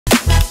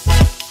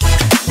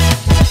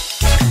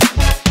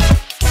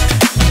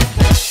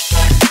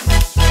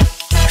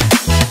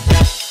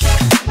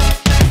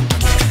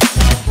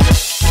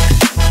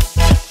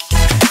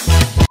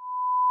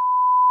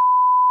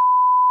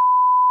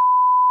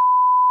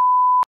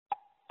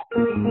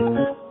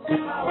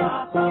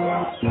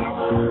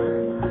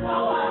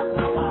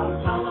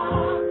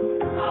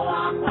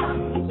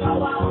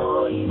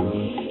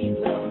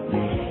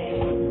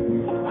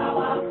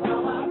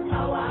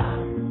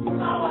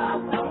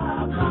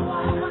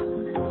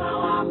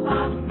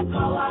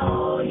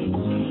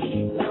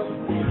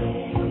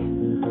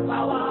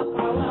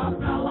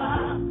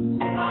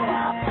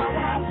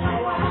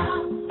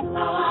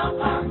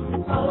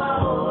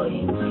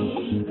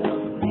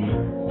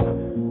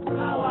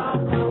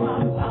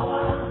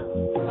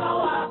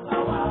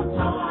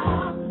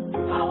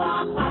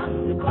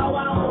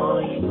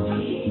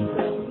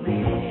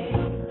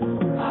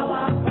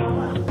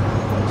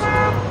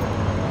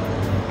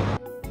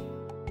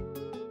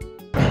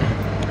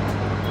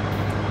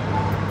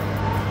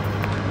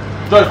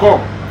Joy,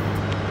 come.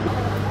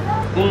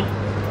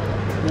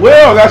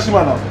 Where are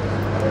Gashima now?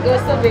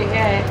 Goes over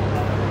here.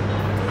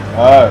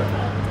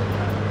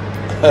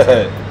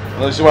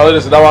 No, Shima, don't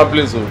just that one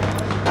place.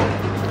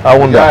 I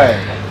wonder.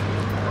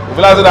 If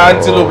you like that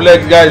antelope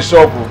leg guy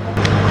shop.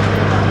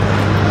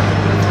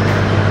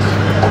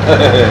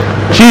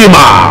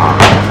 Chima!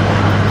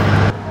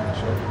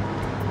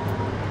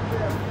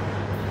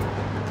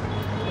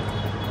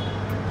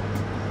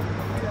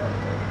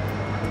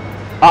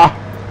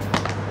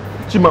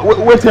 Chima,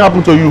 what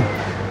happened to you?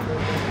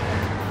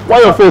 Why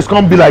your face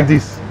can't be like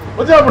this?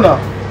 What happened now?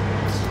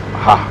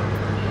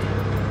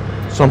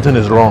 Something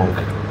is wrong.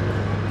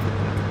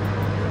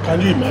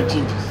 Can you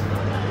imagine this?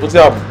 What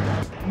happened?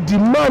 The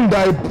man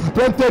that I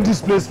rented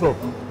this place from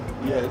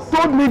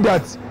told me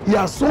that he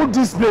has sold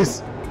this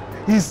place,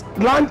 his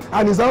land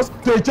and his house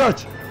to a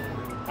church.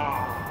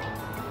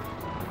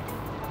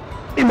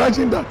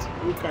 Imagine that.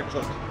 You can't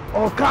trust him.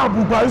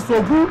 Aso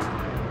Ogun,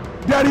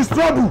 there is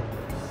trouble.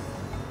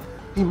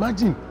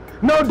 Imagine,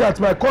 now that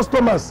my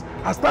customers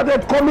have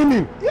started coming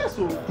in. Yes,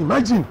 sir.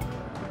 Imagine.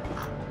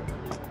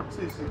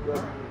 See,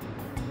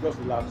 just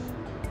relax.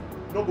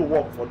 No go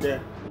work for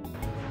them.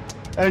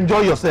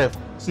 Enjoy yourself.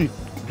 See,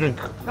 drink.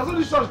 That's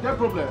only church get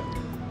problem.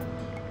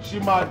 She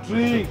might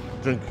drink.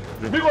 Drink.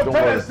 We go tell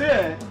her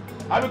say,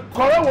 I be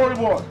correct worry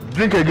boy.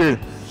 Drink again.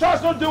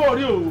 Church don't do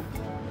worry you.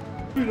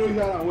 You know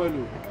here and well.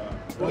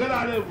 Forget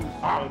that level.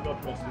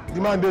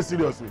 The man dey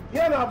seriously.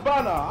 Yeah, na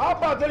banner. How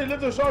about tell you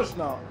little church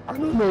now? I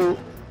don't know.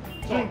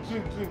 Drink.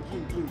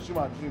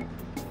 Shima, drink.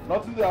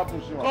 Nothing dey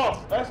happen, Shima.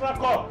 Cup, extra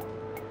cup.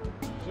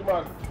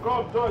 Shima,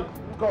 cup, Joy,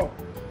 cup.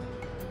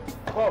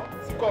 Cup,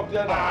 see cup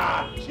there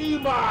now.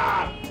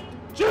 Shima!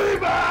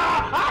 Drink.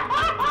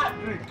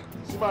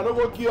 Shima, don't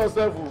go kill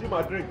yourself.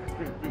 Shima, drink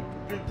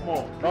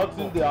more.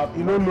 Nothing dey happen.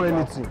 You don't know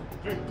anything.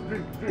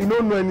 Drink. You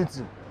don't know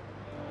anything.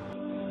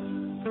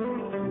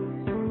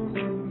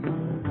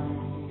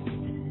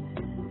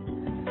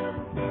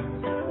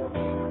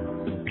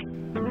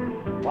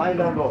 My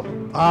landlord.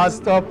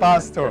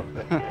 Pastor.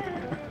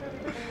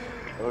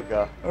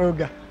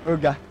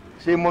 Oga.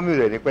 Ṣé mọ́mí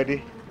rẹ̀ ní pẹ́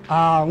dé?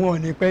 Àwọn ò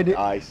ní pẹ́ dé.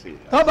 I see.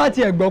 Tó bá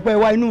tiẹ̀ gbọ́ pé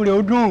wá inú rẹ̀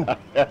ó dùn.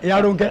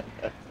 Ìyá Rónkẹ́.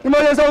 Ní mo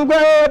lè sọ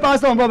pé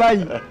pásítọ̀ ń bọ̀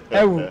báyìí.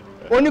 Ẹ wò,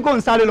 ó ní kò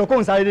ń sáré lọ, kò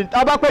ń sáré dé.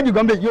 Tá bá pẹ́ jù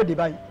gan bẹ́ẹ̀ yóò dé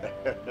báyìí.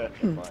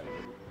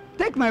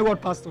 Take my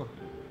word, pastor.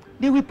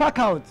 They will pack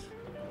out.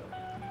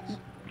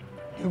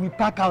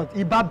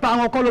 Ìbá bá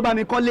wọn kọ́ ló bá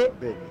mi kọ́lé.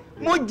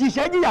 Mo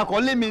jìṣẹ́ jìyà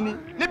kọ́lé mi ni.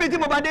 Níbi tí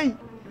mo bá dé yìí.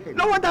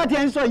 Lọ́wọ́ tá a ti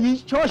ẹ̀ ń sọ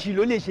yìí, ṣọ́ọ̀ṣì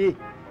ló lè ṣe.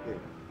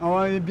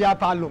 Àwọn ibi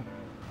apalọ̀.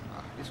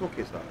 It's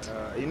okay, sir.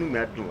 Inú mi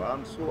á dùn. I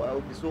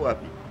will be so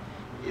happy.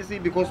 You see,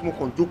 because mo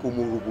kàn jókòó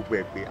mo ro gbogbo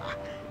ẹ̀ pé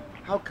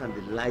how can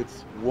the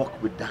lights work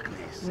with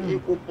darkness?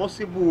 Kò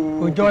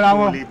possible. Kò jọra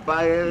wọn. Kò lè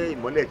bá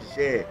ìmọ́lẹ̀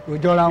ṣiṣẹ́. Kò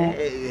jọra wọn.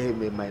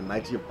 My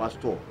imagine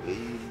pastor,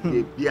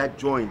 a beer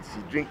joint,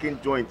 drinking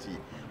joint,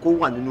 kó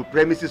wà nínú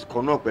premises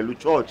kan náà pẹ̀lú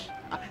church.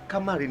 Ká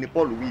má rí ni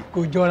Paul wí.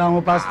 Kò jọra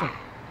wọn, pastor.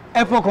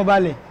 Ẹ fọkàn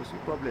balẹ̀.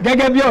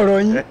 Gẹ́gẹ́ bí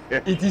ọ̀rọ̀ yín,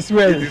 it is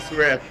well.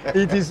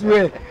 It is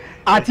well.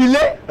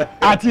 Àtilẹ̀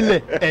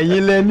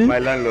ẹ̀yin lẹ ní. My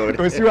landlord.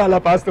 Kò sí wàhálà,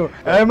 pastor.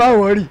 Ẹ má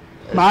worry.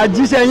 Màá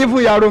jíṣẹ́ yín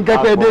fún ìyá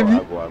Rónkẹ́ pé débí.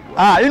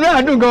 Inú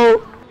àdùn gan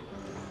o.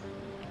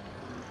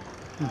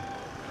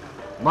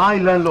 My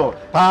landlord.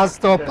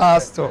 Pastor.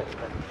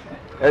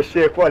 Ẹ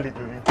ṣe ẹ̀kọ́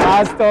àlejò mi.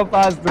 Pastor.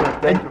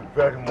 Thank you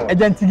very much. Ẹ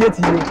jẹ́ n ti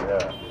géètì yìí o.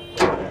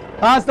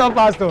 Pastor.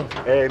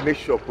 Make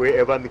sure pé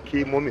ẹ bá mi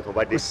kí mọ́mì tó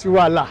bá dé. Kò sí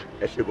wàhálà.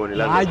 Ẹ ṣe gan ni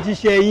Màá landlord.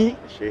 jíṣẹ́ yín.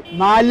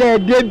 Màá lẹ̀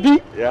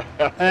débí.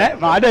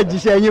 Màá dẹ̀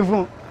jíṣẹ́ yín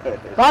fún.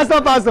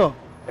 Pastor.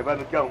 Ẹ bá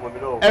mi kí àwọn ọmọ mi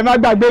náà. Ẹ má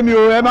gbàgbé mi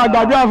o, ẹ má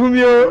gbàdúrà fún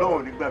mi o. Ọlọ́run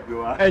ò ní gbàgbé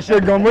wa. Ẹ ṣé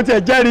gan, mo tiẹ̀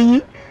jẹ́rìí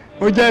yín.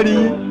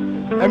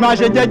 Ẹ má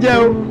ṣe jẹ́jẹ́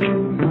o.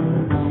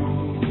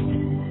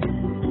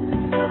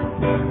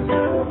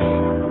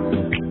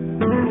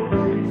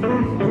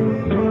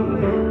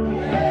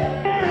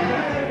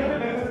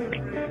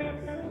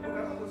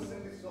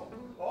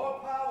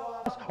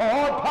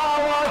 All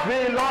power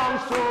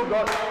belongs to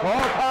God.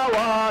 All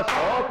powers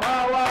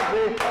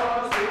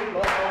belongs to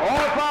God.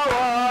 All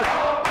powers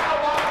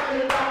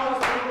belongs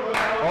to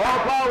God. All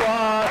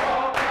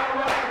powers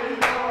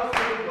belongs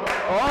to God.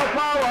 All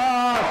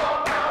powers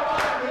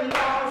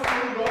belongs to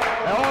God.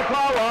 All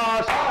powers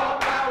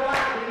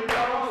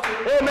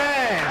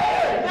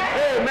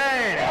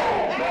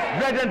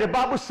brethren, the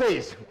Bible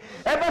says,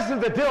 ever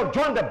since the day of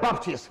John the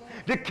Baptist,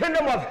 the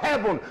kingdom of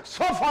heaven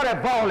suffered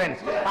a violence,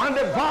 and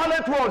the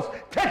violent ones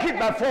take it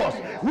by force.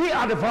 We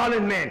are the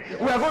violent men.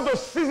 We are going to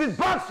seize it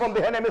back from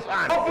the enemy's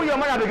hand. Open your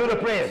mind and begin to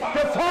pray.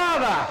 The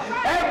Father,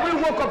 every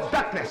work of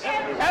darkness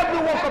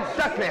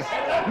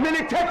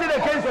militated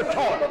against the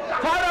church,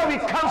 Father, we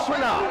cancel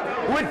now,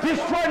 we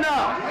destroy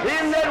now,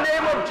 in the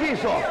name of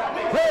Jesus.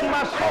 In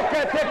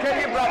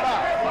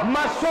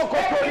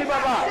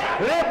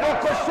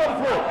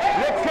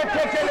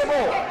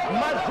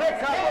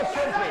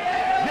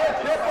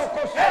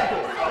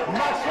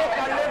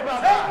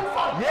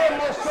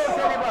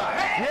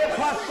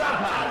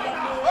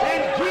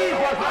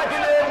Jesus' mighty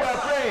name we are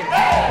praying.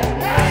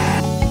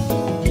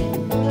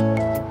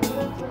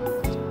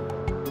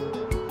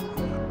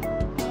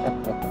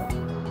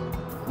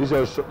 This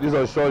is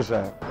your church,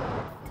 eh?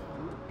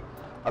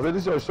 I said,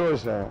 this is your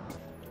church, eh?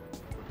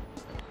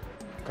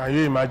 Can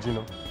you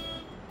imagine?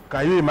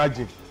 Can you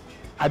imagine?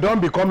 I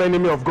don't become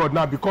enemy of God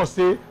now because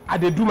say I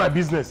dey do my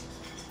business.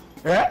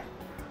 Eh?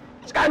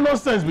 Which kind of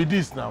nonsense with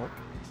this now?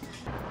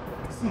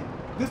 See,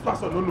 this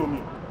person don't know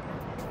me.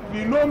 If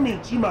you know me,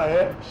 Chima,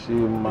 eh?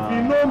 Chima. If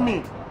you know me,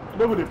 you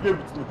don't go to play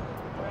with me.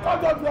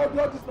 Don't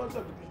this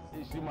nonsense with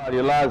this. Chima,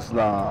 relax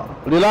now.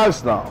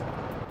 Relax now.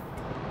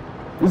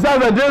 Is that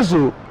the day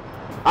so?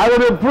 I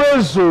will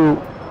pray so.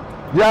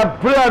 Their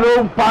prayer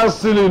don't pass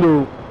ceiling,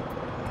 no.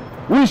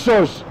 Which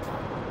church?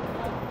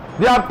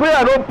 Their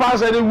prayer don't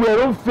pass anywhere.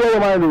 Don't fear your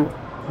mind, no.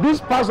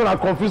 This pastor a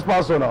confused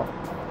pastor now.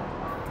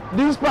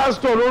 This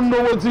pastor don't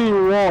know what he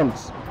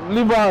wants.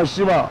 Leave her and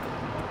Shima.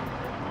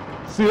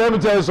 See, let me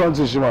tell you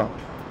something, Shima.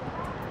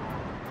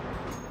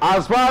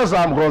 As far as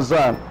I'm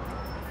concerned,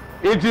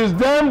 it is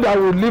them that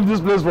will leave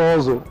this place for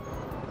us.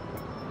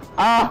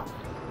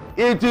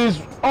 It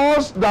is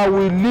us that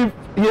will live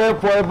here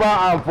forever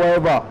and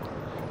forever.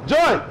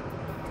 Joy,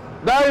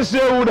 that is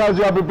your that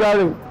you are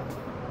preparing.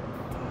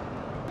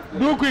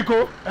 Do quick,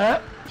 eh?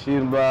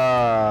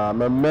 Shima,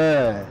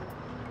 meme.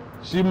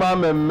 Shima,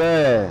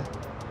 meme.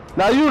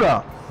 Now you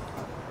that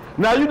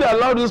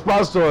allow this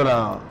pastor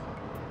now.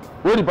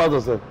 Where the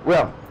pastor said?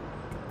 Where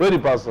the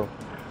pastor?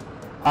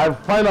 I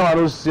find out I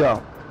don't see him.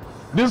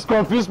 This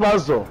confused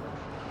pastor.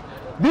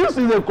 This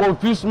is a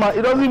confused man.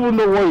 He doesn't even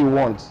know what he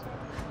wants.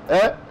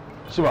 Eh?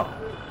 Shima,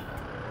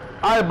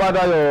 I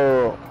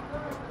bother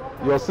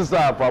your sister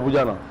for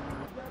Abuja now.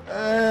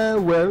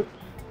 Well,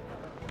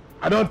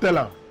 I don't tell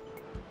her.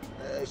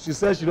 She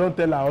said she don't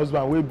tell her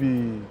husband will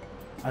be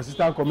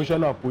assistant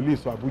commissioner of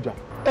police for Abuja.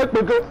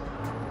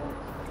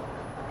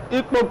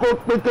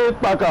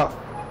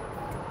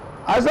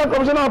 Assistant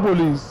commissioner of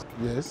police?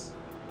 Yes.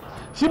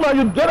 Shima,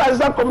 you get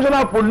assistant commissioner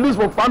of police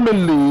for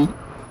family.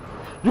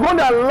 You going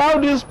to allow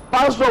this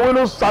pastor when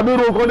no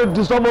Sabiro going to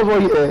disturb us for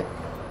here?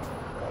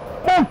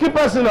 Don't keep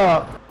us in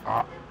a.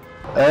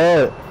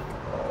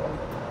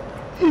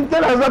 You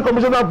tell assistant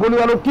commissioner of police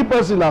don't keep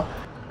us in a.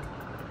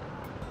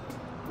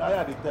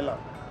 Now they tell her.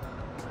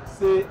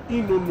 Say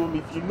he don't know me.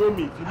 If you know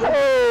me,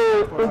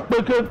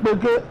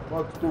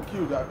 but to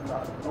kill that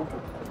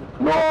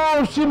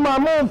no, Shima,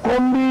 no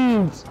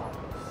commit.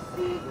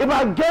 If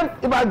I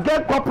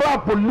get corporal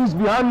police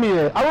behind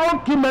me, I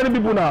won't kill many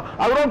people now.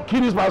 I won't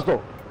kill this pastor.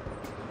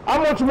 How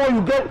much more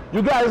you get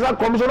as a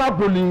commissioner of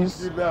police?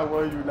 See that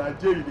when you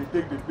Nigeria, they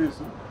take the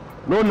place.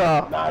 No,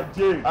 nah.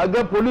 Nigeria. I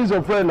get police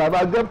your friend. If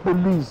I get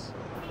police,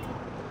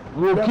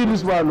 we will kill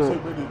this man. No.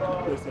 Pull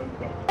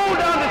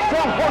down the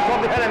strongholds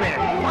of the enemy.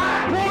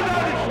 Pull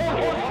down the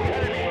strongholds of the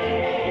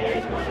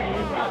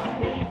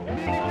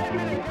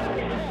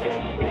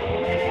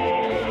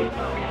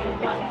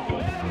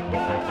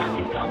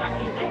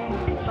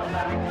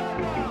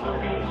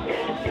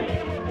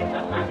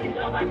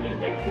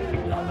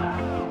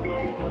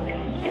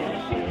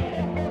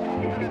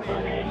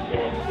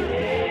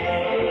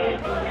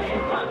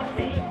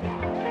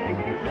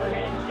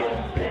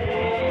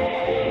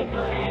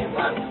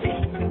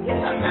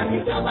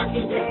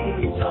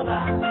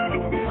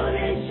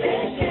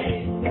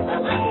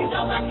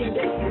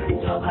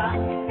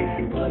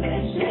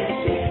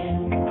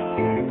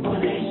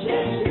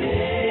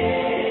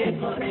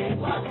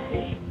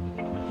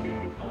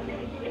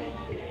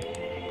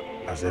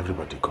Has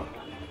everybody gone?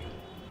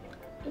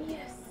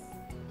 Yes.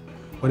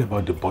 What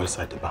about the boys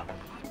at the bar?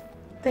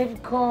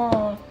 They've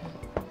gone.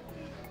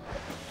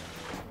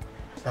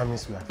 That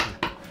means we are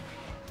free.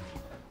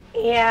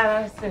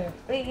 Yeah, sir.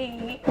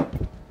 Wait.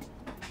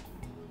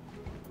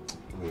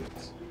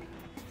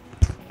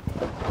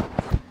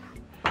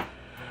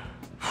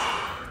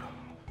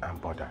 I'm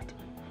bothered.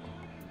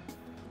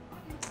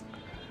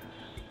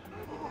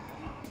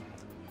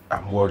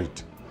 I'm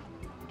worried.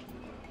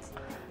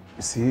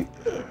 You see,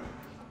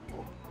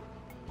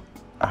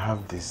 I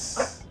have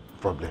this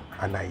problem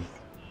and I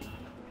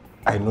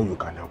know you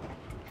can help me.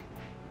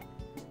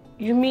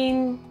 You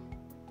mean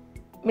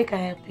make I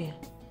help you?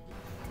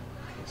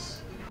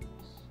 Yes.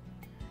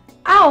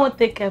 I won't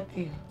take help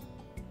you.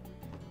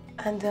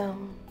 And guy,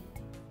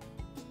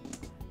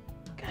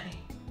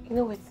 you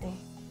know what thing?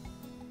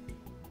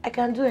 I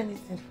can do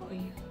anything for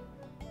you.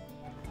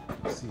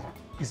 See,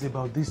 it's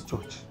about this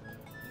church.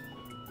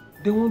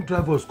 They won't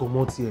drive us come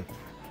out here.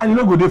 And you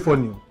know go there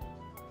funny.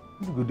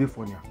 You go there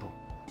funny at all.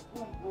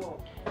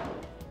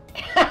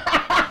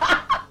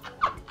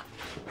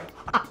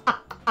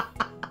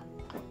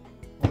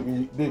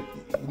 Babe,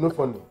 you know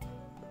funny.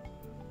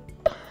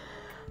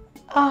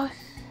 Oh,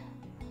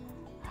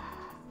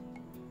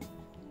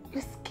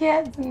 you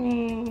scared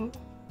me.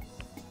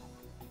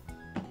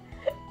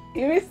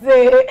 You will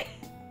say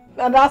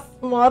that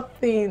small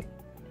thing.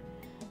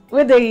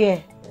 Where they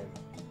here?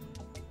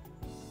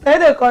 Where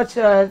they call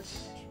church?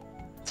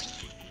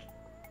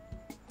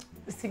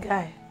 You see,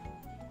 guy.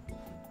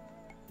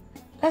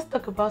 Let's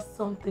talk about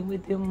something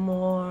with the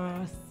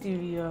more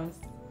serious.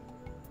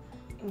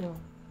 You know.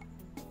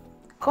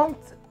 Come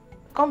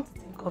to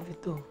think of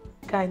it, though.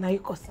 Guy, now you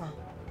concern.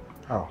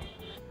 How?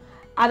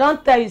 I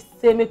don't tell you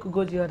say make we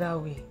go the other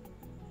way.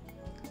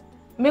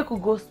 Make we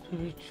go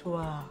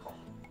spiritual.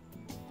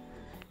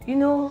 You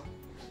know,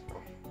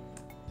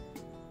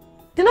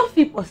 they don't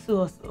feel pursue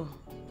us.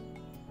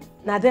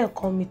 Now they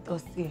come meet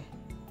us here.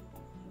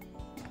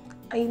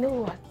 And you know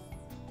what?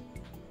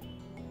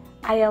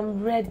 I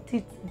am ready to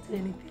do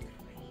anything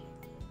for you.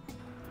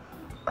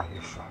 Are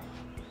you sure?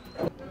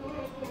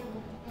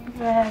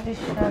 Very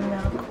sure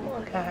now. Come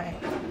on, guy.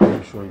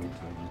 I'm sure you do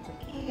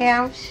everything.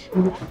 Yeah, I'm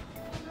sure.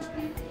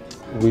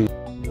 We.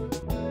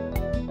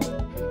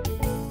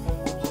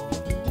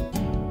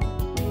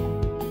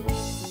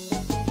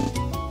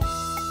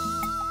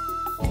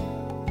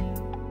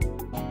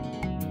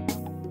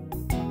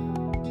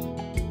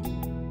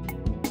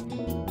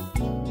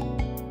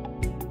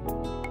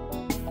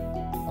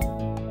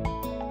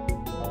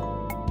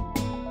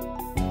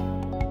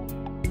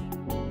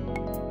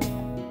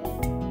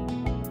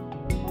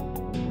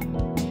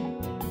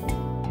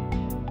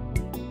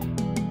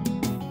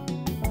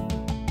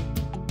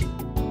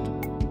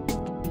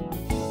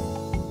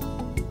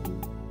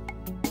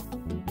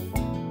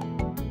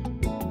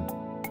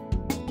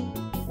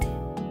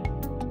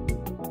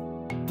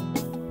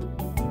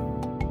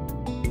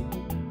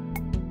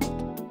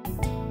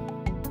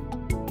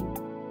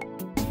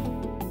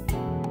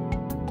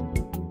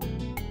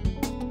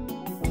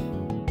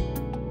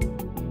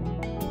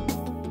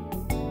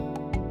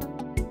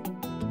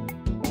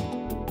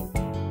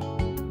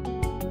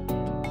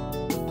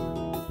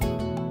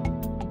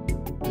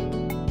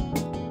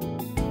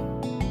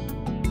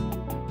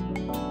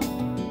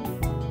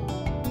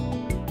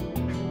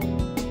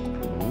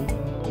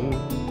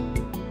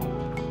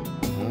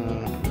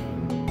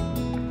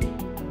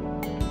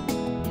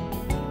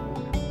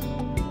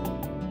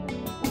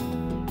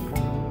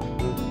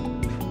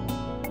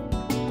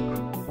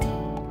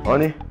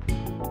 Honey?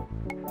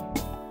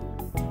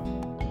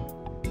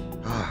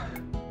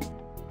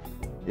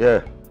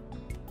 Yeah.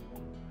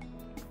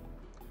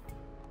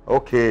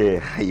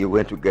 Okay, you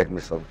went to get me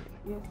something.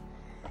 Yes.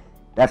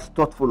 That's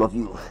thoughtful of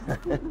you.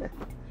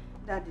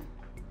 Daddy.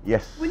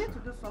 Yes. We need to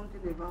do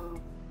something about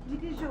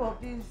the issue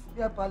of this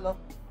beer parlor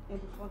in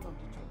the front of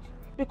the church.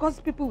 Because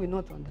people will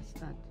not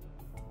understand.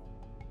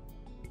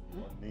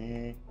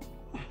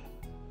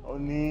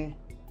 Honey,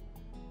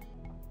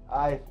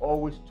 I've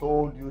always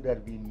told you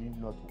that we need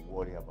not to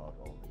worry about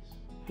all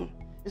this.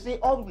 You see,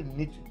 all we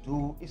need to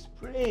do is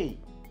pray.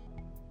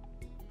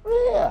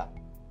 Prayer.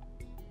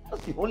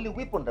 That's the only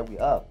weapon that we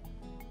have.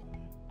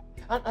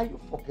 And are you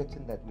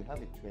forgetting that we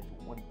have a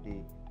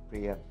 21-day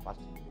prayer and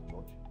fasting in the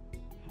church?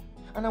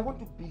 And I want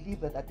to believe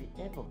that at the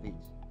end of it,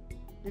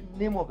 the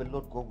name of the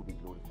Lord God will be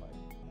glorified.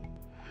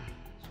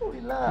 So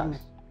relax.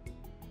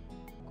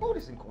 God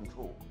is in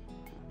control.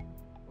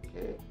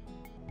 Okay?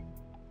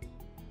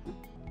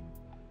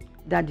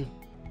 Daddy,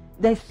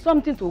 there's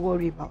something to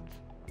worry about.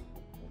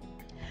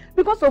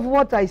 Because of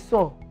what I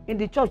saw in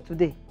the church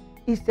today,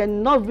 it's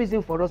enough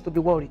reason for us to be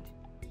worried.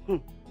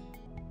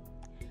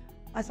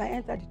 As I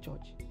entered the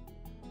church,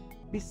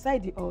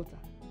 beside the altar,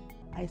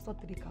 I saw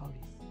 3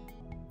 cowries.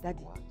 Daddy,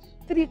 what?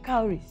 3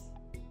 cowries.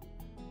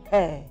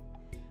 I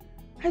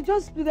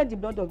just pleaded the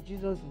blood of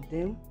Jesus with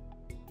them,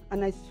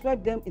 and I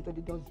swept them into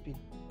the dustbin.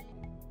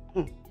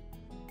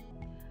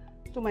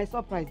 To my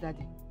surprise,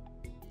 Daddy,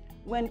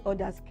 when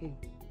others came,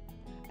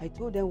 I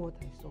told them what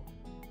I saw.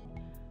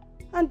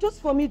 And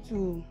just for me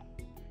to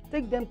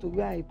take them to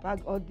where I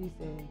packed all these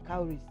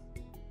cowries,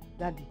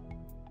 Daddy,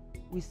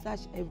 we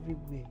searched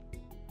everywhere.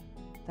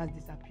 It has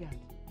disappeared.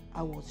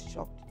 I was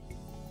shocked.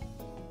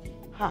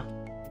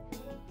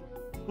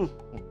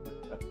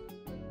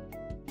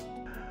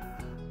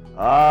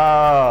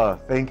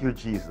 Thank you,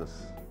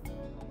 Jesus.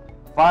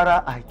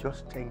 Father, I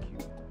just thank you.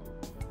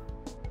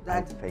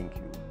 Daddy. I thank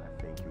you.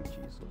 I thank you,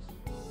 Jesus.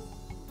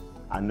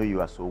 I know you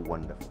are so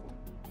wonderful.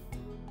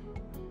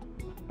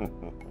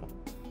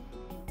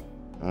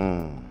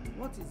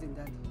 What is it,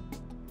 Daddy?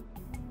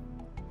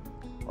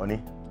 Honey?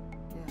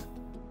 Yeah.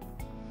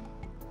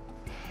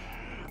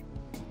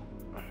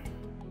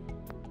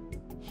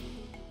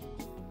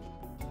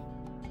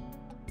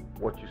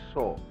 What you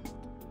saw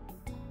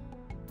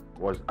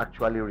was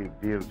actually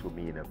revealed to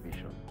me in a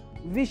vision.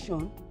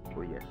 Vision?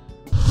 Oh, yes.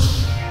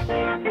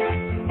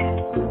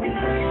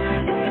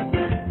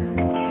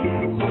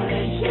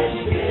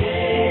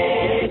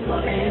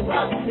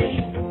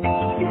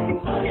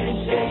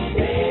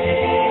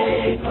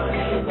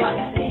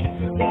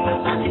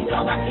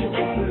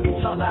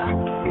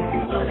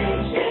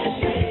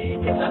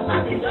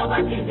 Young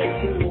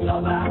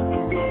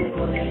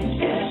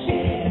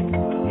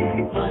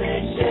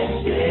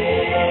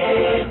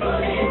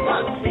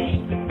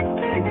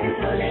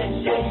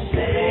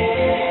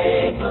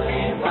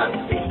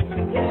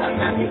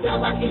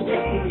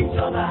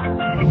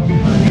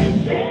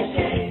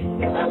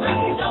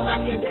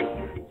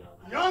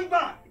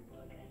man,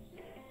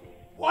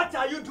 what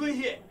are you doing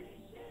here?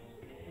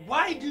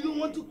 Why do you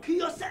want to kill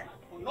yourself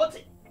for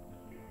nothing?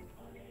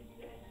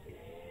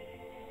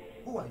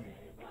 Who are you?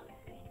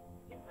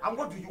 And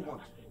what do you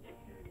want?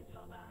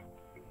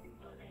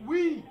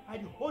 We are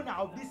the owner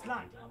of this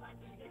land.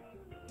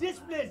 This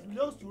place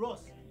belongs to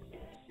us.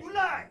 You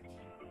lie!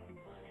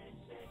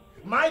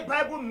 My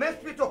Bible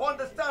makes me to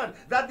understand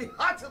that the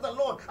heart of the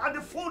Lord and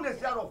the fullness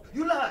thereof.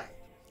 You lie!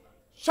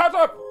 Shut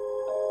up!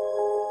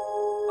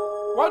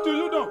 What do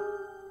you know?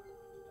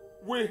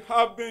 We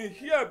have been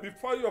here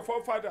before your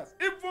forefathers,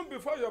 even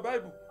before your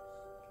Bible.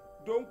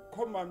 Don't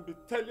come and be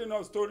telling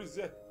us stories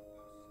here.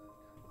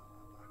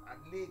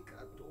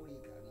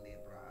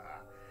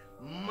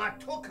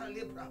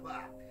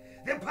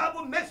 The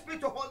Bible makes me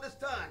to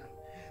understand,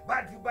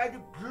 but by the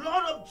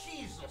blood of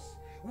Jesus,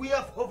 we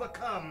have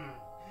overcome.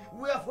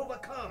 We have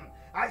overcome.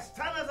 I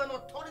stand as an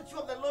authority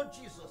of the Lord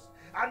Jesus,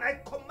 and I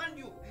command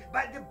you,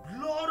 by the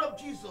blood of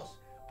Jesus,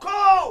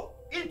 go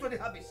into the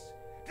abyss.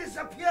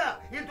 Disappear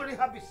into the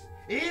abyss.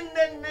 In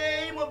the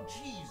name of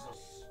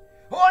Jesus.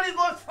 Holy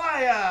Ghost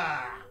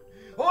fire.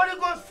 Holy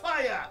Ghost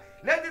fire.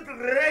 Let it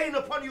rain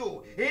upon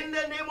you. In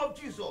the name of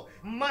Jesus.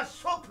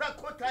 Masopra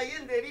kota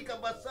yende rika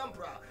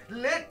basampra.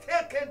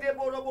 Leteke de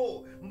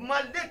borobo.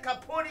 Maleka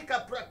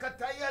porika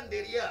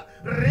prakatayande ria.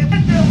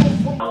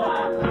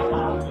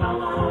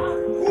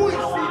 Who is he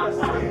that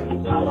said?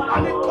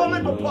 And it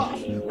cometh to pass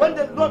when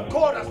the Lord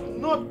God has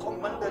not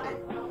commanded it.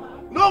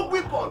 No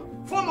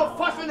weapon, form of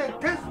fashion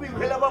against me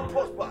will ever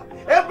prosper.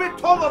 Every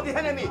tongue of the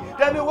enemy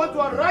that may want to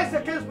arise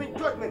against me in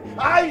judgment,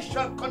 I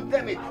shall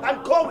condemn it,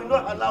 and God will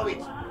not allow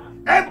it.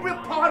 Every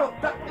power of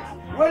darkness,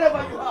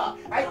 wherever you are,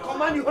 I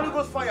command the Holy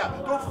Ghost fire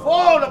to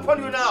fall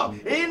upon you now,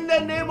 in the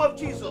name of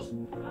Jesus.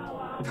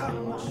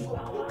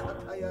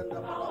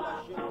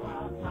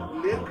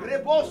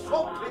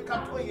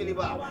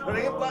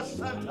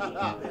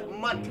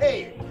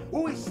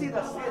 Who is he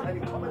that said that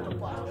it cometh to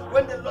pass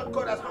when the Lord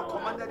God has not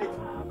commanded it?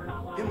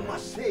 He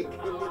must say, give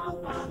him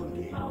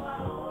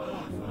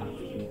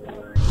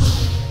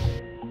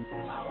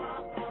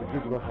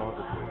all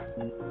the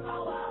praise.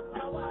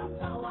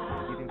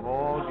 Give him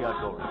all the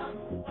adoration.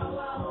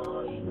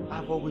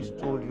 I've always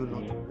told you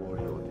not to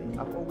worry all day.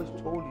 I've always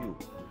told you,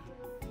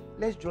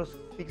 let's just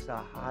fix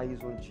our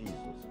eyes on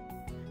Jesus.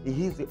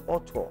 He is the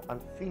author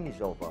and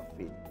finisher of our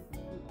faith.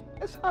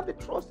 Let's have the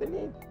trust in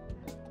him.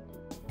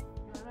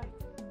 You're right.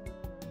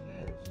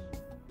 Yes.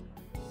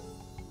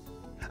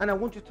 And I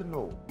want you to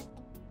know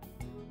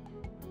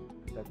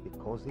that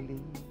because he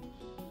lives,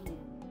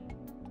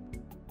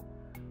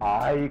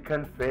 I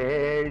can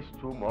face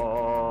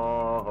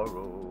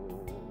tomorrow.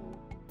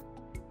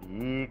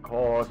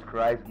 Because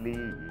Christ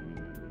lives,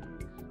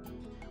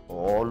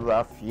 all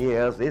our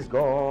fears is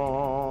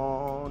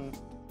gone.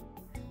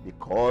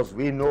 Because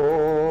we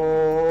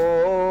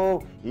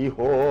know he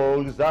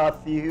holds our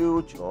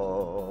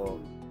future.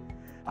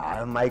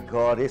 And my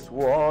God is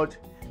worth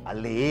a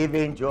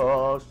living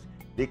just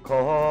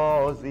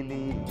because he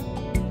lives.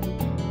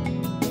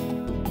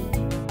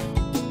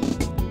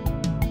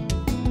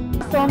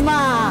 So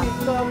ma,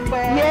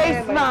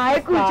 yes ma,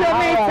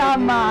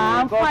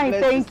 I'm fine,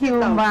 thank you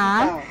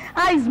ma.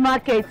 How is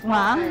market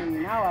ma?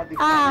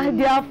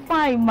 They are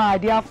fine ma,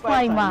 they are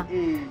fine ma.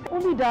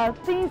 Only that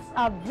things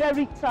are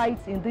very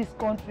tight in this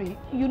country.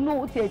 You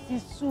know, it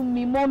is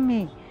sumi,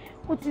 mommy.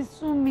 It is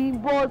sumi,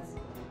 but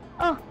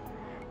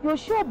your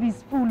shop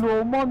is full,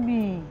 oh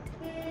mommy.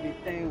 We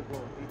thank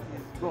God, it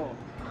is God.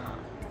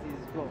 It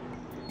is God.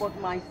 But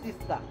my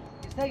sister,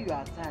 you say you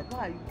are tired. Why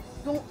are you?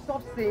 Don't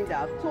stop saying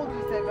that. I've told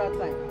you several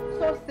times.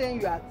 Stop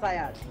saying you are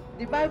tired.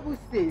 The Bible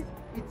says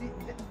it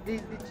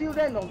is the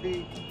children of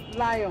the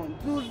lion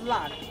do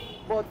lack,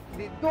 but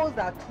those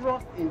that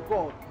trust in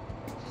God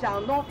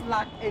shall not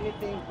lack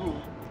anything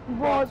good.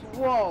 But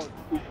what?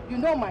 You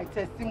know my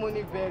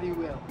testimony very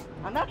well.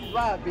 And that is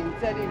why I've been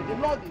telling you,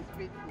 the Lord is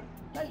faithful.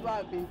 That is why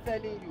I've been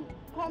telling you,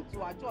 come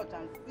to our church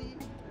and see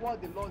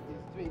what the Lord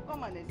is doing.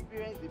 Come and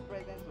experience the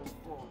presence of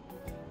God.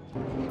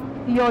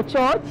 Your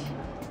church?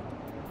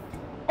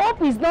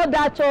 Hope is not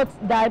that church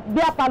that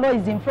Beer Parlor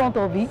is in front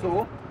of it.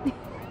 So?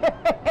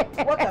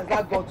 What has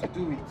that got to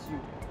do with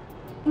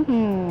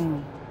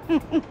you?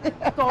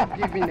 Stop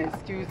giving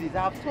excuses.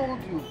 I've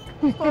told you.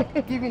 Stop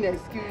giving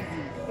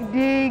excuses.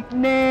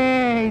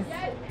 Dickness.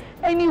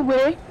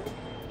 Anyway,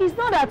 it's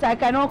not that I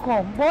cannot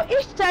come, but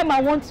each time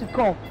I want to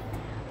come,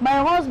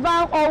 my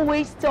husband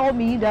always tell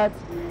me that,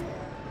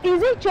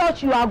 is it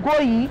church you are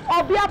going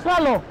or Beer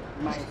Parlor?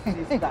 My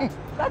sister,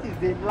 that is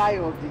the lie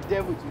of the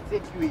devil to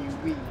take you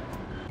away.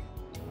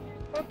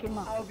 Okay,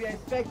 ma. I'll be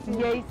expecting.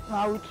 Yes,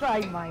 ma. I will try,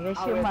 ma. Yes,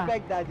 I'll ma.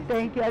 respect that.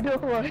 Thank you. I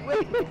don't worry.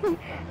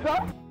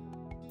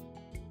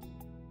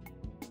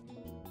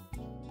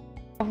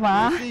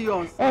 ma. We'll see you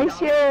on Ẹ Sunday.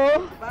 ṣé o.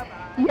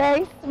 Bye-bye.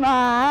 Yes, ma.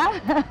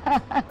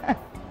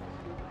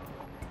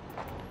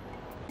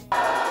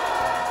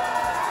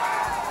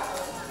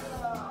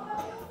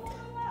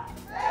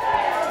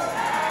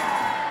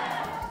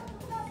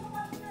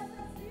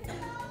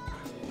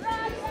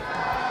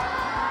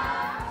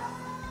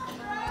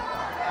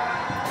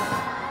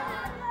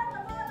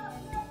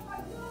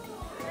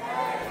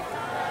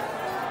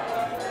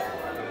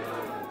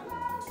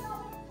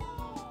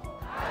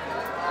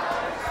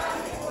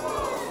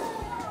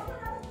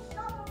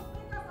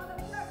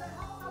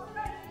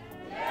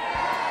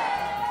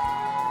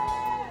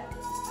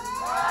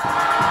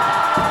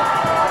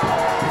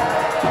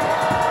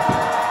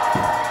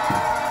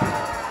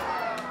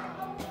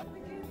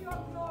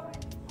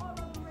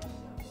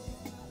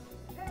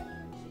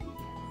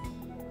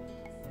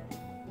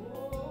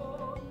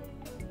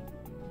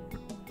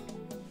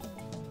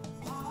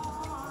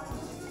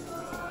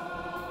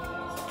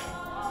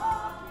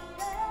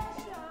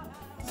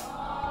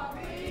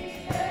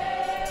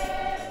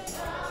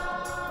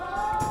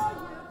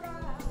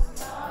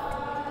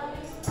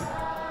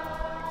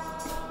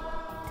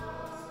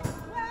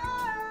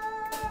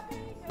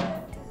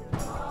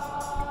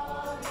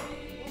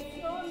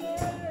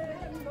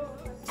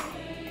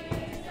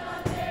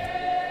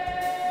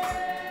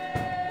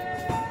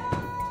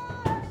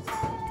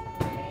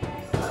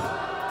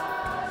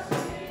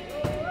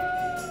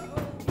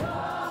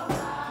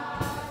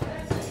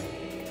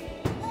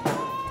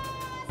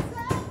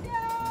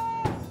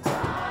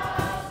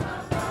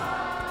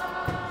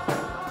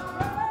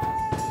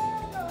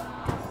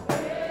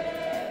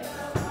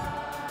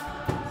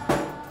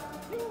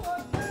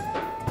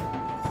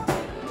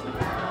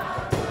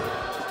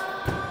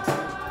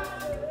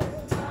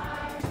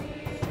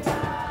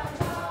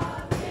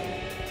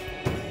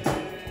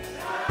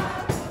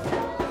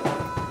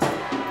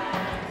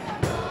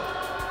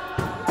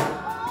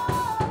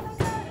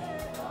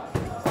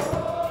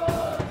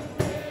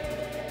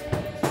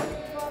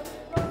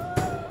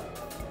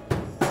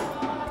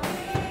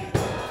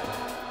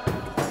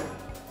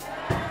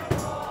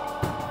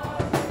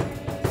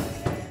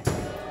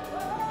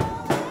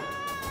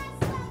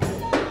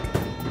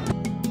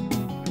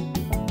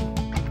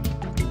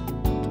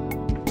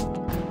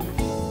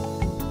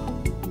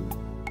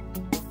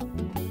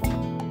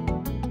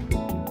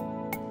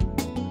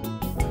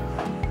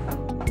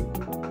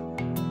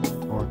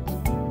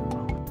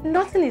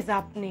 Nothing is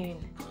happening.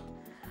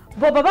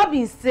 But Baba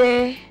been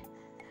say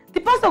the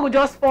pastor will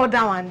just fall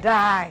down and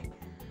die.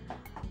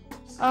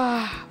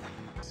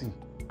 See,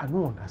 I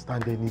don't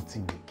understand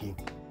anything again.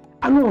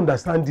 I don't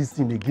understand this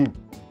thing again.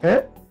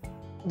 Eh?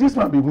 This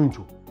man be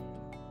wincho.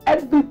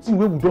 Everything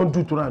we don't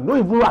do to him, no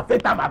even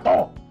affect him at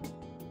all.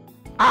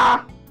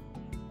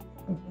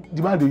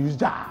 The man they use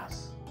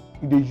jazz.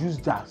 They use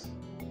jazz.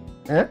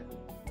 Eh?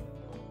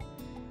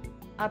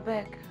 I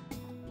beg.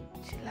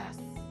 Relax.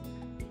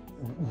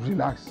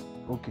 Relax.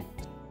 Okay.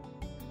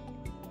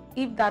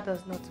 If that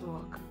does not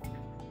work,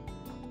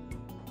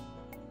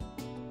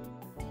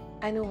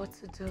 I know what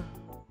to do.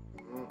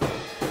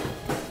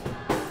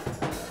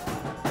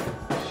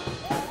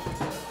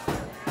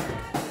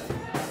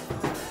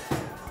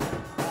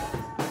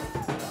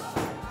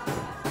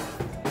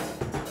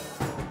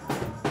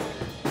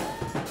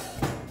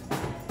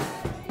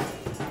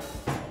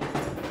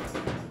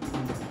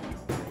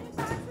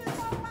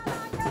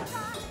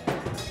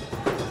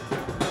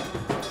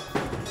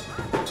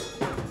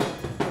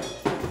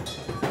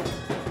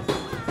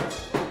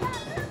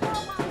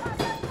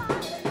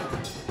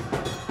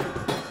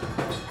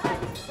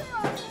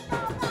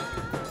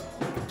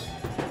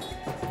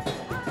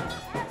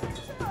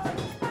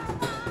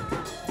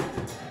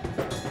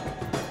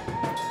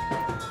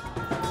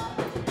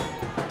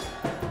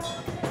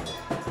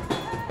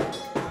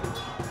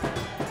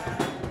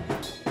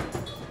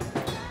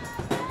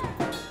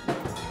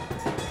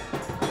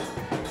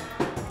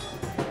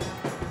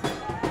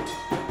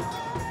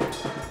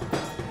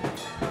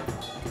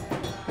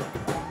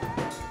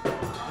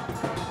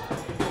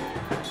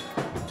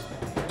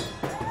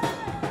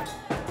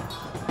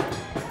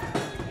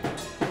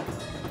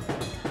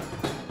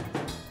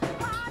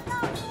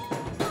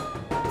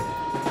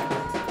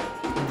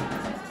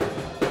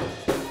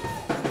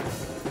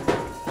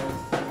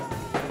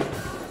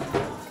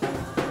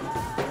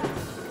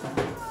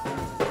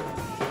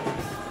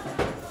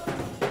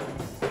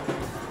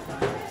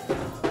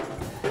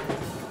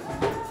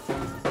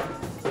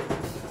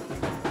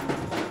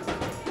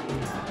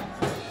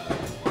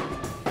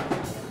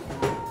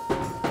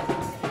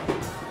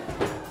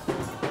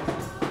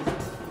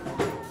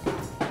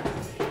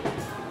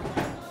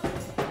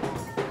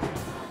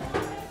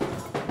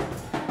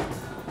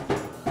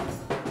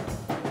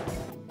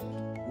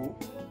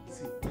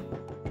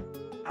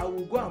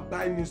 Go and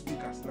buy new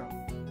speakers now.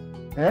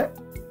 Eh?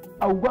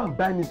 I will go and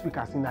buy new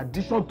speakers in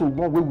addition to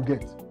one we will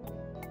get.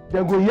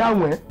 Then go here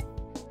when.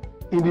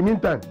 In the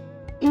meantime,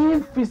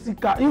 if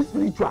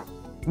spiritual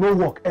no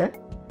work,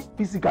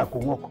 physical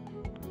can work.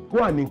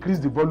 Go and increase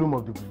the volume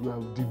of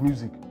the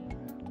music.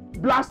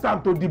 Blast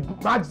them to the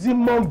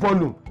maximum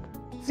volume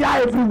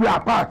tear everywhere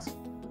apart.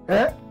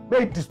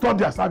 Make it distort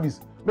their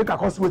service. Make a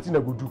cost waiting they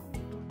go do.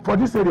 For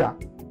this area,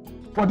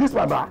 for this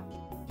mama,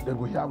 they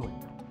go hear me.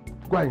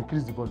 Go and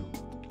increase the volume.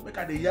 Make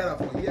a hear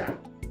for here.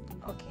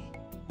 Okay.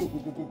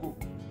 Go.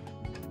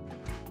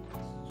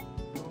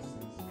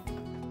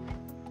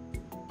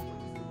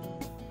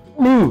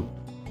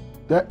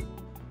 That.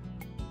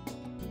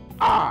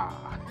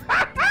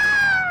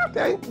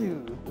 Thank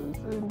you.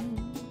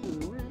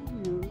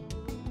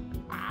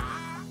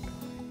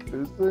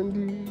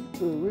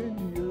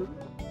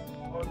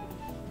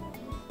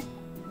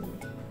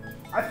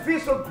 I feel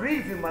so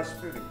grieved in my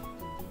spirit.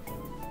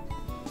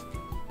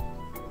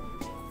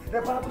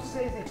 The Bible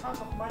says the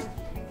heart of man is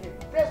wicked,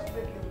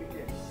 desperately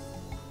wicked.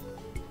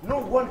 No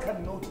one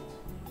can know it.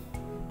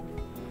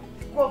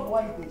 God,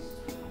 why this?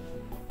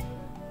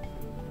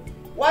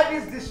 Why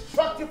this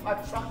destructive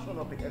attraction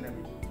of the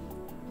enemy?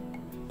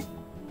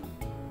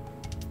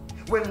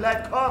 When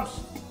light comes,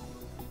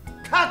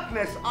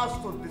 darkness has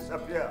to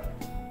disappear.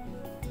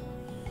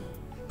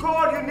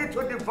 God, you need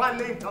to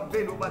divinely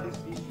intervene over this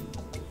issue.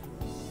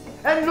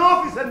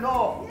 Enough is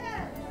enough.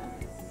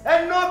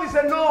 Yes. Enough is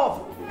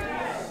enough.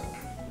 Yes.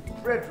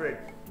 Brethren,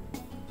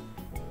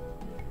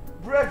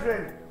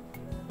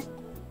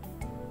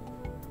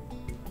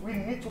 we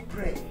need to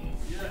pray.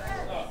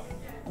 Yes.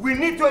 We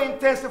need to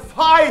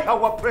intensify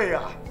our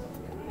prayer.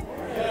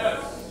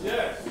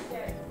 Yes.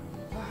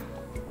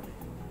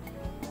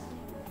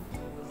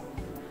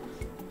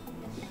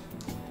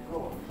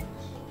 God,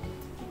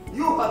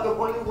 you are the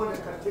only one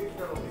that can take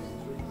care of this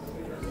situation.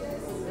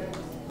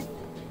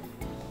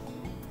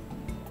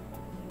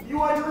 You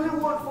are the only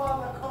one,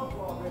 Father, come to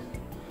our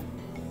rescue.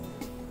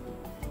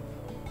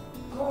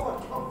 God,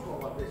 come to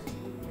our rescue.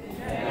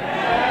 Amen.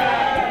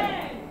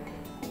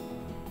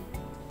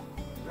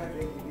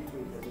 Brethren,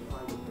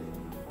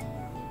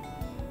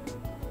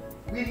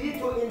 we need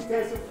to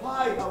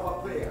intensify our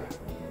prayer.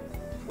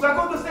 We are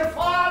going to say,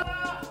 Father,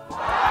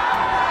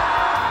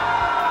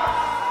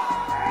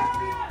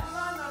 every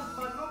plan and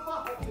maneuver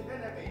of the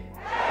enemy,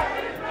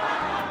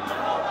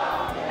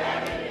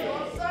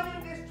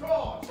 concerning this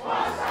church,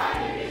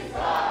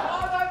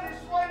 Father,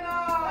 destroy now.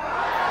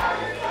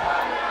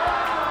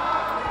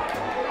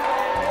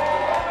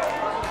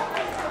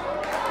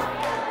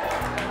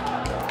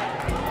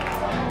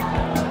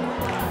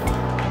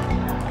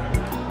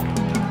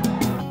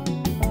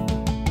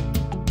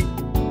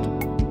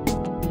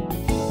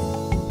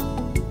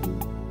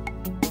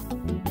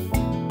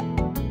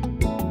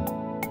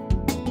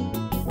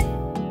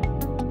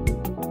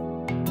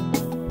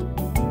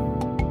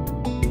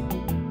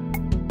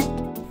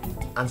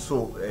 And so,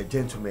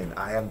 gentlemen,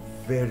 I am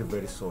very,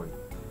 very sorry.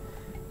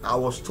 I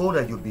was told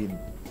that you've been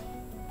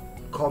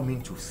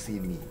coming to see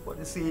me, but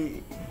you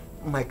see,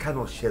 my kind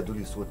of schedule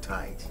is so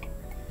tight.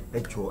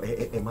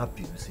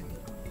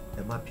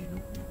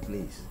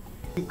 Please.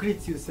 We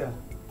greet you, sir.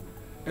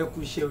 Amen.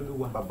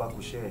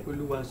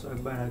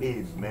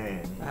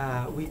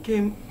 We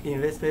came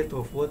in respect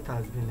of what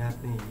has been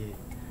happening here,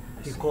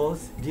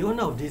 because the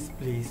owner of this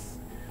place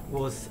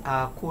was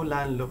our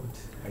co-landlord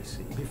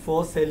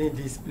before selling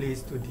this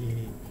place to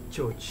the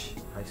church.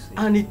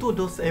 And he told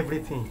us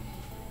everything.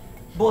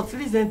 But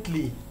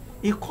recently,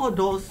 he called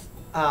us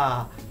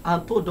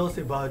and told us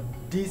about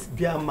this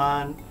beer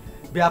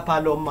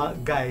parlor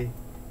guy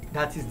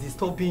that is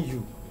disturbing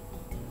you.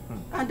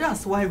 And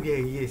that's why we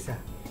are here, sir.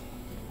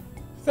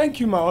 Thank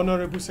you, my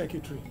honorable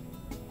secretary.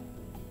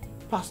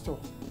 Pastor,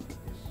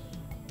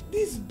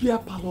 this beer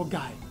parlor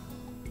guy,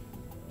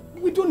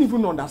 we don't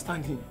even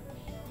understand him.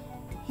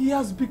 He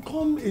has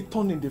become a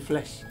thorn in the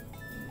flesh.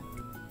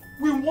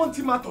 We want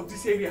him out of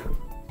this area.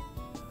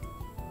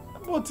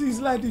 But it's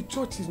like the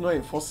church is not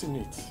enforcing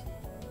it.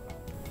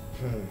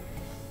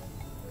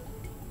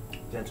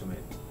 Gentlemen,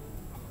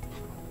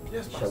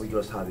 yes, Pastor. Shall we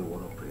just have a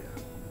word of prayer?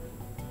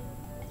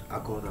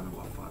 Our God and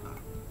our Father,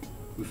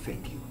 we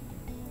thank you.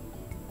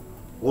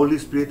 Holy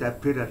Spirit, I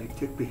pray that you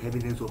take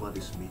preeminence over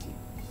this meeting.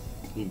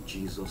 In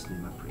Jesus'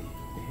 name I pray.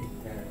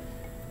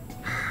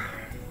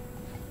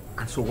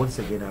 And so once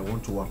again, I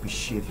want to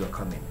appreciate your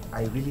coming.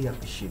 I really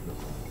appreciate your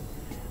coming.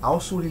 I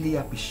also really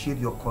appreciate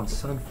your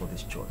concern for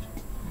this church.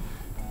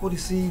 But you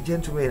see,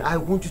 gentlemen, I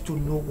want you to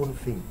know one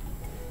thing,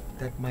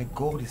 that my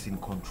God is in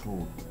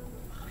control.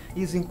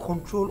 He's in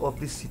control of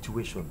this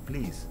situation,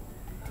 please.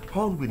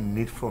 All we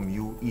need from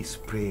you is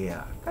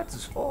prayer. That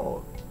is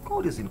all.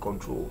 God is in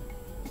control.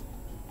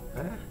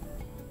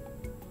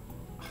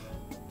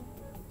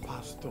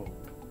 Pastor.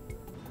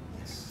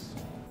 Yes.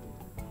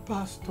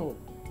 Pastor.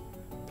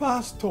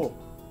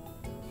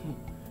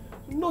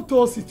 Not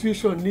all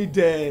situations need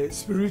a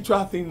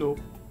spiritual thing, no.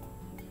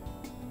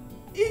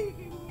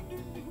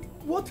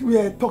 What we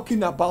are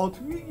talking about,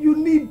 you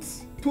need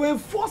to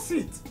enforce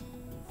it.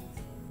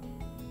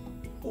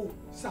 Oh,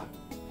 sir,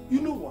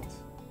 you know what?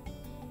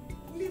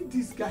 Leave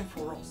this guy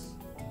for us.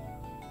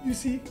 You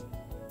see,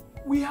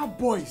 we have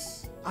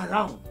boys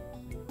around.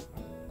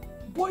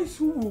 Boys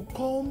who will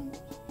come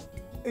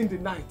in the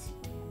night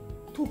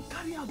to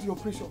carry out the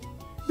operation.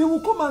 They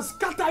will come and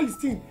scatter his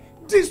thing,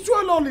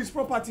 destroy all his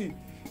property.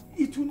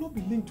 it will not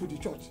be linked to the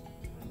church.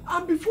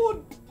 And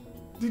before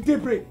the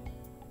daybreak,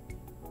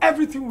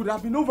 everything would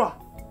have been over.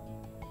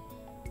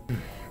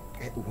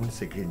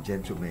 Once again,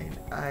 gentlemen,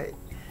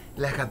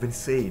 like I've been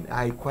saying,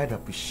 I quite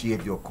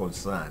appreciate your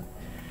concern.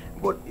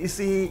 But you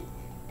see,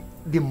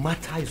 the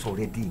matter is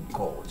already in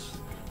court.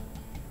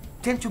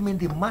 Gentlemen,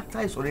 the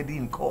matter is already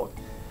in court.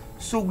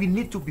 So we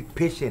need to be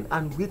patient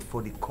and wait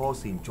for the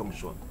court's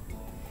injunction.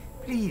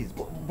 Please,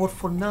 but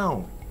for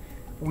now,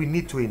 we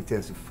need to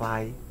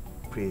intensify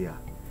prayer.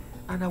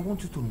 And I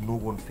want you to know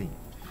one thing.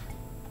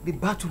 The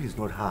battle is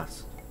not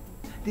ours.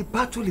 The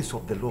battle is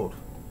of the Lord.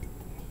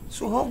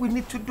 So all we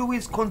need to do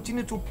is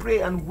continue to pray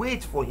and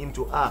wait for him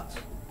to act.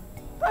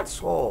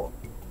 That's all.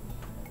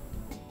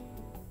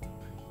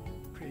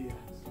 Prayers.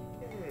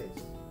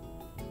 Yes.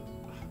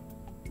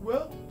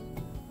 Well,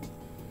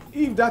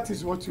 if that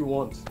is what you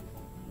want,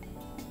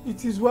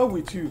 it is well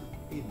with you.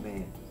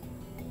 Amen.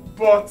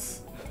 But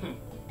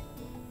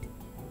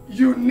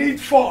you need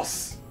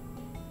force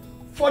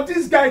for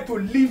this guy to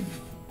leave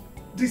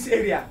this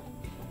area.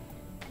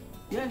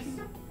 Yes.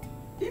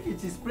 If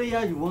it is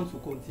prayer you want to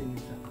continue,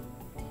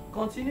 sir,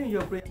 continue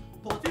your prayer.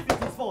 But if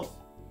it is force,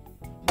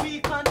 we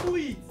can do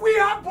it. We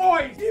are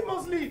boys. He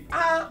must leave.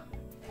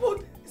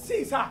 But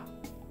see, sir,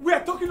 we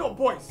are talking of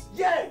boys.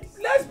 Yes.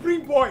 Let's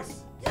bring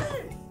boys.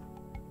 Yes.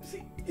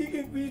 See,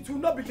 it will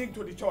not be linked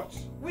to the church.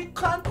 We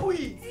can do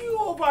it.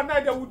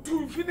 Overnight, they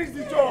will finish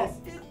the job.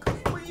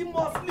 He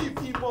must leave.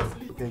 He must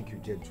leave. Thank you,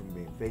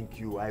 gentlemen. Thank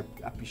you. I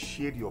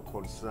appreciate your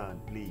concern,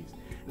 please.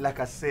 Like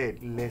I said,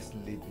 let's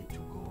leave it to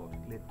God.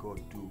 Let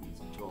God do his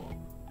job,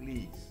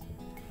 please.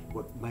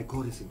 But my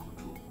God is in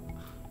control.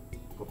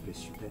 God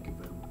bless you. Thank you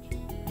very much.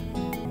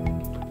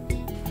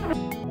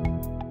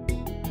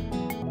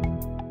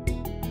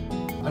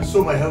 And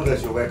so, my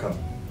elders, you're welcome.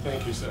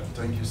 Thank you, sir.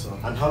 Thank you, sir.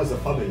 And how is the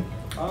family?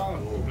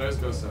 Bless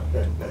God, sir.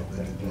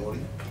 Glory.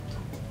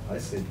 I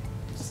see.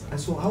 And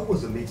so, how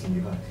was the meeting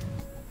you had?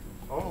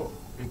 Oh,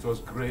 it was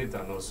great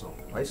and awesome.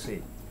 I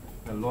see.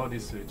 The Lord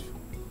is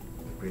faithful.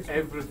 Praise God.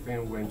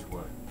 Everything went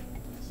well.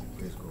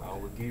 Praise God. I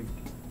will give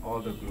all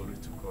the glory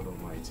to God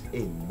Almighty.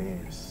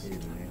 Amen.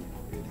 Amen.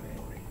 Amen.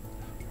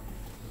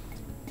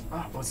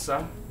 But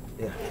sir,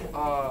 Yeah.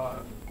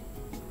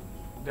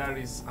 there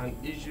is an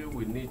issue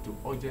we need to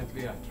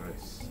urgently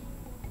address.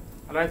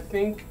 And I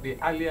think the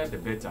earlier the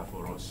better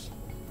for us.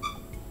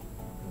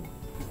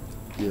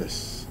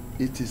 Yes,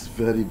 it is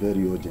very,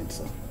 very urgent,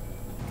 sir.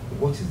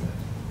 What is that?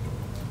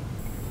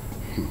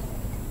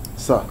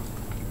 Sir,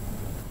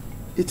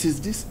 it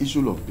is this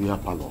issue of beer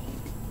parlor.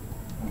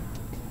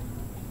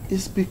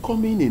 It's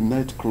becoming a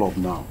nightclub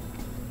now.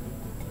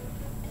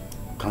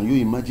 Can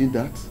you imagine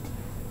that?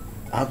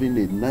 Having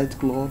a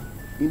nightclub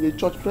in a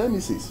church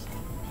premises.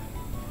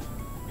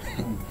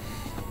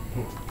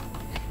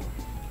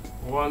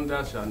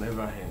 Wonder shall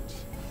never end.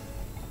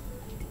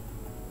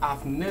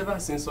 I've never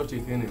seen such a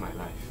thing in my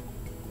life.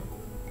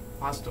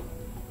 Pastor,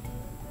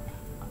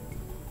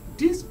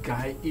 this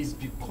guy is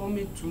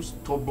becoming too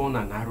stubborn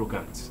and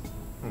arrogant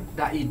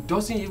that he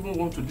doesn't even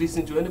want to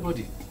listen to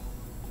anybody.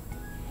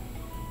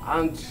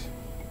 And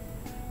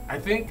I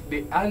think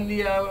the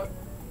earlier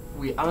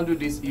we handle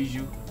this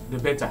issue, the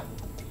better.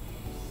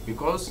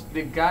 Because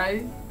the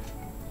guy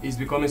is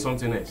becoming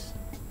something else.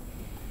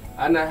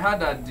 And I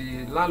heard that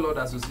the Landlord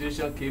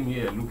Association came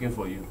here looking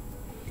for you.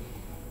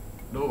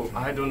 Though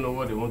I don't know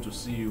what they want to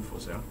see you for,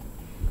 sir.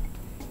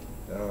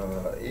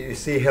 You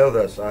see,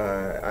 elders,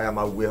 I am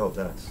aware of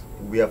that.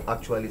 We have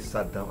actually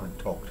sat down and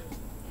talked.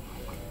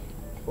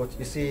 But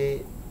you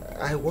see,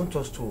 I want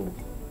us to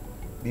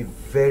be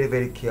very,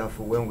 very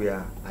careful when we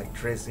are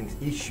addressing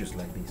issues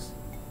like this.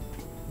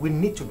 We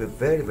need to be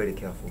very, very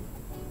careful.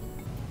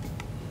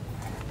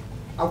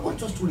 I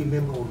want us to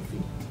remember one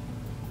thing.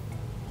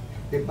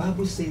 The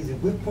Bible says the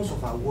weapons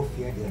of our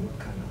warfare, they are not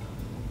carnal.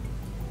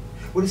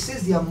 But it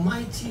says they are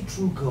mighty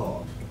through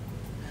God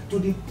to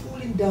the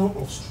pulling down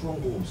of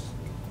strongholds,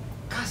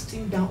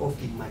 casting down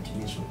of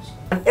imaginations,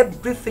 and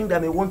everything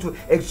that may want to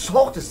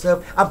exalt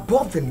itself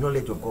above the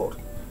knowledge of God.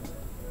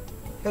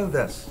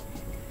 Elders,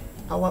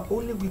 our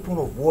only weapon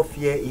of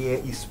warfare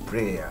here is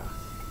prayer.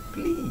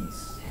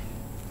 Please.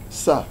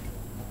 Sir,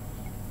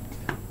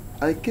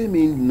 I came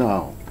in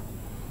now.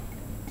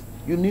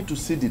 You need to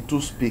see the two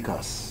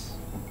speakers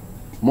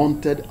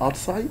mounted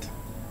outside.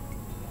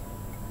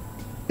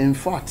 In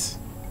fact,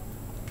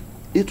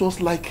 it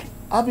was like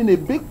having a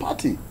big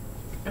party.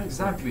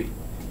 Exactly.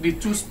 The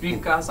two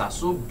speakers are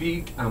so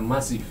big and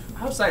massive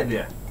outside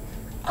there.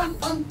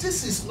 And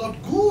this is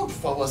not good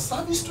for our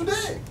service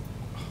today.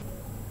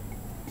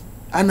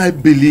 And I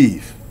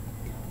believe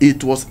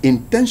it was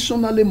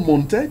intentionally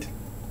mounted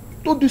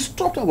to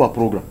disrupt our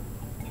program.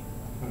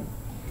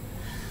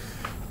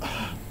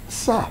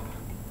 Sir,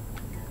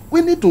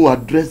 we need to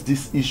address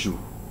this issue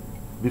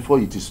before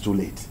it is too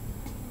late.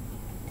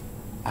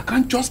 I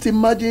can't just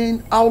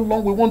imagine how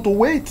long we want to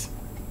wait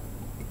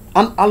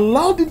and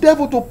allow the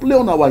devil to play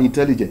on our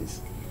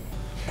intelligence.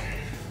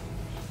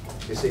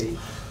 You see,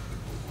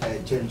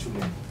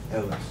 gentlemen,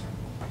 elders,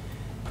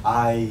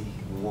 I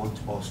want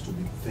us to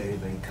be very,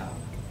 very calm.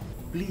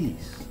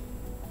 Please,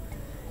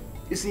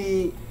 You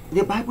see,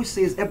 the Bible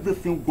says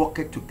everything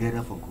worketh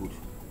together for good.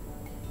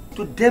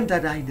 To them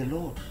that are in the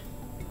Lord,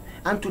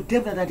 and to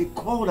them that are the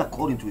called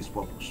according to his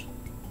purpose.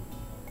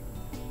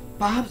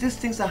 Perhaps these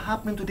things are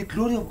happening to the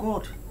glory of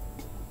God.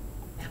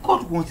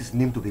 God wants his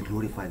name to be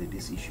glorified in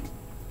this issue.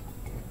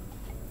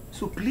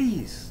 So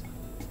please,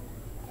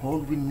 all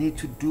we need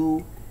to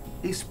do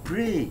is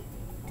pray.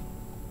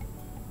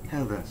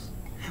 Elders,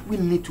 we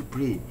need to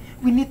pray.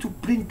 We need to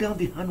bring down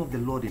the hand of the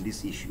Lord in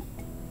this issue.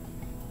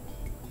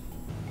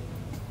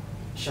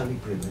 Shall we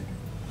pray, man?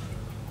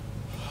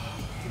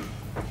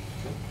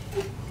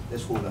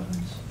 Let's hold our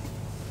hands.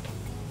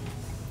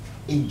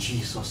 In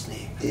Jesus'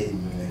 name.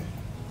 Amen.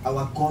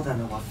 Our God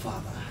and our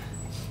Father,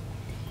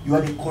 you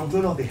are the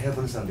controller of the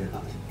heavens and the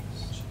earth.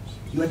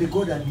 You are the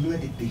God that knew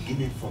the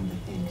beginning from the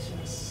end.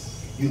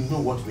 You know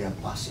what we are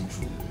passing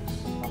through.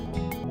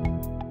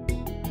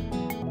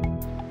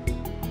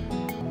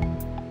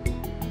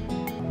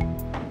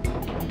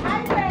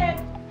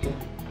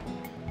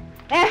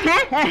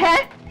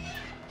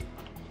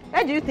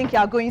 Where do you think you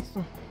are going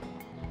to?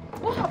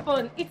 What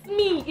happened? It's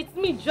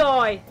me,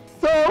 Joy.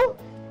 So,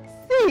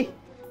 see,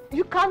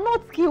 you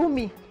cannot kill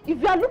me.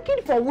 If you are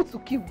looking for who to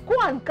kill, go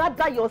and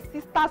gather your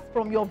sisters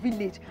from your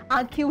village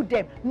and kill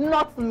them,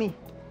 not me.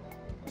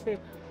 Babe,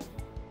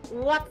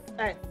 what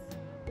else?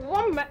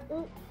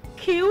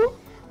 Kill?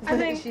 I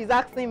think she's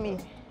asking me.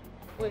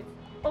 Wait,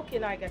 okay,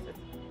 now I get it.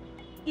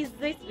 Is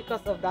this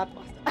because of that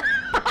pastor?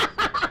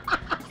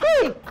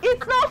 See,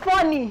 it's not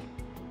funny.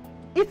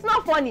 It's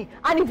not funny.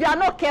 And if you are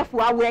not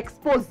careful, I will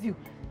expose you.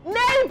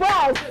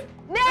 Neighbors!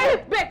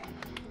 Neighbors!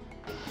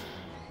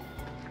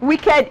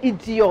 Wicked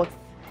idiots.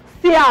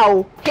 See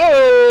how?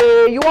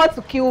 Hey, you want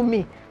to kill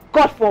me?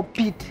 God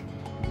forbid.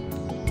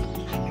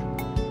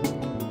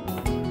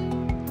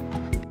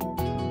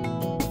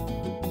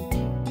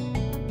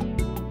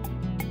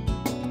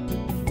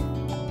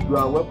 You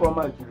are welcome,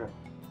 my children.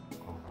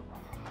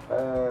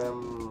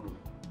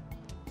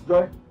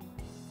 Joy,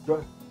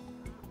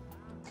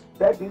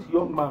 that this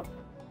young man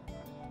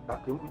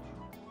that came with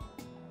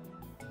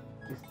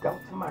you is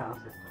doubting my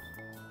ancestors.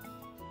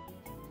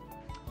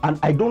 And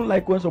I don't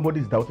like when somebody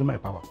is doubting my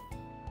power.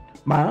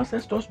 My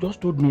ancestors just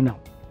told me now.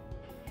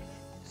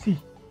 See,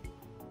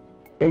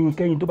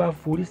 ẹ̀yin tó bá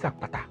forí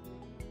sàpàtà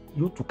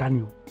yóò túká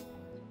ni o.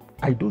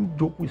 I don't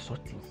joke with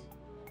such things.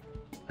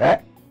 Eh?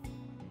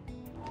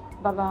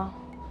 Baba,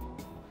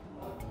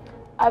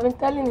 I've been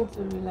telling him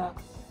to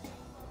relax.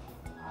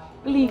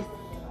 Please,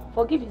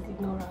 forgive his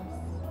ignorance.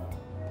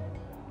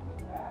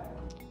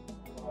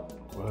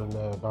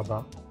 Well,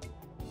 Baba,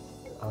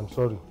 I'm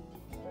sorry.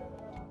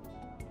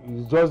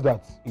 It's just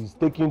that it's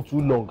taking too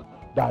long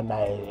than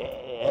I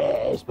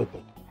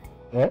expected.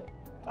 Eh?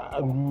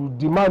 And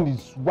the man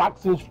is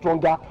waxing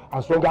stronger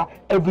and stronger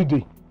every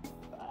day.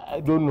 I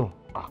don't know.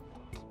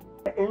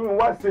 Ẹ̀yin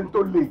wá ṣe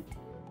tó lè.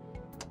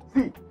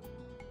 See,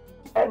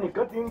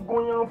 ẹnìkan tí ń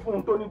gúnyán fún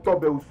un tó ní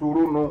tọbẹ̀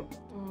òṣòro nu.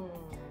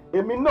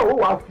 Èmi náà ó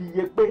wàá fi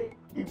iye pé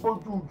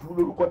igbójújú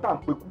lórúkọ tá à ń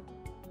pekú.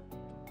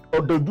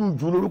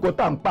 Ọ̀dọ̀jújú lórúkọ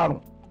tá à ń parun.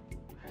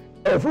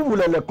 Ẹ̀fúùfù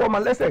lẹ̀lẹ̀ kọ́ ọmọ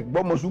lẹ́sẹ̀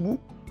gbọ́mọ ṣubú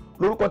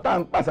lórúkọ tá à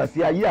ń pàṣà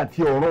sí ayé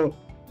àti ọ̀run.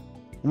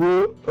 Wo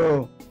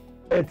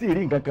ẹ tí ì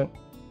rí nǹkan kan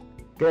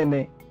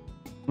kẹ́ni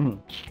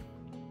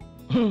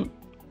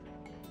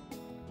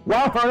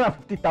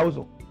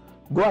 150,000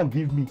 go and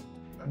give me,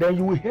 then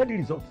you will hear the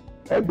result.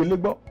 Ẹ gbélé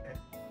gbọ́.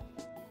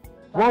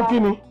 Wọ́n kí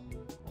ni?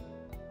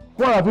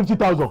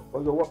 150,000.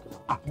 For your work.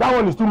 That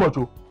one is too much.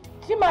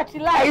 Chimachi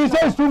lie. He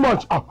says too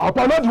much.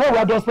 Upon not the one we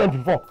have just spent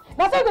before.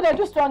 That's why you're going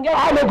to do strong.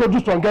 I no go do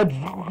strong.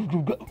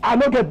 I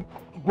no get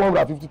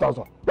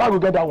 150,000. Why we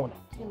get that one?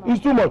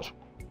 It's too much.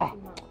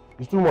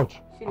 It's too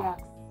much.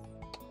 Relax.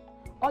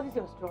 All this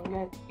is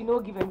strong. You know,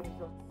 give him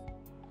results.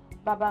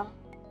 Baba,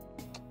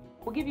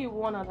 we'll give you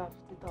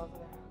 150,000.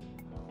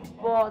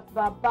 But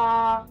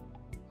Baba,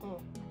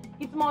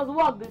 it must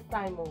work this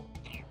time. Oh.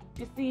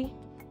 You see,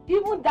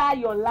 even that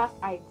your last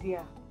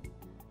idea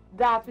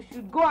that we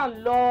should go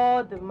and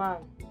lure the man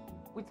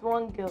with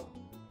one girl.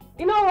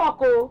 You know what,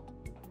 oh?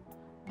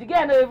 The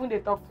girl not even they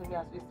talk to me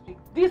as we speak.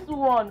 This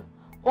one,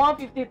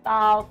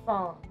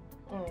 150,000.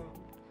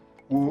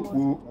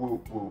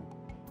 Whoa.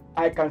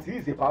 I can see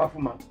he's a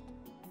powerful man.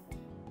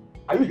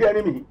 Are you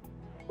hearing me?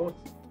 But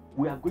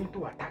we are going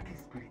to attack his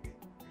spirit.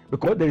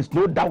 Because there is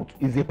no doubt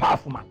he's a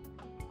powerful man.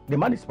 The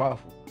man is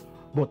powerful.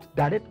 But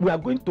we are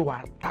going to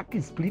attack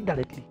his spirit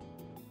directly.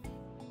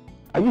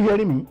 Are you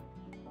hearing me?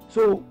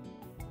 So,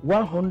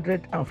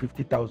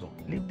 150,000.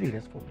 Leave the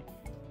rest for me.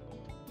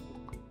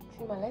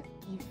 Chima, let's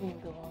give him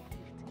the 150.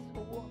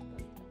 So what?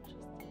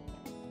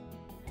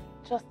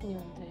 Trust me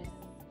on this.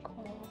 Come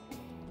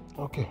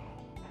on. Okay.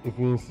 If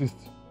you insist.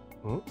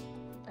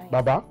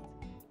 Baba,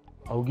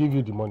 I will give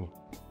you the money.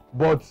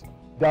 But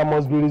there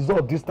must be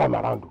result this time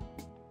around.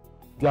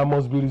 There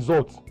must be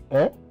result.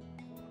 Eh?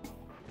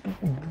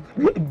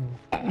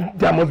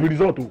 There must be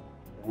result.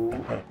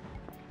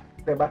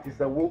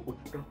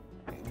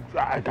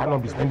 I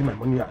cannot be spending my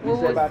money.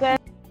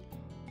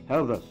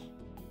 Elders,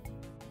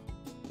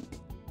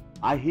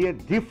 I hear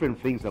different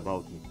things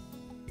about me.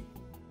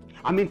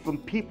 I mean, from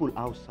people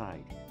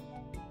outside.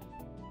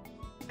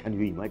 Can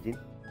you imagine?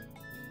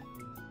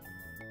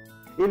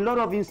 A lot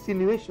of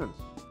insinuations.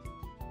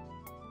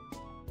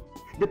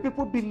 The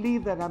people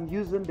believe that I'm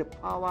using the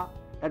power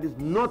that is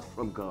not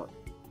from God.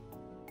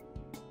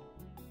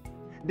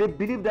 They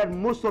believe that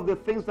most of the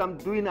things I'm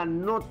doing are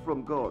not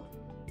from God.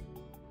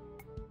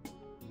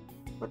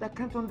 But I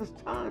can't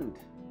understand.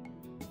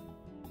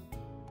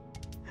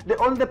 The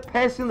only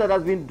person that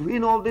has been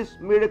doing all these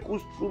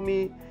miracles through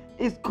me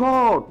is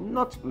God,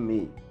 not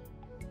me.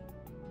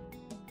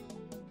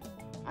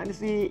 And you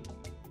see,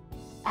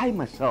 I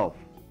myself,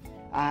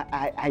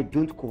 I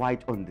don't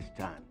quite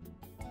understand.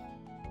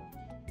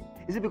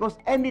 You see, because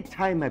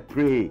anytime I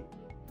pray,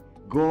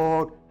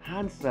 God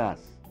answers.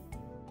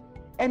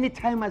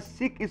 Anytime I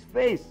seek His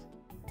face,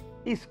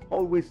 He's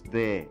always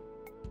there.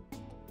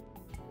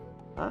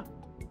 Huh?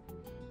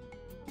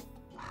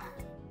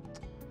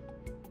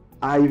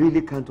 I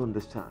really can't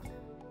understand.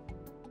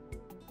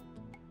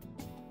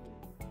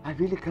 I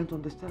really can't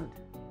understand.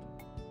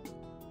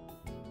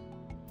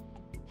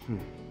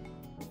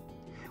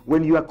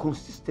 When you are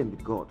consistent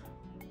with God,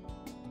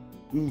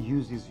 He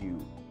uses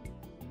you.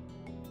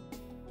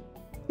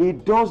 He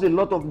does a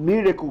lot of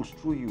miracles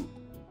through you.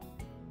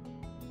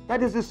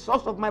 That is the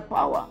source of my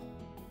power.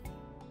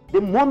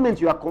 The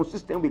moment you are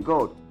consistent with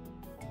God,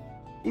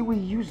 He will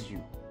use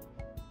you.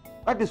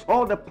 That is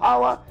all the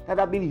power that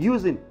I've been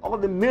using. All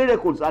the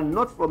miracles are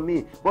not from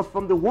me, but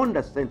from the one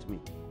that sent me.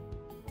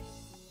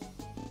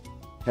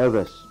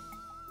 Elders,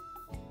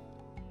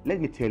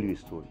 let me tell you a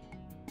story.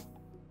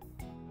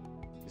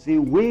 See,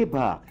 way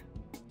back,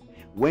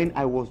 when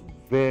I was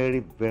very,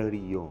 very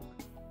young,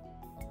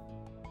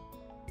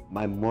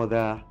 my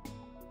mother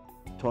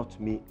taught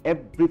me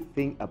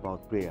everything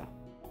about prayer.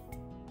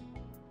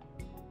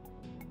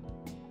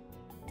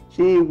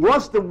 She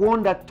was the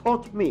one that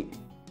taught me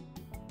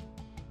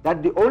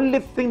that the only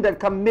thing that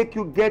can make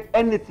you get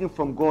anything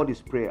from God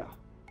is prayer.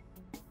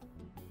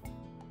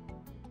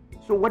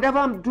 So whatever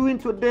I'm doing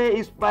today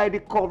is by the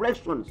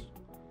corrections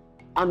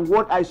and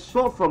what I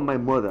saw from my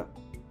mother.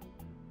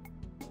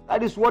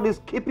 That is what is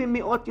keeping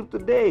me until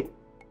today.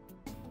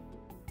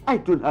 I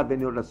don't have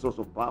any other source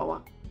of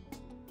power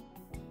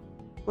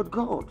but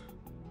God.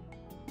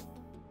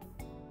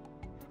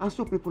 And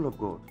so, people of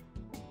God,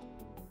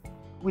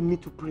 we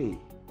need to pray.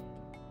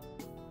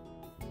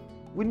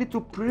 We need to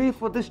pray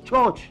for this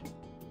church.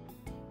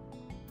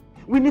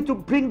 We need to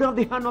bring down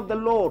the hand of the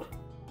Lord.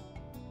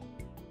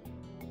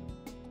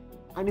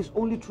 And it's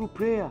only through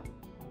prayer.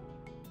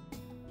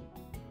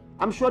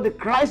 I'm sure the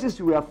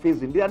crises we are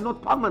facing, they are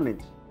not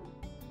permanent.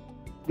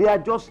 They are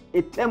just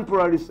a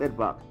temporary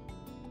setback.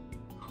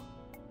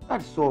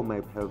 That's all,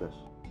 my elders.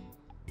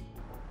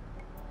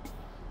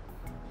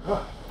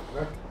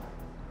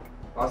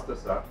 Pastor,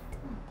 sir,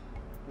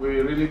 we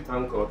really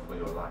thank God for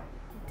your life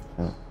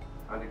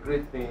and the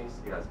great things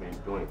He has been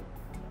doing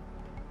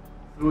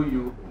through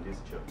you in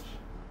this church.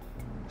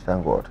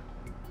 Thank God.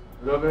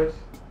 Beloved,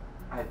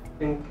 I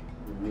think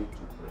we need to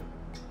pray.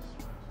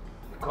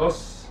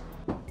 Because,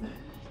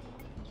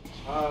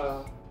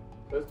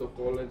 first of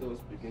all, let us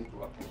begin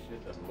to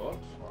appreciate the Lord.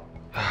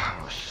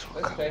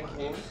 Let's thank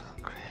Him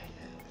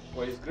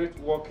for His great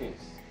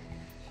workings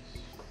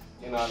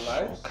in our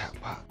lives,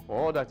 for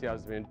all that He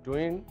has been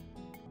doing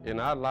in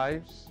our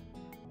lives,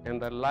 in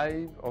the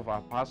life of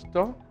our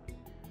pastor,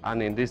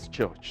 and in this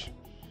church.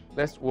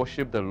 Let's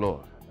worship the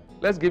Lord.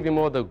 Let's give Him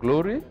all the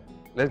glory.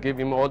 Let's give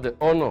Him all the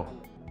honor.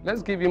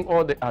 Let's give Him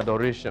all the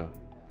adoration.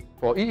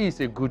 For He is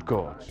a good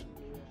God.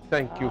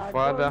 Thank you,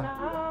 Father.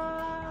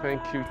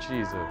 Thank you,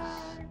 Jesus.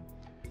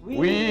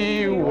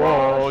 We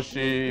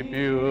worship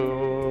you,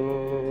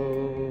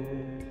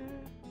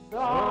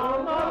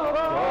 Son of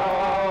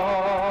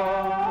God.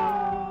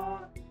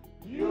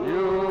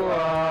 You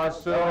are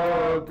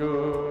so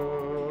good.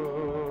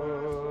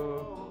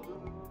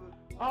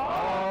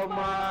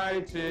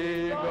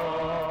 Almighty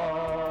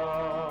God,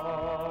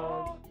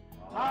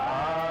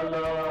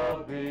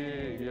 hallowed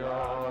be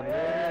your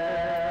name.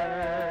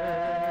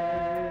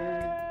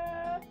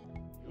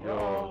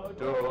 Your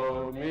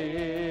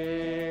dominion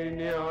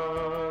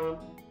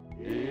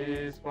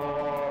is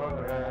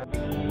forever.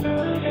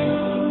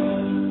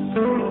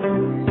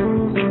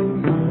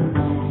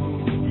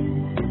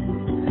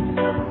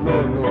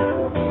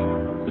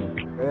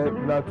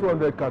 Now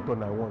 200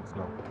 carton I want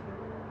now.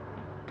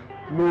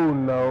 No,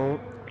 now.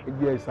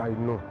 Yes, I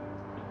know.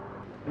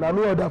 Now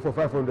me order for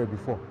 500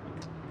 before,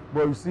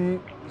 but you see,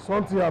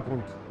 something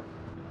happened.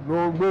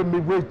 No,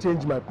 me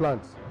change my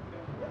plans.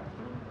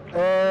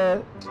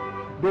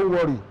 Don't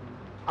worry,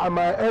 I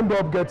might end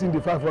up getting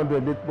the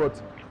 500,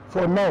 but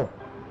for now,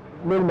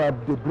 maybe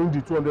they bring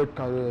the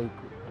 200.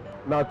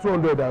 Now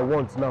 200 I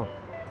want now.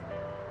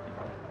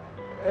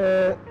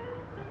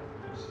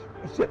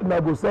 Now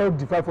go sell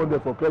the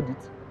 500 for credit.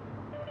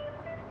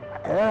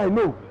 I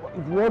know.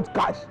 If you want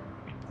cash,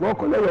 if you want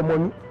collect your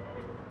money,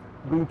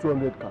 bring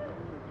 200 cash.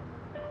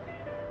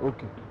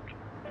 Okay.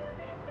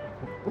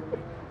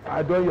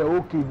 I don't hear.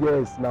 Okay,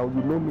 yes. Now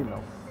you know me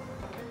now.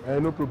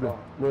 No problem.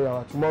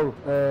 No, tomorrow.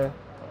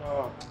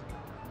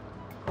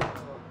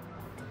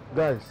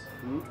 Guys,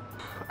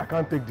 I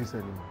can't take this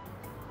anymore.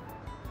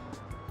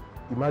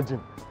 Imagine.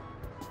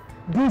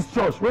 This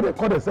church, where they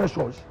call themselves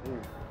church,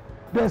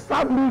 they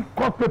served me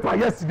court paper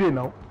yesterday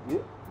now.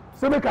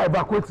 Say make I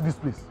evacuate this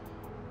place.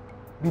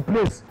 The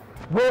place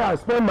where I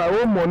spend my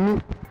own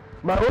money,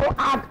 my own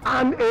heart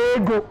and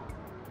ego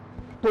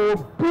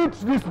to build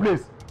this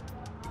place.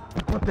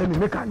 You can't tell me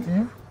make I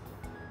leave?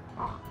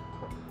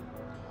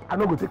 I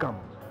no go take am.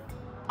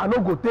 I no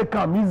go take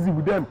am easy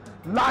with them.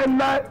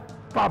 Lie,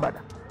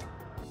 fabada.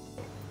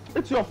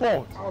 It's your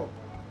fault. Oh.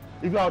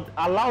 If you had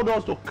allowed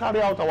us to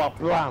carry out our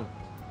plan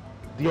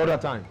the other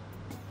time,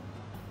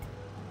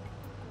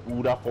 we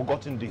would have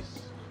forgotten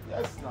this.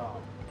 Yes, now.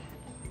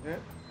 Yeah?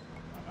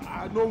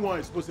 I don't want to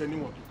expose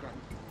anyone to crime.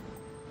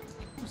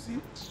 You see,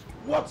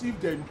 what if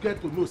they get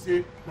to know,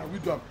 say, now we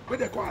do them, when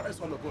they come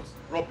arrest all of us?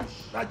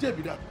 Rubbish. Now, Jay,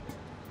 be that.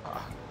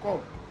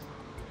 Come.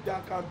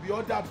 There can be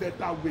other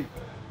better way.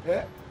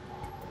 Eh?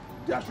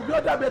 There should be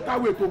other better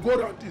way to go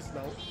around this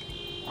now.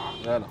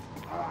 Yeah, no.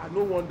 I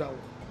no wonder.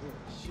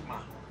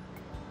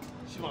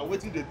 Shima,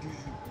 waiting they do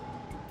you.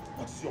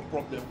 What is your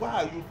problem? Why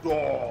are you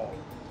dull?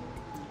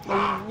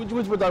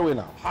 Which better way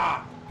now?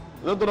 Ha!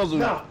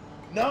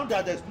 Now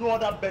that there's no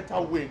other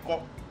better way,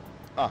 come.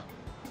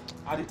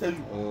 I did tell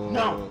you.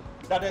 Now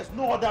that there's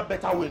no other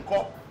better way,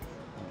 come.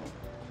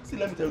 See,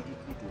 let me tell you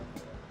the truth.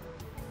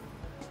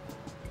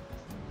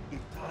 The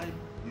time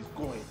is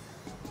going.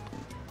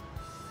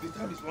 The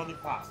time is running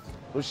fast.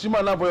 So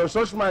Shima, now for your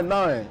church mind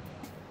now,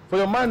 for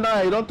your mind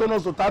now, you don't turn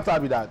us to Tata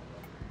with that.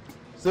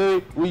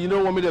 Say, well, you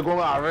don't want me to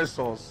go and arrest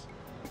us.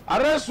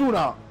 Arrest you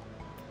now.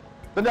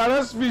 Then they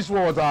arrest fish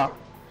water.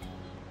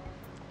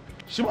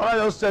 Shima, I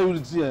just tell you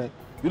the thing.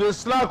 You the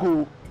slack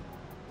who.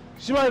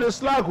 Shima, you the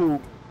slack who.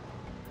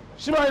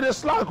 Shima, you the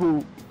slack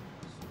who.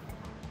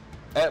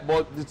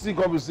 But the thing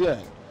come be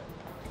saying.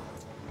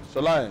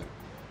 Shola,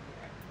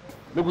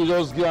 make we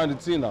just get on the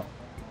thing now.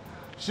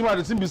 Shima,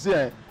 the thing be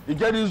saying, you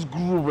get this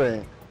groove,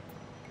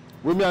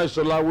 with me and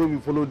Shola, where we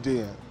follow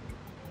there.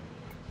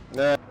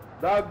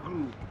 That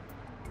groove.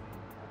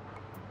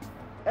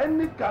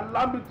 Any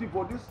calamity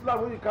for this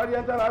land when you carry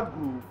enter that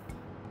groove,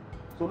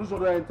 solution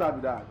don't enter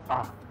with that.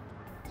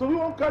 So we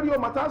won't carry your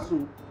matter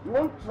so we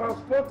won't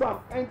transport and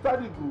enter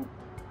the groove.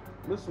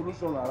 Make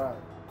solution arrive.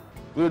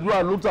 We do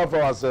and look out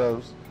for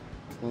ourselves.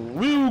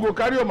 We will go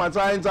carry your matter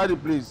enter the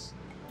place.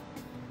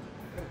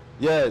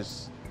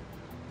 Yes.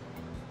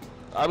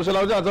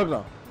 Abishala, what talk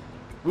now?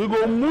 We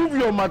go move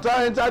your matter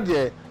enter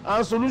there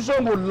and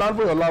solution will land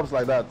for your laps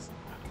like that.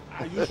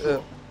 Are you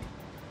sure?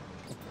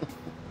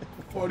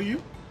 For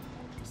you?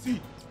 See,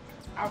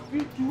 I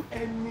will do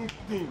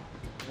anything.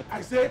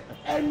 I say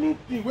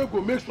anything we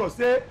go make sure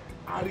say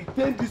I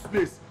retain this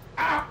place.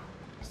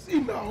 See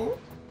now.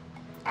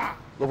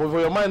 So for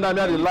your mind now,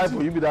 me I dey lie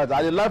for you be that.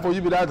 I dey lie for you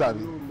be that,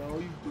 Abi.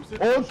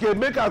 Okay,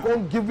 make I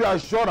come give you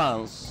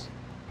assurance.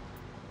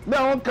 Me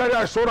I won't carry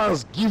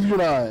assurance give you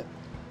now.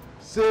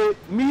 Say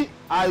me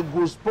I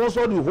go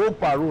sponsor the whole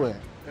parole.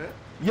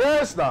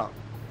 Yes now.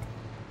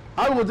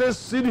 I go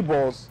just see the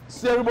boss,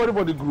 see everybody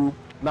for the group.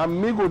 Now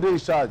me go dey in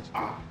charge.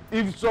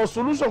 If your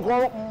solution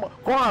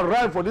come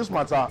arrive for this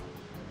matter,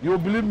 you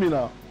believe me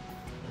now.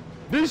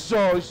 This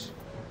church,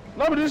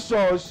 not be this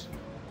church.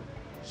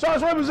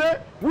 Church, what we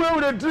say? We will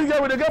dey drink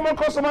here, we dey get more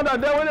customer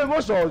than them when they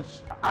go church.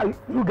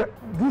 You get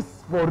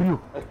this for you.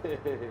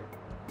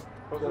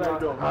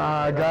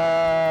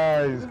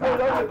 Guys.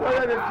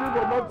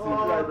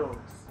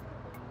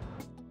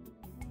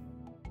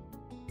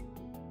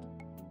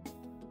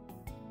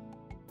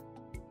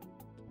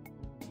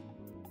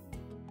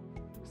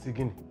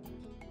 Sigini,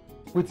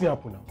 wetin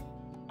happen now?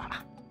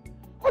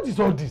 What is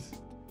all this?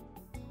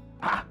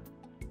 Why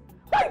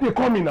they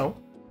call me now?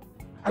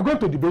 I go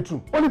into the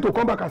bedroom only to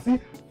come back and see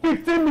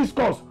 15 missed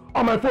calls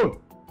on my phone.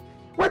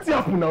 Wetin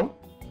happen now?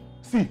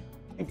 See,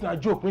 if na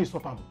joke when you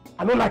stop am,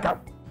 I don't like am.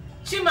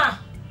 Chima,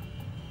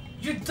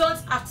 you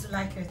don't have to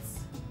like it.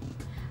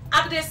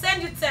 I dey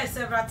send you text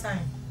several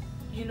times,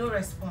 you no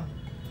respond.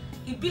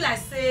 It be like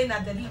saying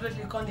that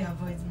deliberately come dey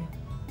avoid me.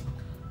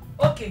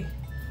 Okay.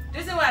 The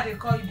reason why they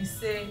call you be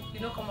say you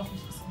no come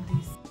office for some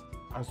days.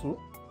 And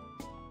so,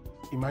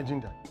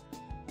 imagine that.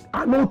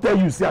 I no tell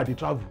you say I dey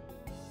travel.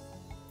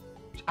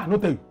 I no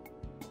tell you.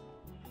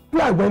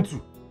 Where I went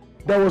to,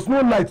 there was no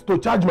light to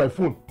charge my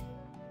phone.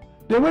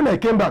 Then when I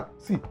came back,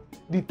 see,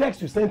 the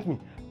text you sent me,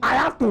 I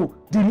have to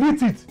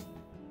delete it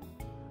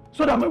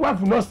so that my wife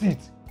will not see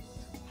it.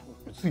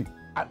 See,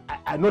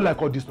 I no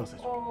like all this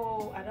nonsense.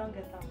 Oh, I don't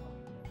get that.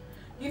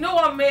 You know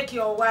what make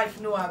your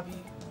wife know, Abi?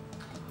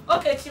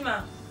 Okay,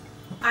 Chima.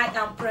 I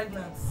am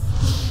pregnant.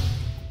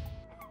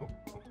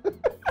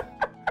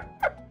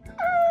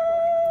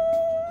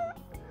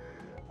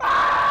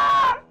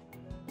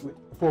 Wait,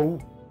 for who?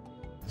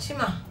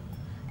 Chima,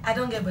 I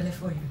don't get belly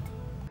for you.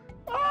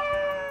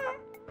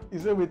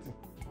 Is it waiting?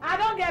 I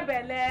don't get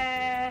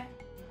belly.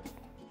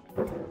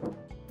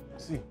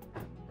 See,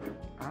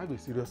 I have a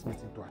serious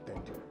meeting to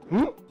attend.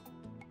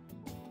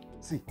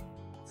 See,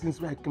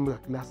 since I came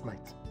back last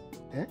night,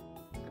 I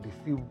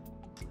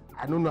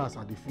don't know how I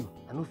feel.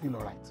 I don't feel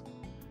alright.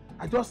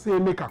 I just say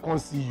make I come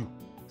see you.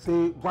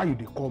 Say why you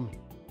dey call me?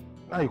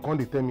 Now you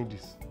can't tell me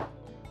this.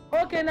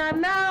 Okay,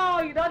 now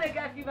you don't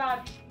get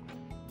fever.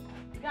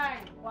 Guy,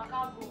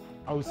 waka go.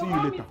 I will see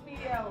you later.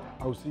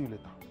 I will see you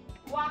later.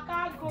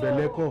 Waka go.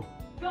 Beleko.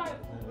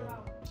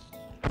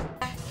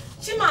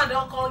 Chima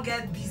don't come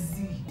get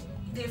busy.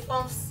 They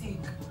form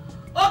sick.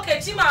 Okay,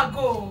 Chima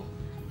go.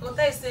 Go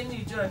tell you say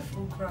me joy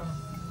full ground.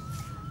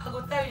 I go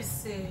tell you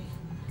say,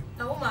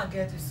 now woman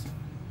get this.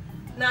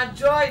 Now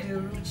joy the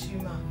root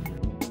Chima.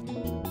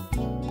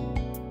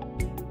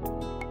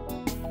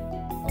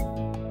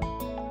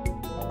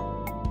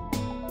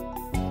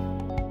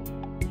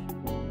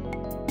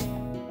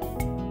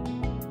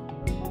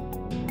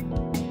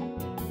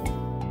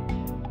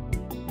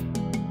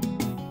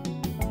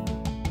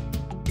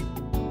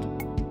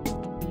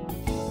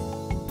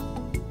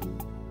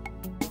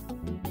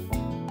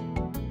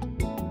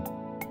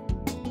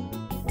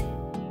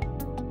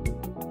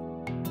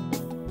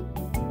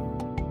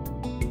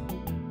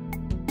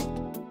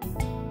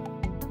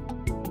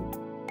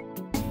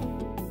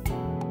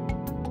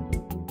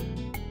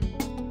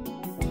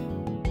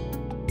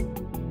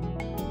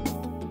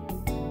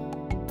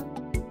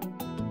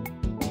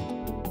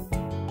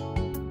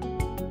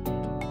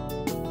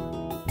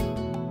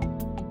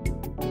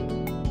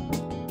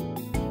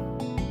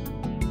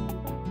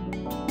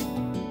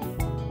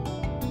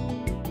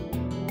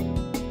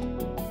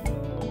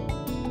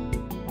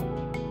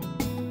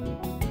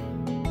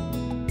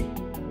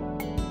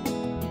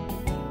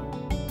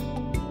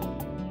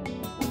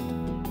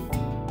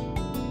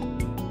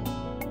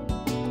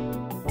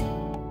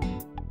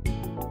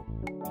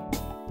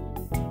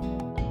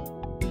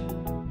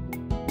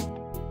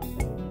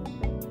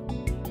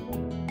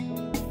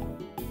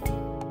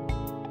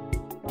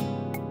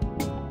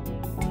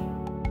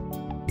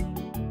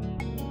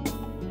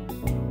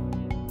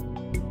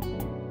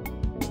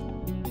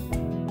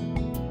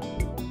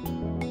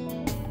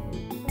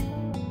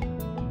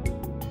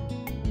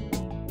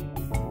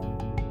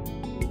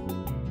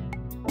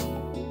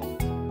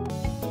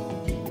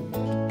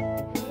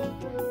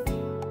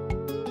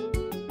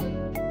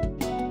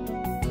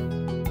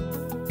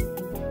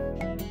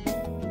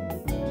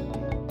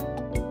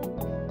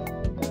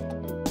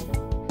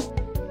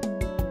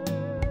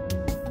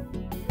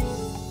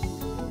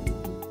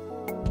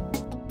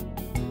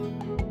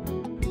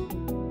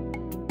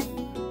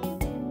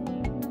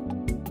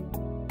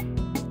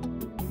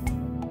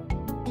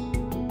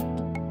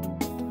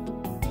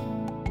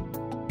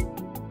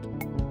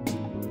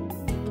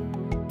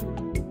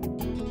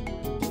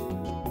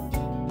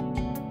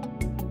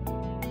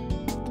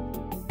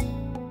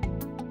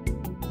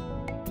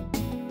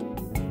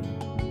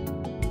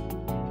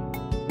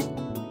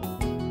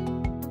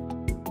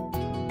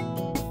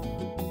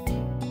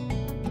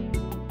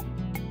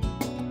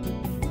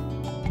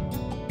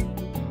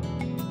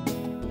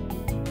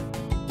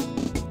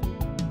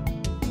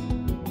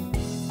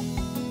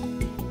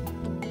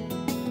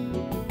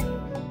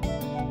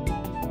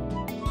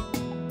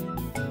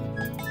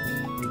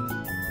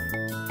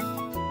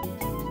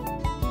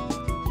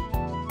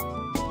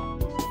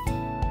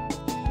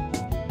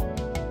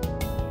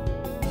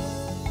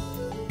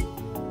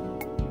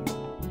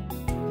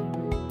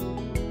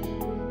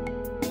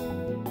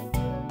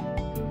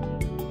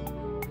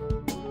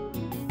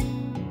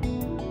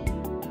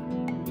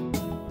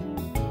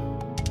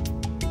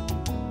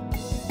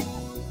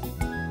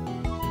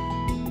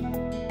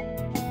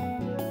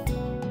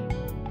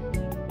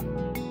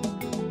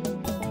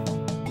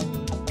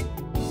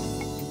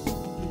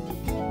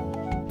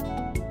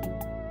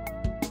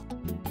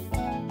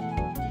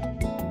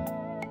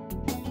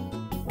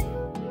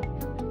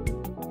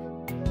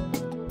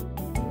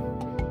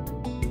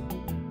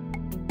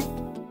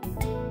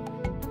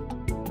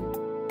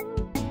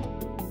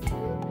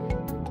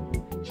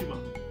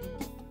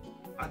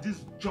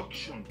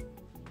 Junction,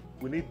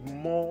 we need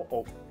more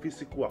of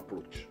physical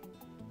approach,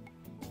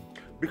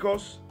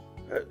 because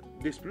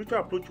the spiritual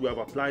approach we have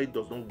applied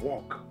does not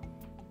work.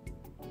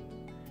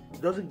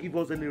 It doesn't give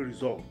us any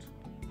result.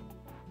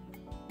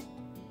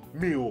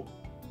 Me,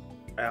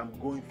 I am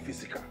going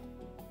physical.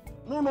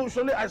 No,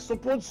 surely I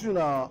support you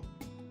now.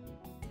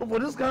 But for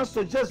this kind of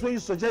suggest when you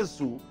suggest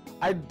to,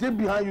 I did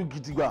behind you,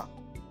 Gitiga.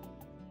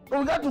 So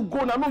we got to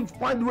go now. Not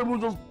find the way we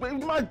just play.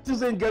 My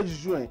things ain't get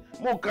you.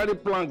 More carry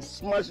planks,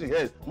 smash your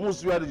head.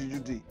 Most where did you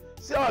do?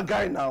 See our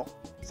guy now.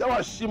 See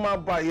our Shima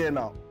by here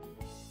now.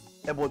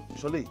 Hey, but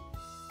surely,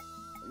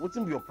 what's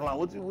in your plan?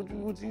 What you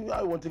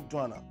how you want to take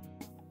Joanna?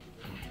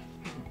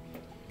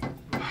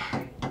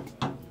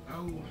 I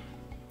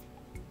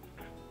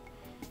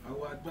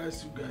will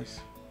advise you guys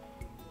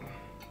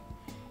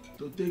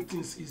to take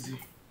things easy.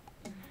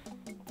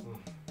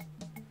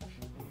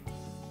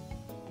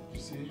 You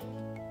see,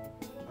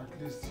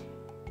 at least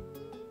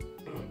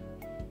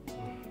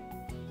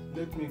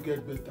let me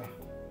get better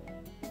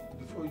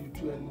before you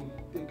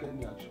take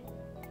any action.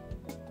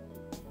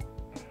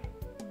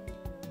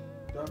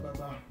 That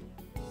Baba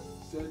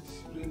said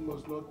rain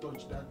must not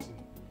touch that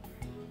thing,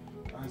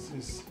 and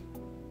since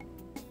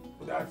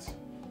that,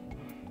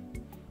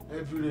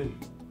 every rain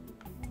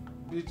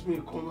beat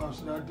me come house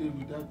that day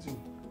with that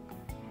thing.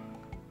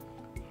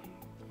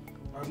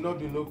 I've not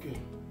been okay.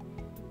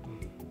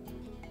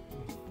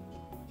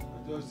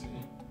 I just say,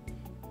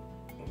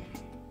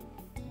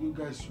 you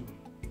guys should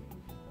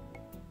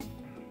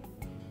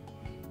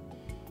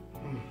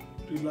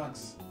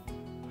relax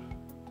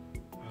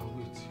and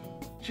wait.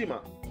 Chima,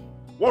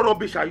 what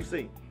rubbish are you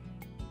saying?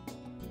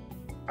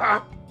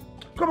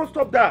 Come on,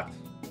 stop that.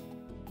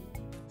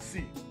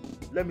 See,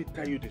 let me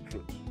tell you the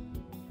truth.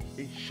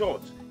 In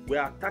short, we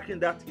are attacking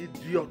that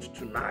idiot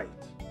tonight.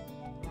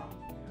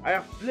 I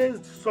have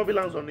placed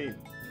surveillance on him,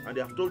 and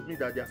they have told me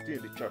that they are still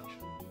in the church.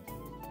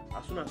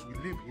 As soon as we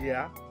leave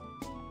here,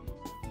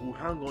 we'll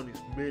hang on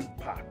his main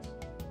part.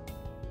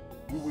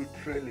 We will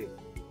trail him.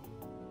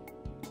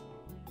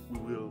 We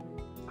will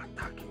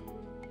attack him.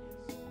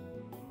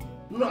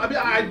 No,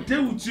 I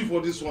deal with you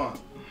for this one.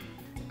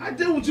 I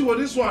deal with you for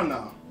this one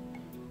now.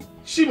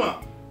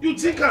 Shima, you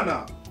think her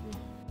now?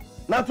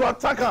 Not to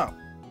attack her.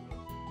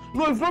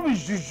 No, if not be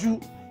juju,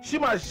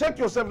 Shima, check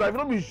yourself now. If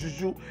not be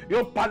juju,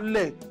 your parle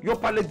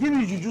give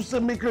you juju, say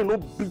make her no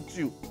beat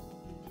you.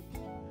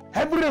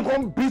 Every day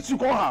come beat you,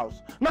 come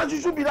house. Now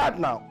juju be that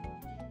now.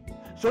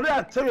 So then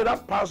I tell you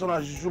that person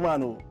as juju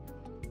man. Oh.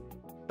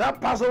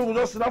 That person will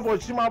just sit down for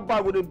a Shima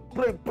bag with a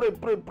pray.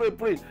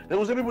 There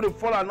will say people they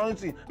fall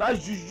anointing.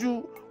 That's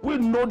juju. We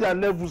know their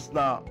levels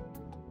now.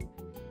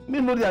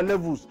 We know their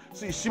levels.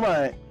 See,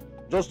 Shima,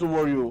 just to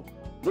worry you.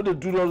 No, they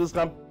do all this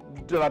kind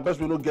of tell our best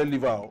we don't get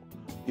liver. Oh.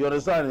 You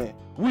understand? Eh?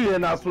 We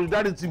in our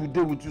solidarity we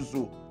deal with you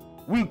so.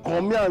 We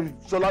come here and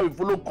Shola we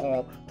follow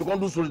come to come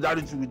do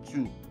solidarity with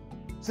you.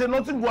 Say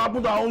nothing will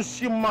happen to our own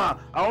Shima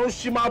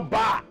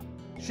bar.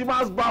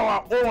 Shima's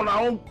bar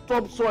our own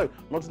topsoil.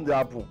 Nothing will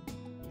happen.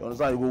 You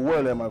understand? You go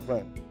well, my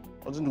friend.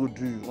 Nothing will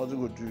do you. Nothing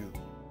will do you.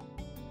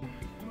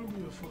 It won't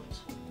be your fault.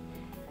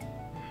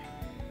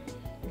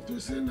 If they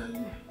say that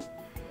you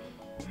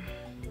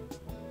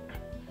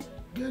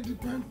get the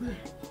pamper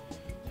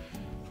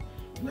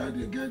where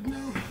they get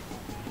now,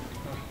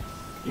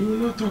 you will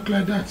not talk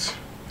like that.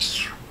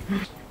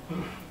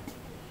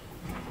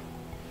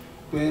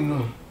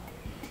 Beno.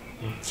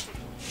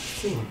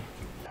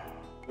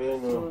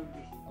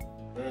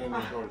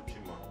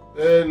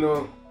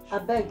 Beno.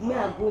 Abeg, may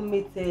I go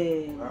meet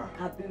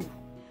Habibu?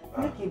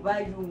 Make he buy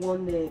you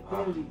one pain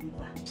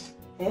reliever.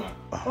 Eh?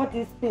 What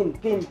is pain?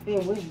 Pain,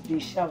 when you dey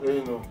shout.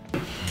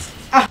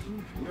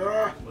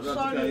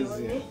 Sorry,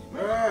 honey.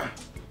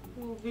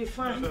 We'll be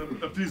fine.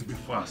 Please be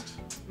fast.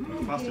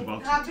 Fast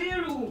about it.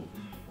 Habibu!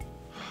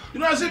 You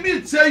know, I say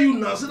me tell you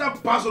now, say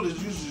that pastor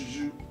is use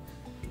juju.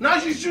 Now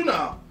juju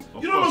now.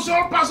 You don't know say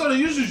all pastor they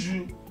use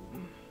juju.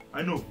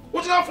 I know.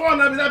 What you have for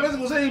now? That person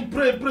go say he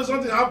pray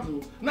something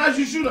happen. Now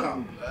juju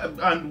now.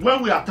 And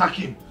when we attack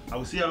him, I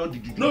will see how the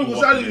juju. No, we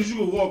go say how the juju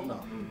go work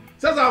now.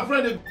 Says our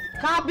friend.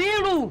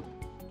 Kabiru!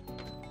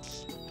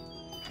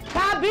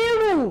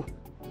 Kabiru!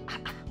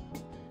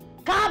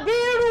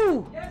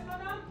 Kabiru! Yes,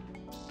 madam?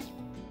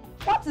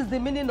 What is the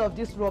meaning of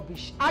this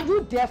rubbish? Are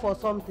you there for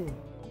something?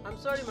 I'm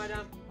sorry,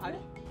 madam.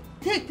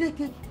 Take.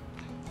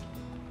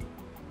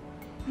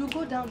 You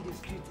go down the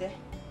street, eh?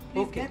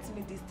 Please get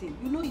me this thing.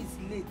 You know it's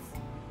late.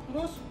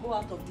 Once you go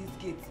out of this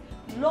gate,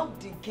 lock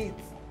the gate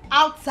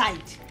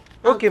outside.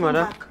 Okay, and come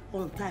madam. back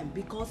on time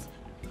because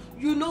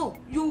you know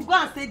you go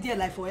and stay there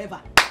like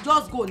forever.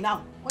 Just go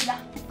now. Oh yeah.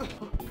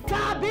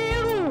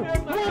 Kabiru,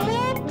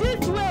 move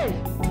this way.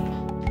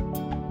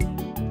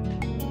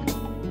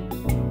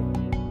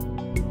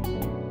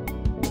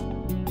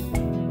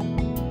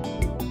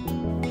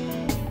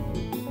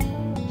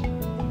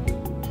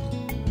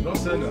 Don't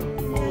say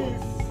that.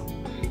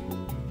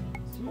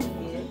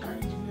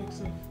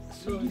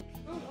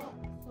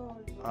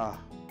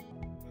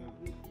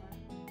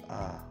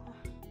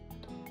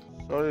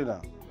 Sorry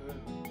now.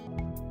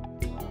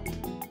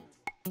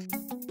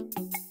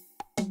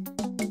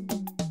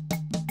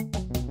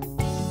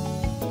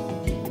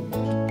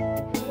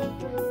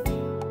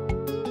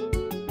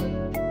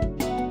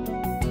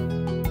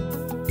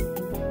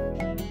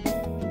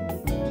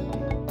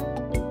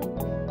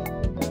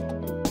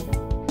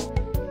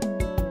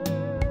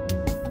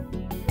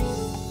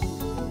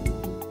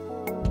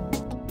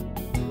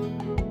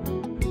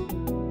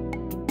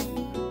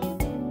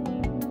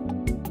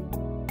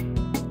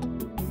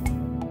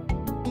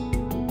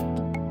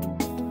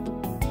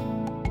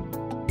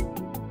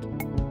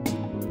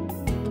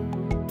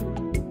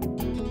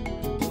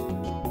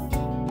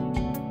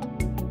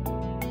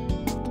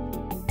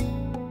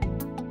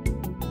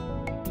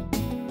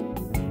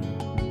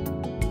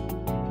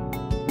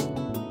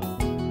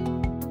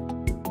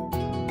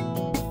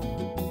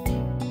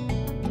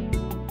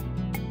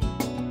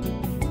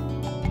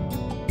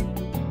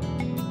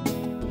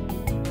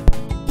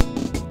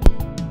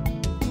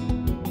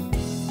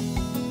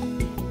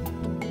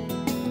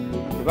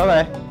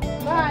 Bye-bye.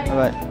 Bye.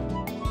 Bye-bye.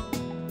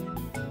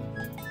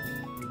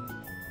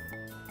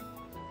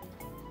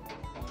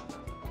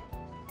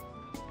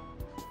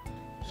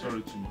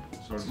 Sorry, Chima.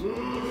 Sorry.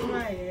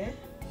 Why, eh?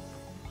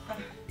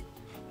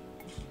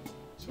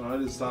 So I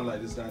just sound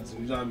like this kind of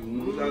thing.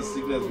 You just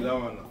sickness with that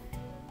one now.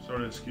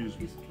 Sorry, excuse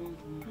me.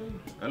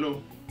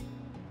 Hello?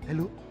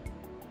 Hello?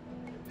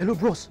 Hello,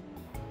 bros.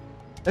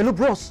 Hello,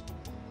 bros.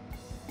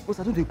 Bros,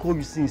 I don't call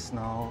you since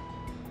now.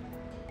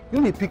 You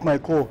only pick my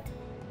call.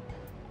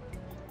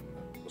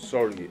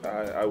 Sorry,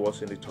 I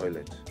was in the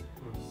toilet.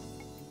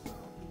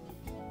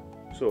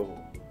 So,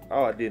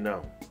 how are they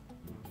now?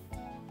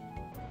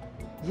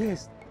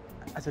 Yes,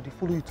 as I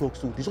follow you talk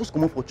so, they just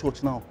come up for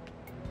church now.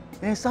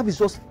 And service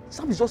just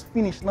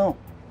finished now.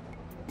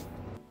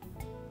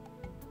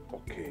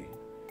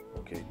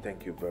 Okay,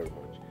 thank you very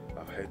much.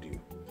 I've heard you.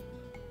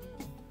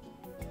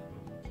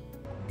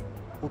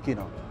 Okay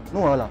now,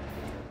 no wahala.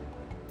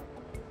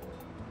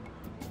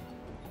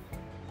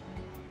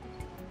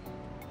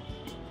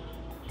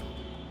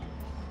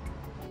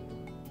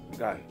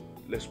 Guy,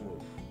 let's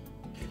move.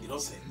 You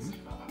don't say.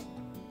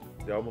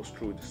 They're almost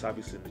through the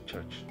service in the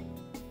church.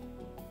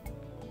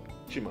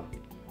 Chima.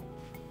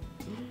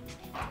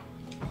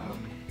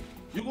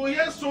 You go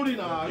hear story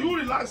now. You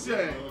relax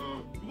here.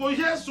 You go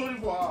hear story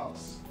for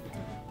us.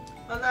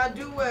 And I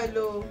do well,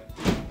 oh.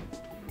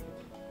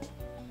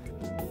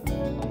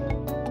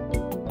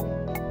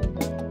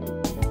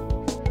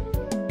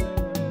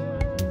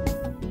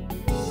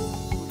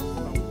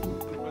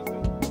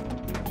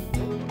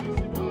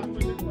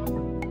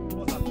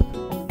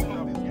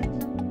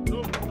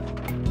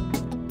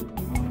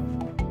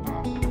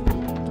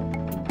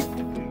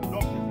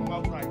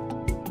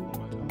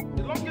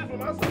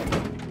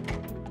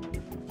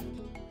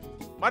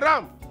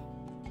 Madam!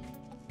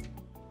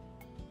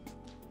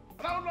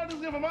 I don't know this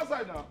game from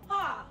outside now.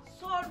 Ah,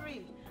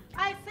 sorry.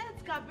 I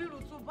sent Kabiru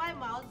to buy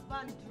my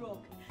husband drug.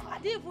 I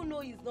didn't even know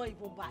he's not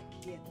even back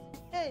yet.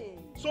 Hey.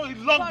 So he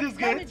locked this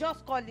gate? Let me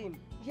just call him.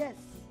 Yes.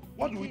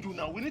 What do we do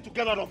now? We need to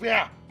get out of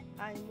here.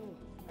 I know.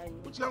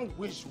 Which kind of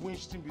wish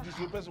thing be this?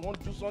 Your person want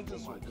to do something,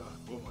 so.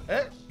 Oh my God.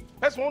 Eh?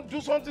 Person want to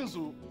do something,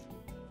 so.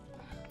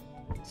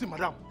 See,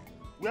 madam,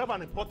 we have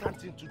an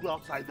important thing to do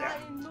outside there.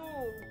 I know.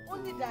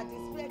 Only that the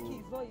spare key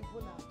is not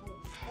even at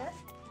home. Eh?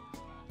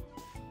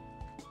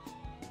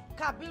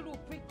 Kabiru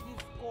picked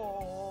this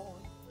call.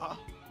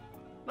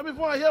 Not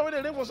before I hear when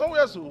they ring from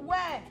somewhere, so.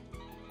 Where?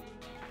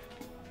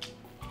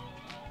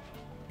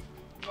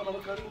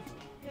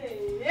 Hey,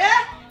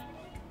 yeah?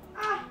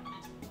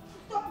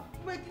 Stop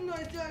making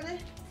noise, Johnny.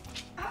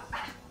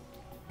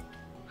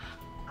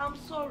 I'm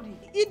sorry.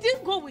 He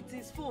didn't go with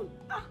his phone.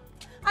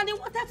 And he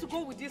wanted to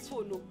go with this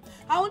phone, no.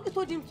 I only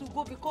told him to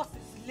go because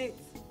it's late.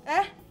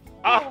 Eh?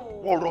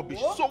 What rubbish.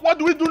 So what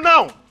do we do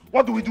now?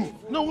 What do we do?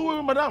 No,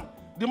 wait, madam.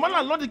 The man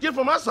unlocked the gate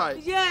from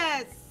outside.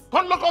 Yes.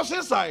 Can't lock us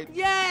inside.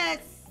 Yes.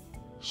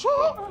 Sure.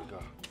 Oh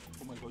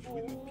my God.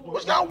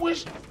 What's that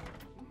wish? Get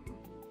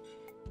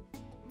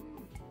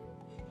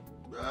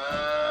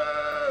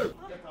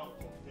out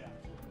from there.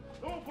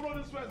 Don't follow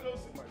this way. Don't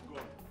see my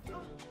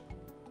God.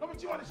 Don't be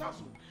the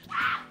shasu.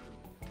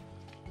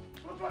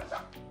 Don't the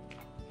shasu.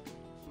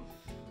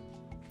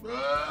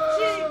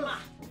 Chima.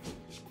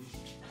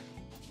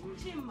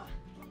 Chima.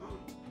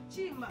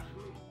 Chima.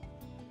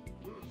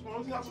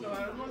 Something happened and I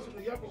don't want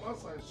to hear from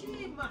outside.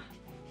 Chima.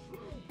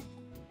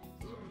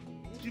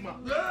 Chima.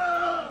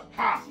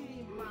 Ha.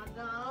 Chima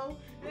down.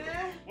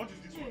 Eh? What is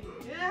this one?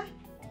 Yeah.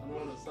 I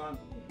don't understand.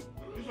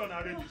 This one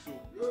already so.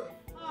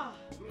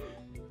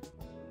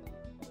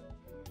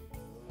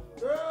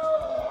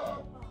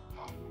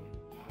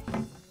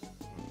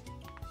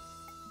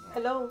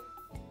 Hello.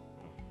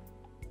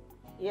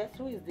 Yes,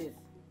 who is this?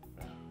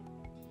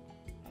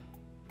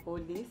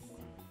 Police?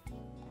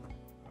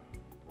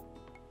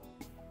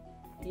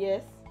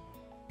 Yes.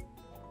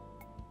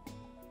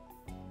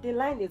 The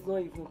line is not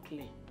even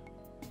clear.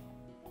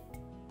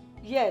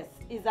 Yes,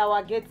 it's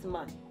our gate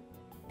man.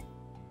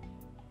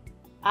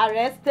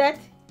 Arrested?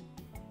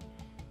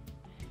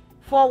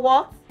 For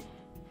what?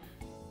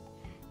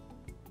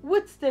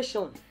 Which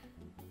station?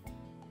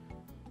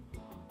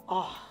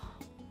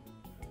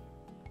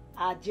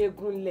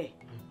 Ajegunle.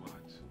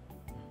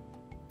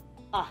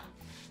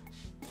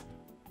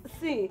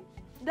 See,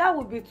 that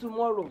will be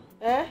tomorrow.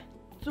 Eh?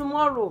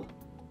 Tomorrow.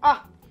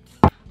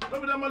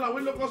 Don't be that man that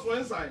will lock us for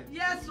inside.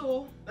 Yes,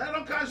 so. That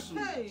don't catch you.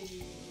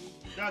 Hey.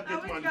 That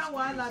get man. I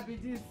wanna be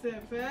this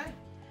safe, eh?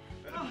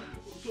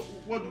 So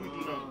what do we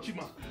do now?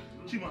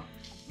 Chima.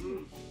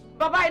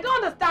 Baba, I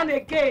don't understand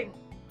again.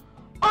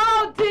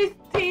 All these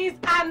things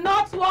are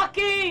not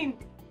working.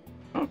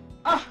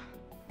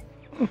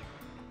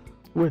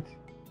 Wait.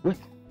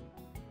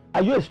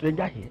 Are you a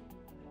stranger here?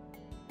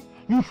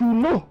 You should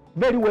know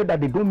very well that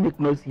they don't make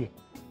noise here.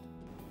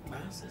 My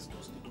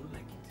ancestors, they don't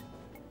like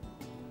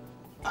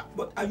it.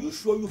 But are you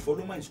sure you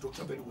follow my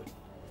instruction very well?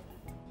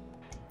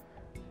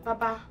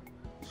 Baba,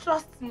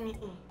 trust me.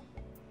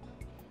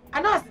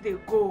 I know as they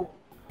go.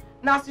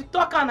 Now as you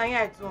talk and I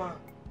hear it one.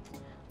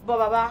 But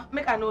Baba,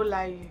 make I no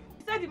lie you.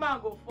 He said the man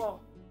go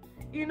fall.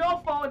 You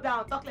no fall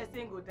down, talk like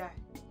saying go die.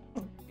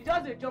 You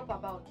just dey jump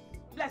about.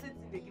 Blessed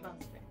thing they give am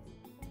strength.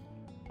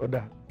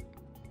 Oda,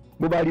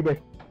 bó bá rí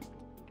bẹ́ẹ̀,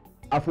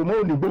 àfòmọ́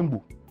ò ní gbòǹgbò,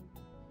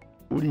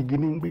 orí igi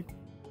ní ń gbé.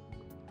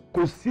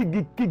 Kò sí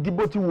kígi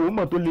bó ti wò ó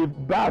mọ̀ tó lè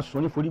bá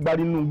àsán ní forí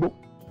gbárí nínú igbó.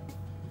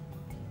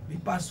 The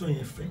pastor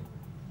yẹn fẹ́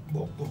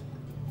gbọ̀gbọ̀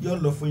yóò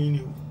lọ fún yín ni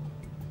o.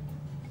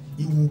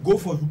 He will go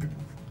for you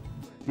people.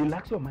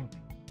 Relax your mind.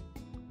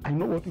 I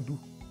know what to do.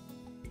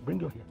 Bring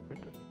your hair.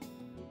 Bring your hair.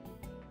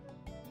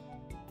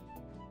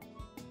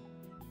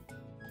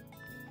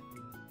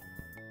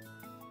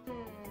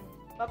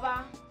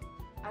 Baba,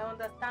 I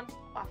understand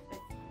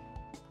perfectly.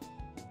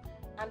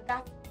 And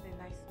that is a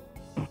nice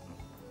one.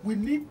 We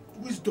need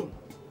wisdom.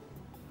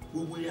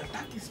 When we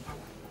attack his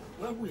power,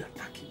 when we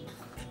attack him,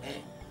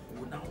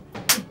 we now.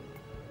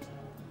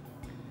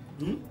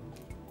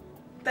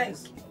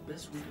 Thanks.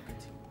 Best way to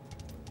get him.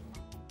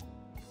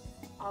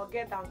 I'll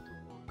get down to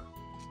work.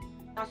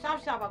 Now,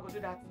 sharp, I go do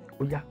that thing.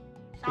 Oh yeah.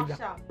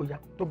 Sharp. Oh yeah.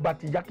 To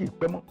bati yaki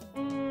pemo.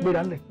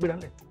 Beranle.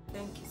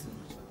 Thank you so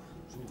much,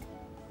 Baba.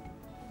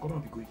 Come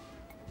on, be going.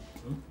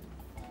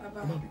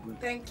 Baba,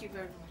 thank you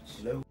very much.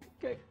 Hello.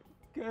 Okay.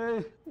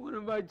 What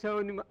am I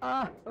telling him?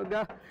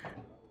 Okay.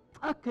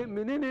 Okay,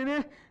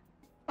 nini.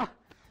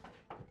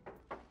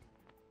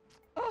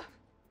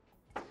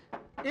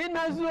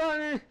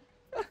 Inazwani.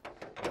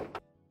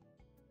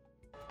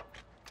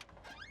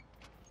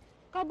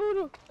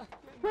 Kaburu,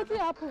 what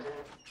happened?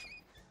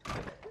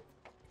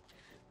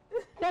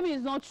 Tell me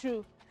it's not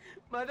true.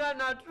 Madam,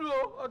 not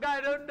true. Okay,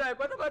 I don't die.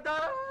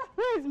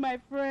 Where is my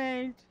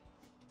friend?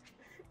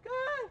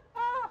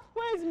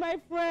 Where is my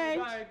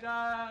friend?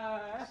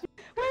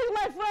 Where is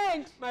my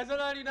friend? My son,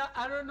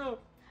 I don't know.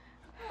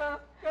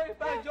 Okay,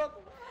 bye,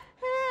 joke.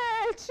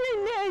 Hey,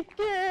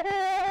 Chineke,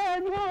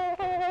 no.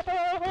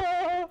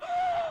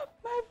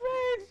 My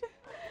friend.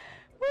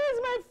 Where is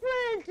my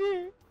friend?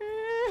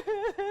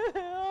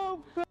 Oh,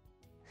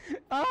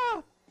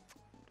 God.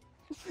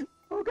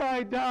 Okay,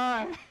 I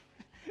die.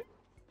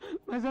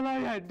 My son,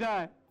 I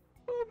die.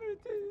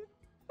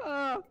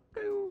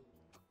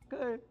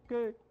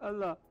 Okay,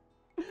 Allah.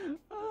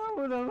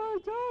 What am I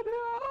doing?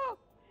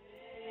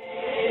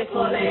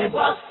 Kole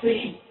boxy,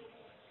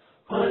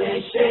 kole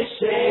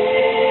sheshe,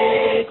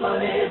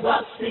 kole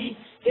boxy.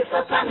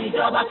 Kisasani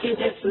joba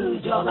kijesu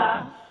joba.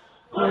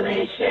 Kole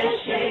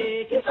sheshe,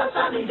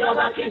 kisasani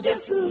joba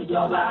kijesu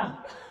joba.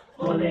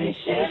 Kole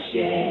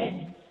sheshe,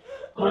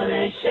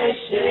 kole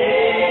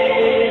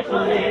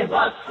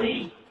boxy,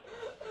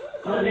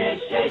 kole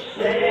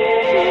sheshe,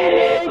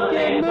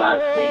 kole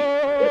boxy.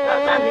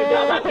 Kisasani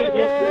joba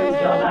kijesu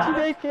joba.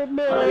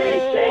 Kole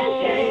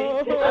sheshe,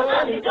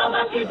 kisasani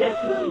joba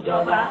kijesu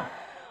joba.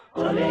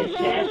 Kole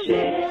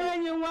sheshe,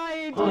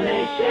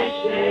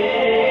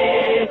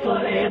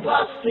 kole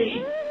boxy.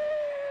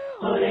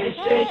 Kole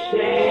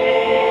sheshe,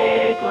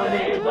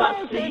 kole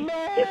boxy.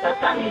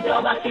 Kisasani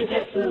joba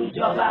kijesu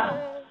joba.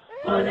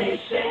 Kole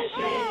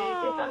sheshe,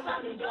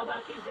 kisasani joba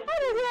kijesu. How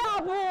did it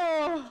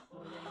happen?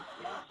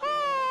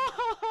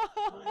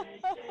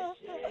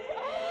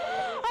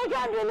 I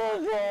can't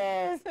believe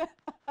this.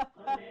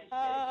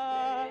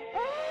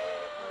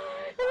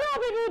 How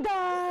did you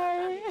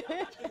die?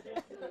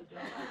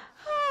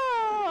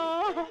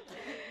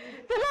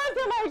 The last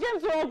time I came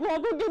to Ogba,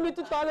 who gave me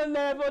 2,000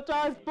 naira for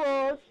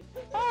transport?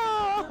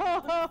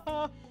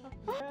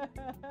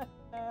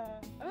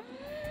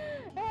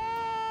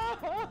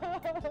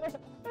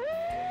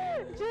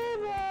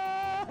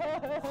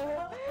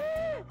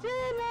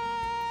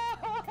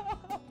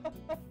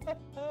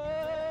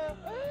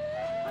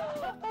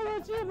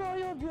 Chibo,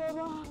 you're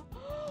beautiful.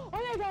 Oh,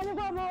 you can't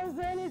go more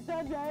than any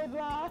subject. Oh,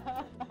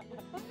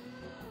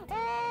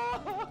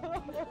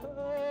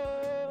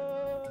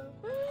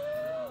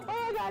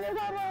 you can't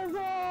go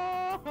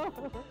more.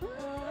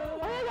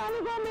 Oh, you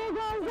can't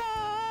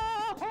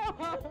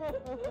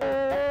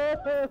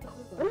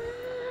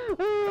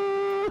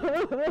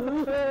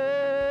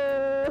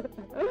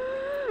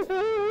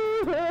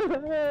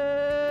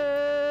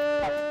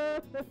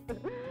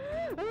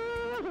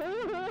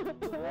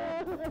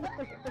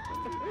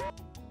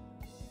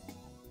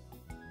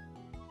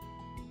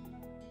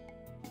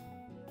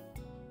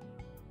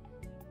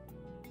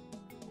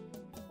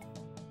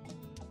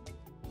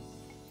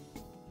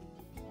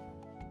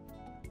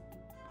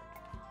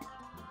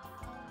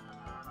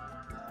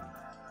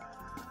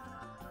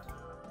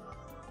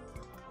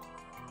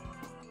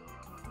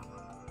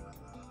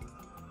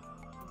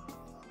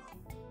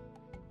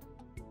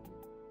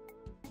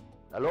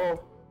Hello?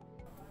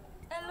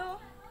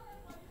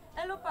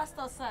 Hello,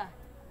 Pastor, sir.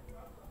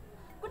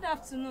 Good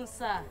afternoon,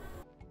 sir.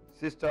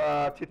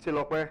 Sister Titi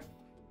Lokwe?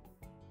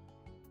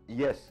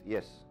 Yes.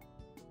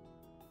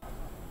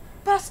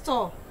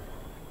 Pastor,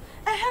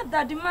 I heard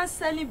that the man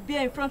selling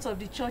beer in front of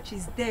the church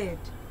is dead.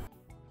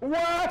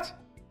 What?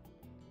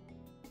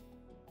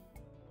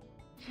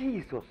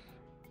 Jesus.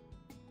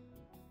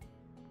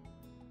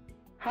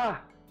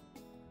 Ha.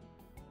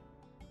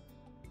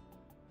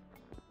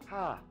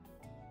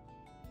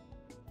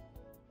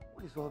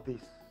 What is all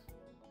this?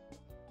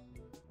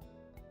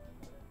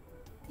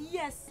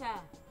 Yes, sir.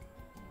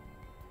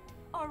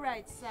 All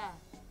right, sir.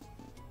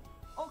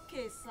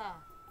 Okay, sir.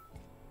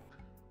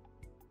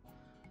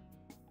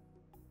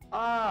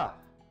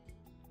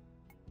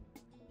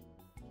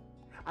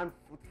 And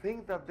to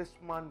think that this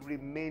man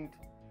remained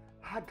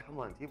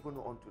adamant even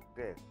unto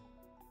death.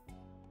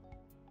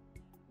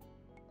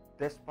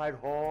 despite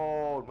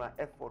all my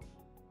efforts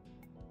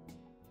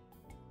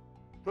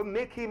to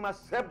make him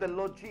accept the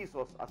Lord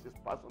Jesus as his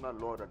personal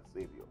Lord and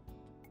Savior.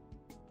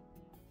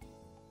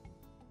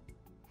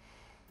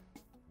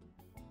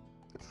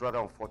 It's rather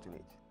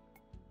unfortunate.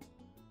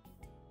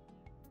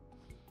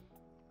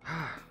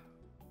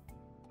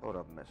 Lord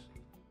of mercy.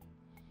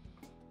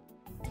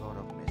 Lord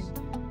of mercy.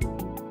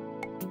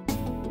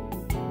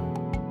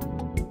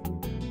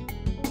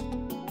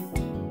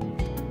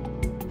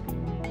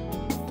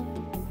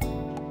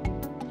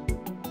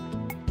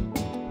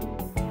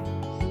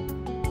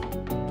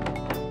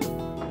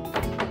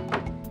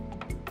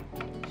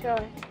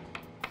 Joy.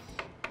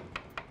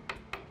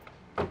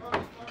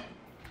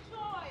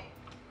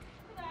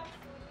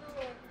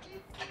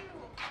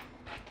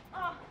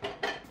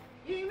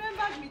 You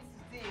remembered me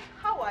today.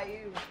 How are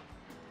you?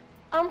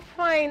 I'm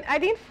fine. I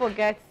didn't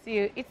forget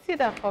you. It's you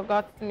that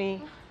forgot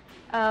me.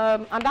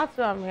 And that's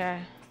why I'm here.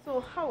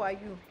 So, how are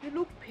you? You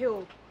look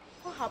pale.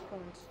 What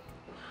happened?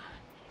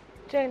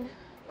 Jane,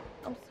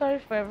 I'm sorry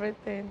for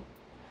everything.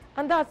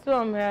 And that's why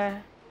I'm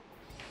here.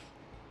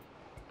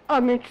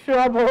 I'm in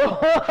trouble.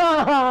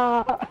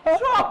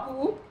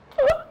 Trouble?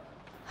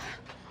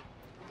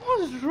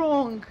 What's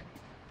wrong?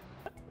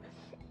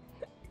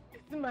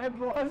 It's my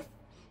boss.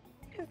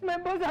 It's my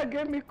boss that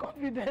gave me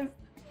confidence.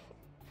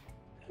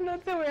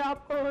 Nothing will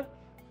happen.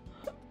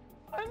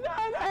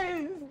 Another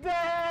is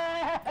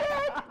dead.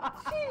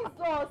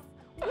 Jesus!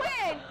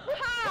 When?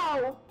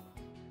 How?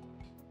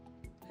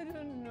 I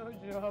don't know,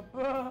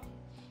 Job.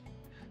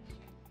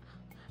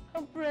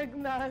 I'm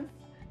pregnant.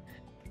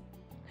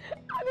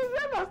 And the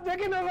same has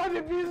taken over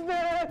the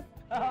business.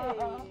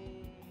 Hey,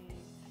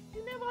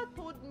 you never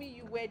told me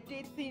you were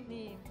dating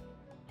him.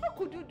 How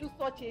could you do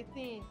such a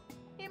thing?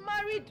 A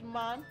married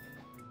man?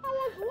 I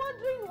was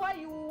wondering why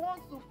you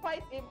want to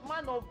fight a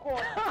man of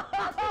God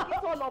and take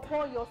it all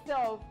upon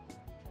yourself.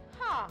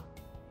 Ha!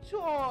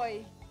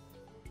 Joy!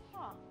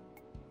 Ha!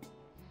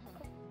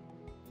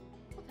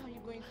 What are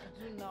you going to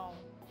do now?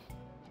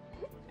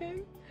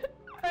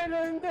 I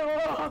don't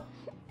know.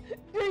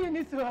 You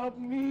need to help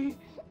me.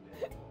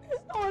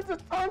 There's no one to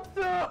talk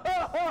to.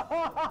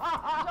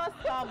 Just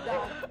calm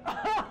down. Just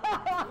calm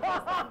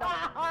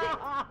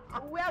down.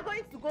 See, we are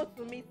going to go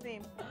to meet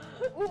him.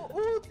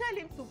 We'll tell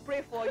him to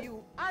pray for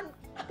you and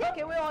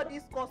take away all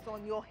this curse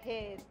on your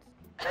head.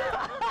 It's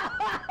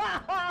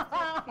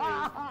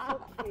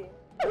okay.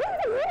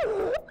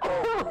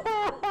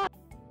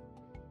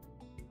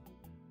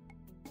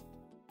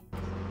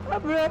 I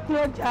break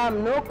no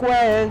jam, no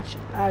quench.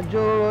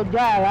 Ajoro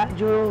jara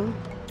joro.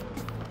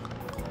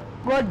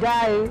 Go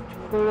die,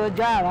 joro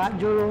jara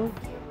joro.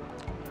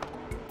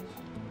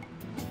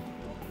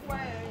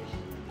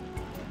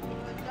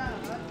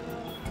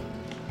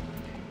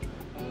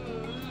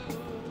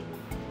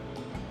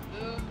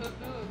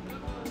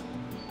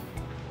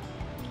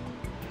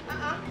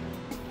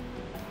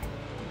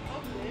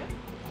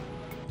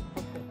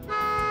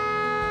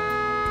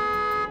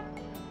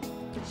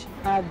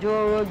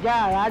 Ajoro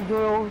jara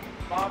joro.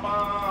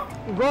 Mama.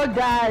 Go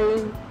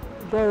die,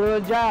 joro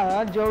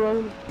jara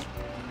joro.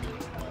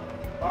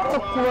 Go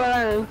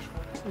quench,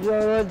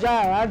 joro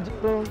jara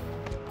joro.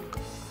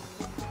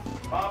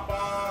 Papa.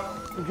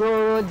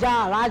 Joro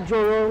jara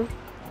joro.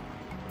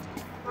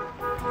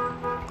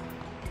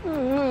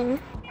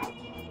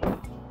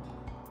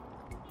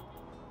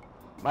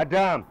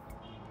 Madam.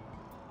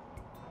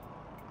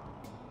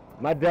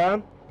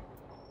 Madam.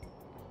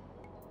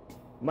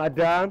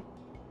 Madam.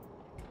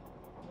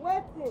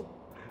 Waiting.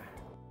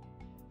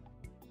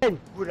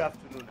 Good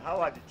afternoon. How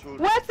are the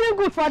children? Waiting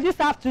good for this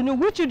afternoon.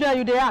 Which children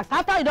you dey ask?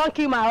 After you don't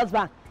kill my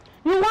husband,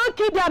 you won't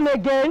kill them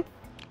again?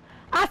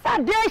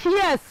 After they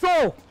here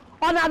so,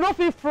 una no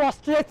fit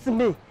frustrate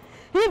me.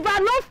 If I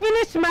no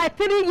finish my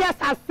 3 years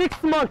and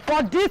 6 months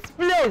for this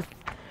place,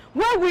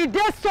 when we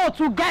dey so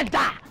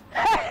together,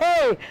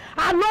 hey,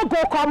 I no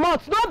go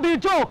comot, no be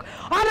joke.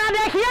 Una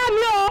dey hear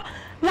me oh?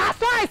 Na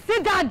so I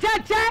sit down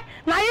jeje,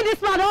 na you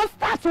this man don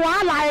start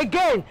wahala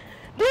again.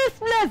 This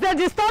place dey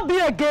disturb me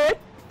again.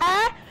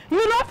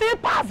 You no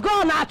fit pass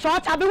go on our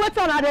church. I be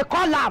waiting on they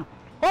call am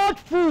old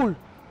fool.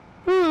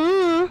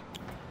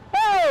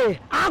 Hey,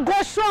 I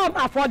go show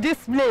am for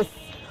this place.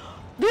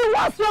 The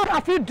worst one I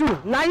fit do,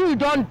 now you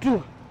don't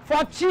do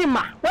for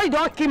Chima when you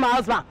don't kill my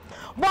husband.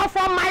 But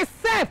for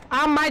myself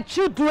and my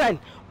children,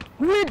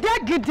 we dey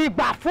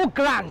gidigba full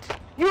ground.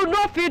 You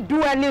no fit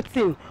do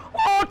anything.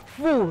 Old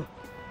fool.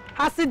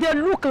 As e dey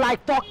look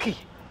like turkey.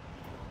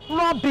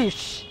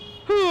 Rubbish.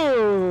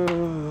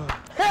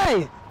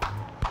 Hey,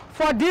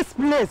 for this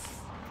place.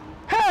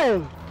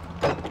 Hey,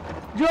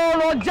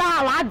 Joro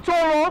Jara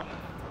Joro.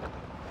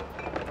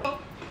 Go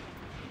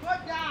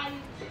die.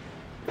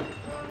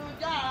 Joro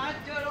jara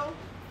joro.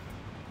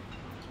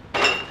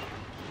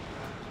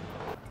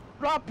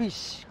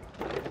 Rubbish.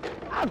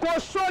 I go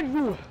show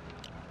you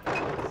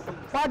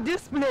for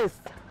this place.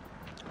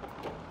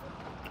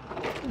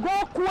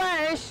 Go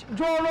quench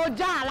Joro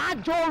Jara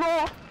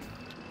Joro.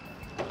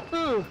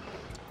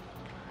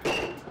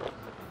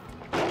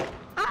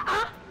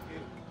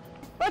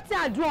 Wetin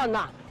I do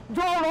now?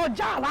 Joro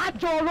Jara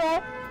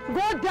Joro.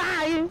 Go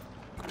die.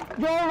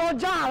 Joro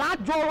Jara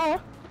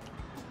Joro.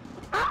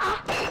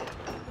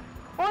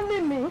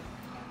 Only me.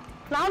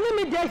 Now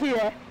only me there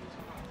here.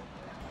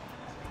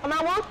 And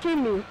I won't kill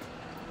me.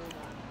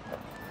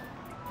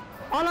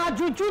 And a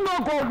juju no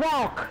go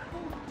walk.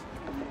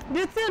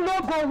 The thing no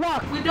go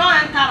walk. We don't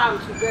enter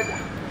out together.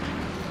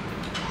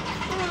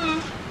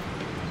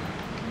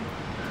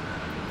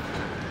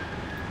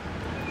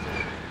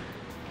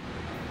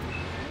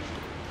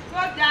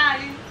 Go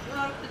die.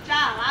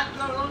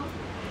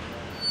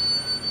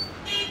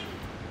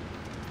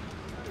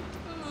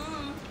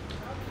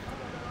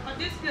 But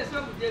this place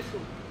where we dey so.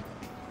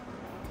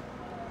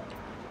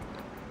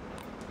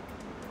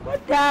 Go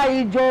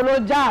die Joro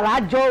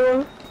Jara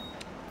Joro.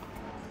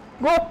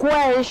 Go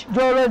quench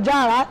Joro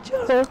Jara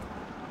Joro.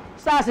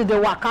 Start the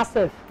waka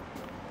self.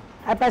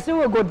 A person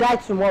will go die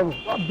tomorrow.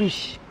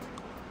 Rubbish.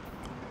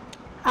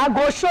 I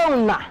go show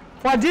una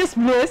for this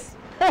place.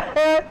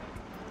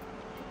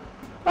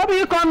 Maybe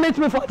you come meet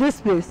me for this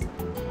place.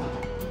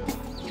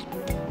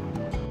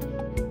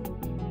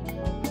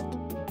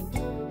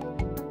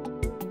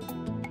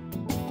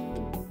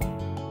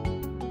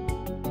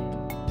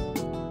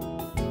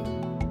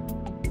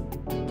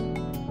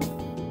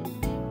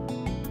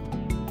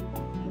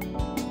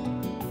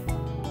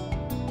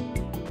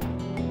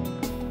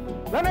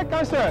 Let me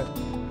cancel.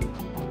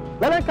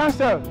 Let me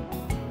cancel.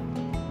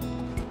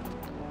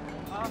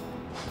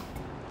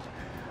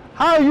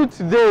 How are you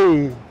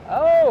today?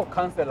 Oh,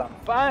 Council, I'm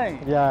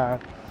fine. Yeah.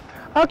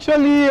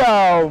 Actually,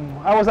 I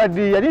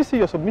didn't see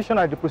your submission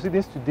at the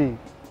proceedings today.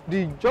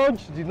 The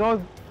judge did not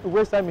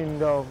waste time in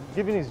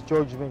giving his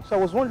judgment. So I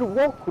was wondering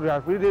what could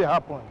have really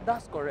happened.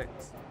 That's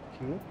correct.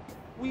 Okay.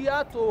 We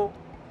had to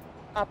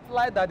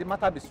apply that the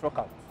matter be struck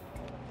out.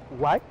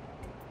 Why?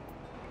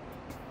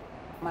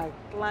 My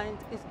client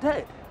is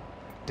dead.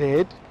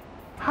 Dead?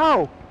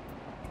 How?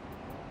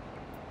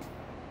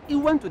 He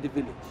went to the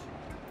village.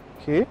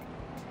 Okay.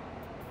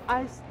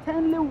 I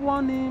sternly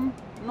warned him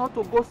not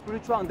to go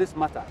spiritual on this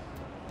matter.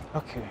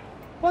 Okay.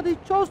 But he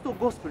chose to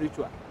go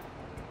spiritual.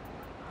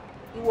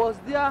 He was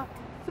there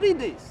 3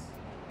 days.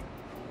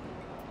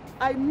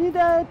 I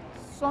needed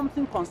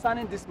something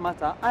concerning this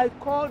matter. I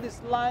called his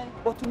line,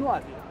 but to no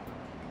avail.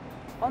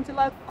 Until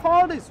I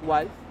called his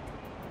wife,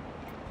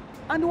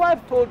 and the wife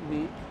told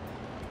me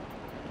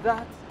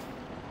that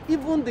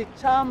even the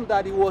charm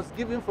that he was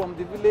given from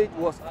the village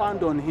was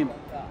found on him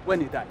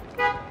when he died.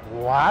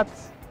 What?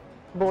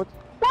 But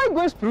why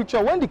go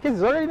spiritual when the case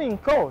is already in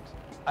court?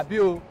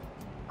 Abio,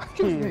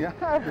 excuse me.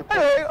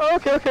 Hey,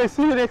 okay.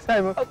 See you next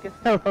time. Okay.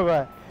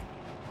 Bye-bye.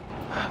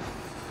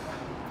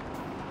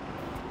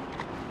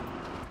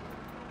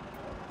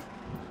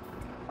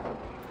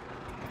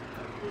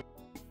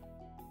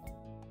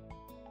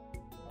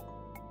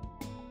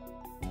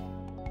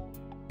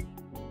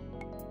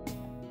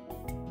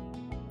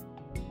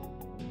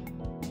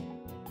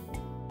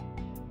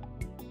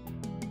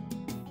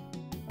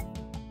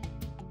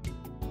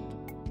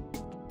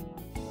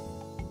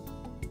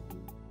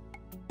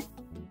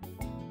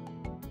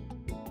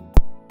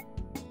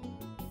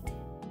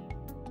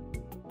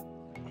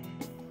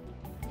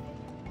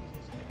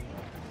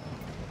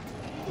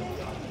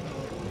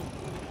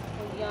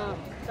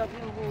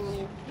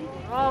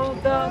 All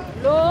the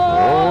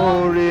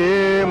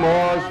Glory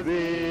must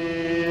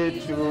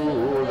be to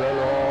the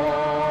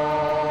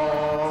Lord,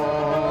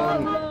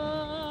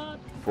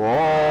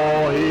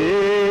 for He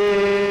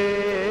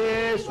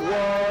is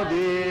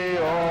worthy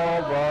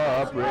of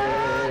our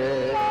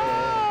praise.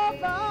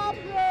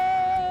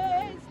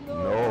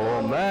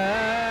 No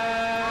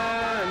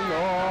man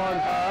on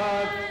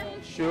earth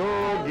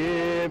should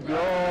give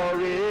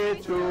glory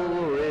to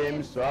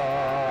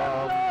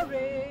himself.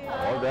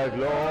 All the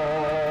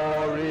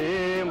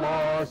glory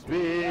must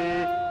be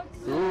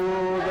to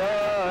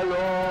the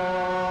Lord.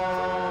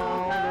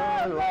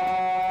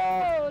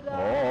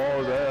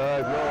 All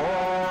the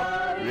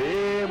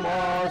glory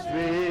must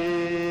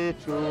be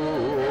to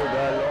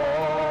the Lord.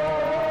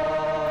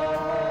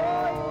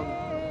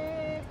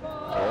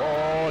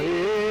 For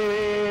He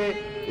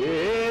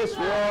is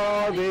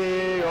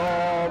worthy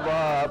of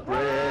our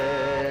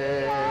praise.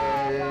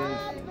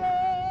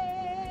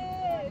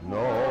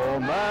 No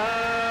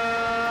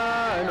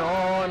man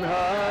on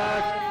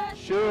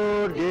earth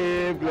should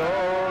give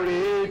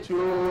glory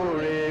to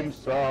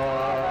himself.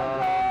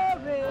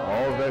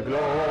 All the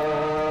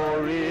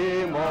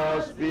glory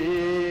must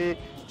be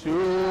to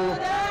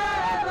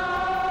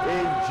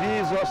in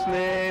Jesus'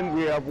 name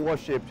we have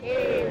worshipped.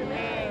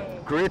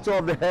 Amen. Creator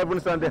of the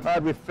heavens and the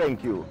earth, we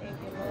thank you.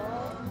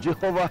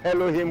 Jehovah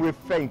Elohim, we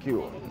thank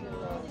you.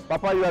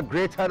 Papa, you are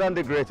greater than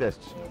the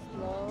greatest,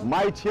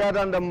 mightier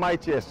than the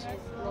mightiest.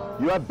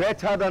 You are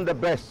better than the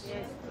best.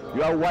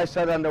 You are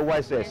wiser than the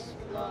wisest,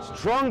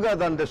 stronger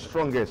than the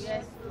strongest.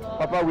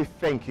 Papa, we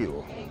thank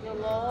you.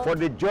 For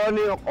the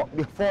journey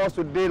before us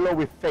today, Lord,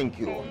 we thank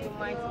you.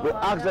 We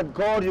ask that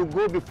God, you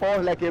go before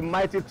us like a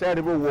mighty,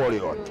 terrible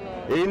warrior.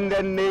 In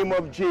the name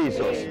of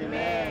Jesus.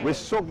 We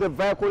soak the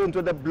vehicle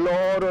into the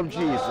blood of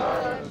Jesus.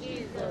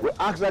 We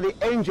ask that the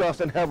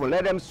angels in heaven,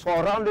 let them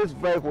surround this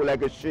vehicle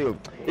like a shield.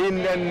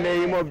 In the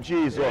name of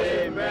Jesus.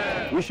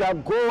 Amen. We shall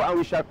go and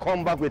we shall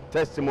come back with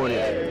testimonies.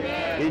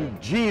 Amen. In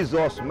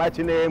Jesus'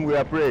 mighty name we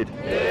are prayed.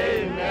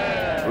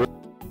 Amen.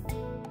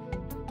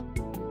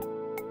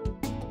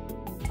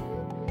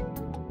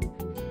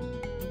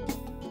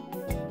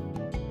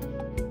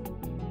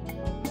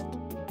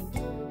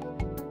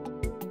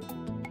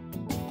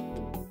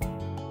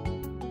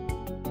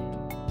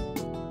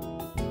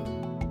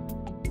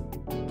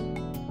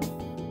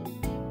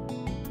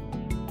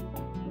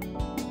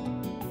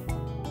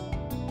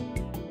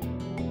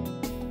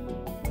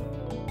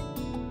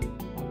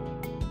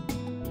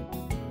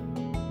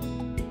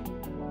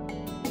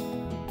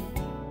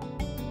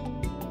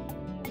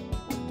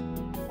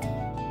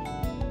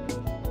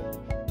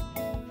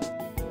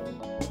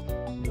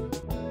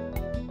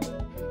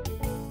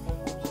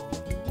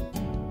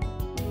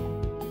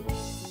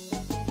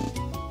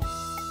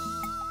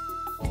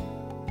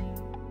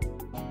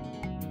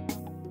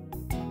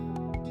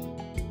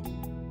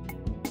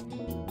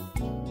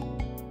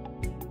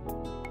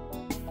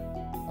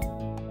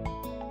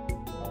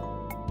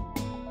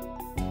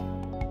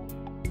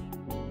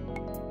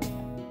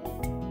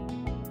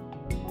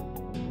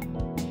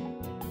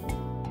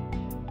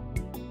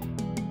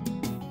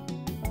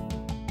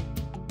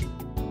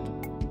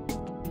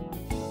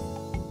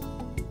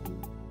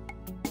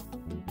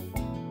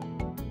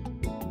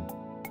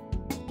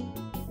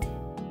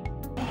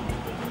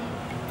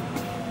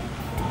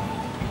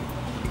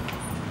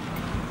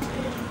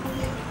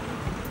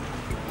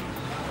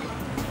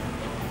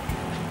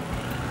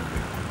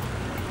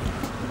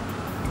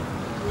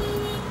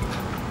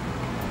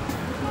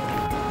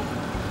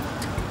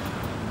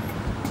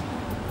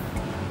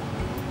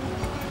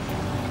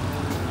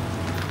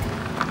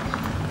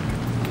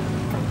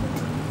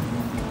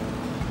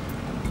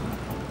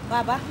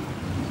 Baba?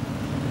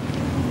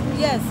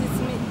 Yes, it's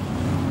me.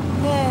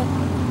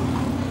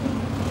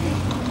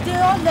 They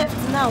all left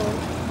now.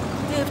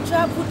 They've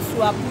traveled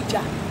to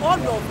Abuja,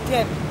 all of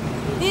them,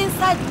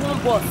 inside one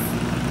bus.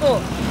 Oh,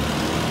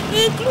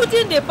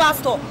 including the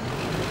pastor.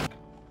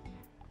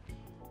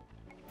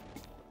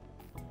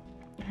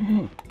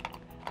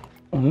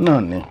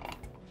 None.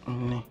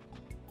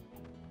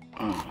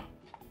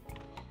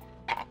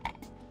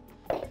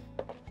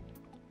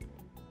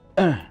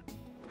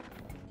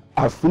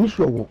 I've finished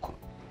your work.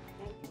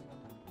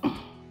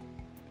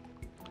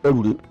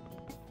 Every day,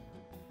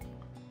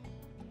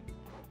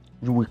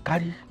 you will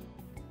carry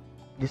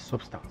this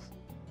substance.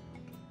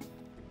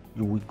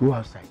 You will go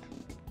outside.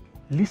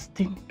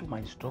 Listen to my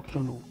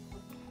instruction.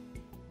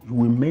 You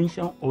will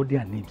mention all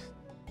their names.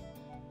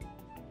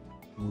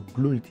 You will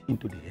blow it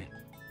into the air.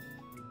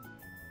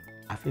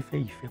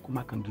 Afẹ́fẹ́ ìfẹ́ kó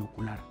má kàn gé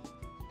okó lára.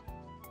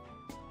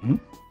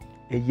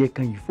 Ẹyẹ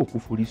kan yìí fò kó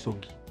forí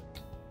sọ́gi.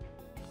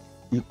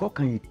 Ikọ́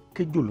kan yìí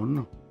kéjò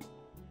lọ́nà.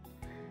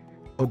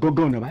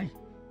 Ọgọ́gọ́ ọ̀nà báyìí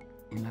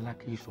ìnala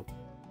kì í sọ.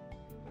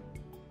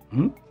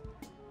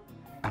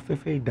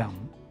 Afẹ́fẹ́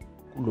ìdààmú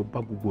kó lọ bá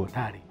gbogbo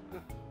ọ̀tá rẹ̀.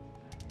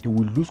 They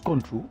will lose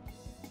control.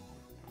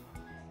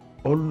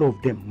 All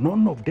of them,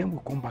 none of them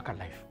will come back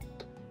alive.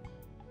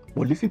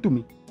 But listen to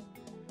me.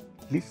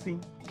 Listen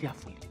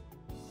carefully.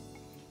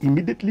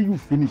 Immediately you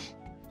finish,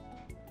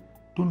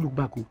 don't look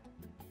back.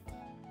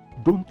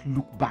 Don't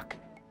look back.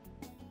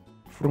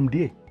 From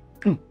there,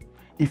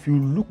 if you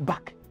look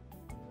back,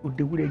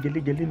 the way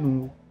jele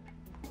no,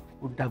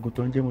 da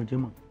goton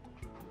jemo,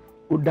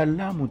 da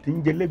lamu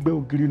tin jelegbe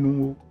ogiri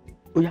no,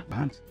 oya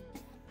hands.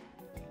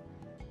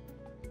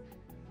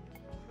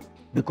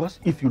 Because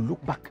if you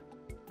look back,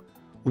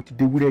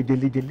 the way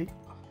jele,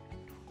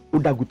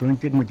 da goton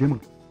jemo,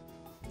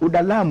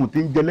 da lamu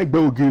tin jelegbe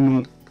ogiri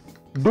no.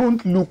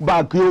 Don't look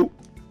back, yo.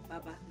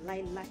 Baba,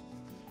 lie.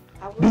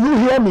 Do you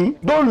hear me?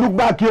 Don't look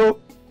back, yo.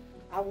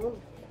 I won't look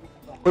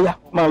back. Oh yeah,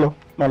 malo.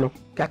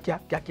 Kia.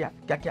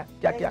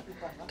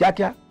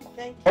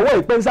 Ọwọ́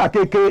ìpẹ́nsà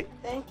kéèké.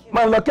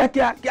 Malo,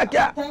 kia.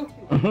 Thank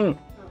you.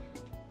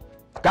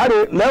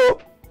 Kare, Leo.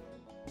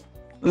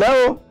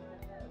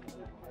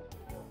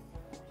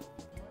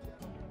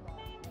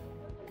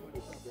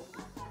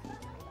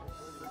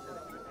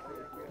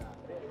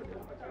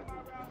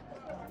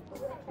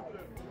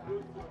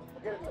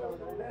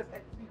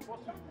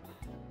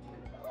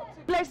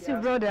 Bless you,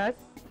 brothers.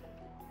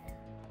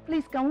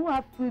 Please, can we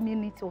have 3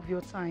 minutes of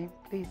your time,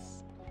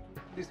 please?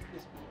 Please.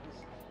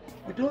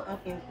 We don't have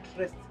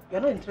interest. We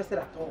are not interested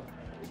at all.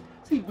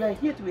 See, we are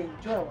here to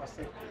enjoy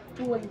ourselves.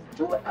 To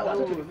enjoy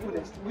ourselves to the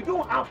fullest. We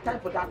don't have time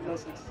for that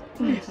nonsense.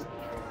 Please.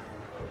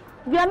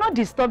 We are not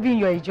disturbing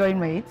your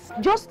enjoyment,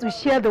 just to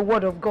share the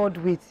word of God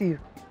with you.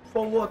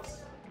 For what?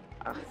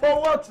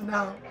 For what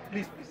now?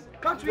 Please.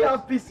 Can't we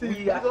have peace?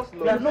 We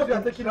are not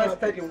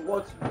interested in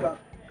what we are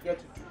here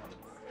to do.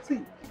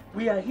 See,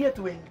 we are here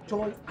to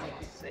enjoy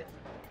ourselves.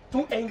 To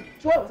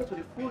enjoy ourselves to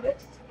the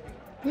fullest.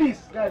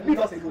 Please, leave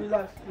us alone.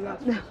 Relax.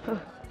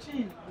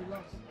 Chill,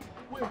 relax.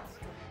 Wait.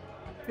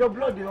 Your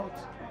blood is hot.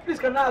 Please,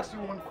 can I ask you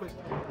one question?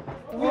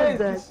 Where is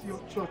this your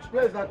church?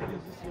 Where is that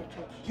place? This your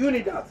church? You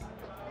need that.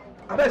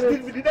 Let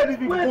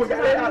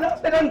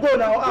them go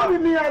now.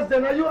 Let me ask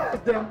them. You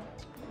ask them.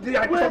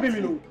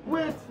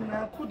 Wait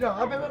now, cool down.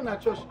 I better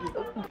not church.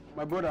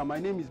 My brother, my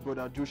name is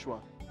Brother Joshua.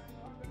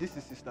 This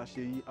is Sister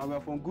Sheyi, and we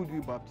are from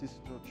Goodwill Baptist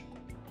Church.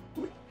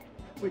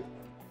 Wait.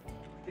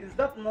 Is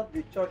that not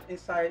the church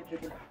inside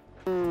the bar?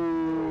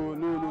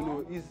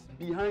 No. It's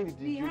behind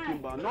the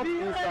drinking bar, not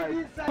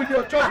inside.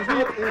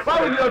 Why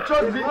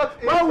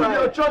will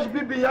your church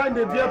be behind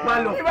the beer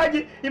parlor?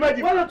 Imagine.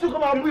 Why don't you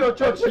come and put your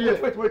church here?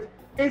 Wait.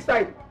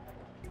 Inside.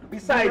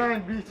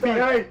 Beside.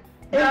 Behind.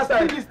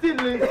 Inside. He's still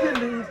in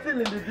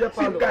the beer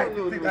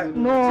parlor.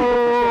 No.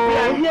 We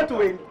are here to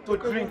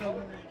drink.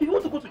 If you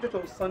want to go to church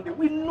on Sunday,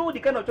 we know the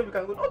kind of church you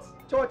can go. Not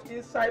church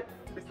inside,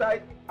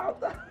 beside,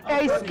 outside.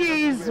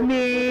 Excuse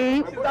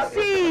me.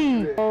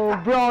 See, oh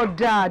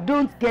brother,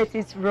 don't get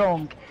it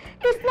wrong.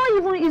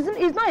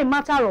 It's not a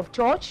matter of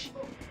church,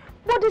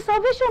 but the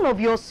salvation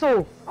of your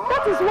soul.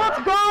 That is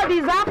what God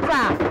is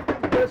after.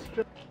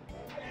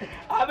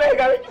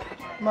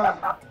 Ma,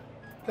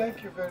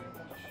 thank you very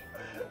much.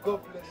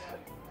 God bless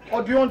you.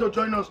 Or do you want to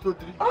join us to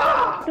drink?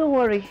 Don't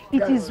worry,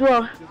 it is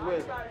well.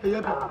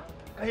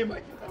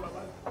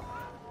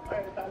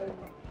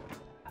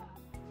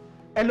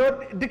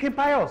 Hello, Deacon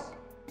Pius.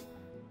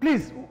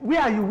 Please,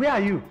 where are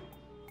you?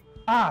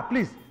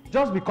 Please,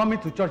 just be coming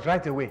to church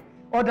right away.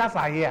 Others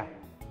are here.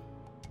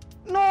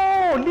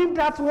 No, leave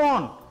that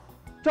one.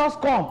 Just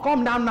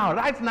come down now,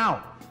 right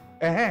now.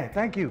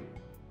 Thank you.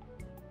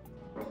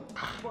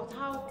 But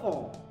how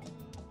come?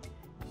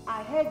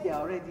 I heard they're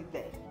already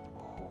there.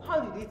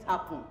 How did it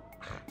happen?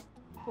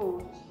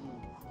 Oh,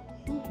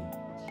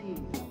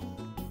 Jesus.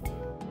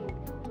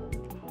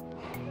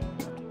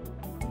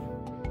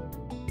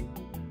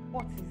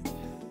 What is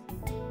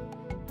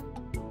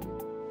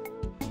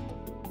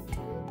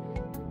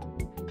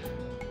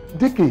this?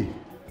 Dickie,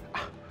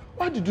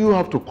 why did you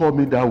have to call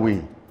me that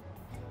way?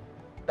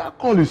 That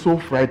call is so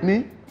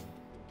frightening.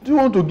 Do you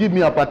want to give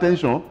me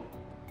hypertension?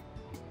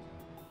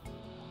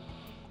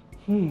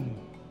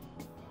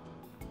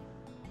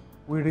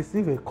 We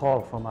received a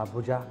call from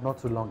Abuja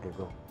not too long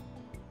ago.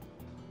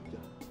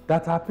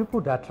 That our people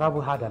that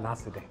travel had an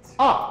accident.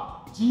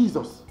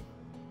 Jesus.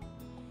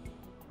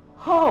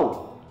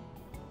 How?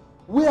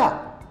 Where?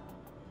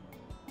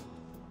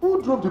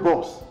 Who drove the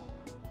bus?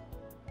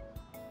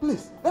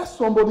 Please, let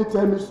somebody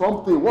tell me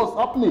something. What's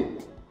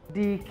happening?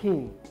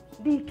 Deacon,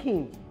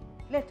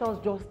 let us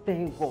just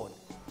thank God.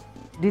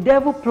 The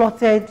devil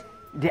plotted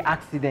the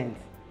accident,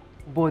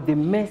 but the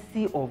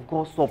mercy of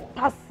God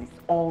surpasses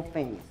all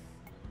things.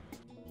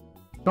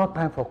 No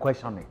time for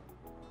questioning.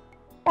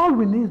 All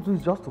we need to do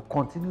is just to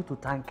continue to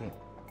thank Him.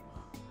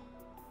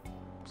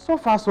 So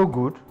far, so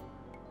good.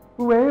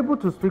 We were able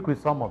to speak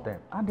with some of them,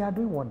 and they are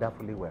doing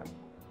wonderfully well.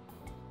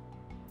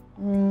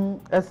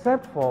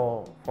 Except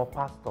for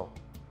Pastor,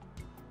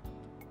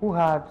 who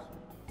had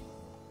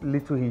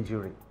little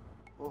injury.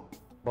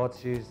 But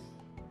she's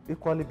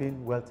equally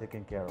being well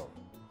taken care of.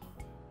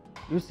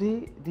 You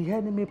see, the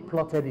enemy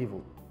plotted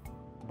evil,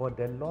 but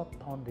the Lord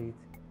turned it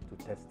to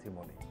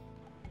testimony.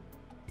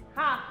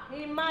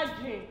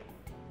 Imagine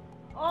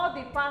all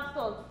the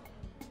pastors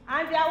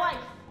and their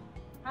wives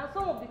and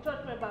some of the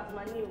church members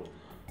ninu.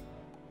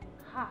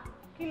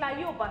 Kí la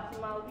yóò bá ti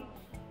máa wí?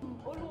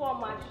 Olúwa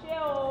mà ṣe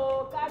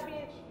o,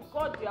 kábíyèsí,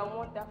 God, you are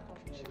wonderful.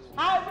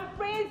 I will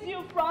praise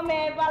you from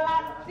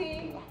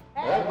everlasting.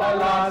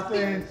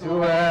 Everlasting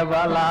to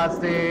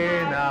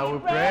everlasting, I will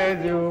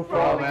praise you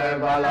from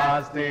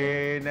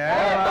everlasting,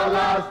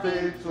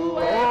 everlasting to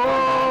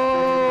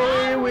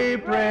everlasting. We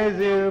praise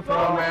you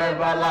from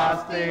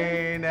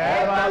everlasting,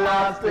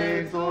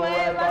 everlasting to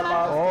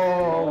everlasting.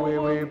 Oh, we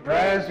will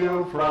praise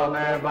you from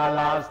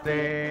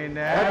everlasting,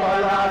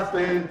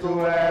 everlasting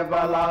to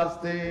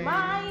everlasting.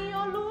 My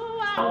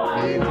Olúwa.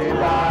 Títí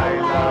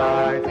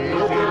láéláé,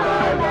 títí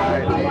láéláé,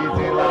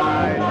 títí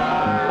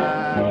láéláé.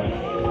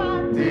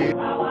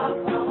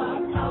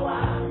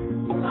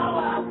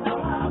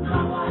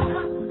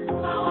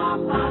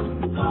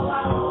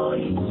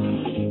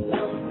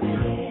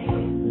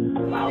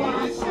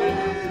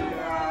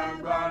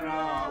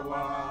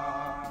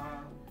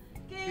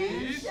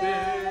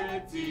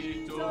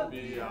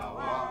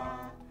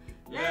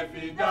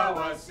 Fi dá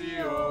wa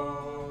sí o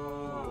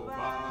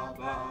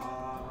Bàbá,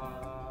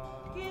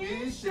 kì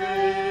í ṣe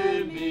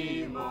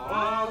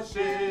mímọ̀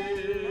ṣe,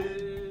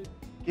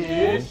 kì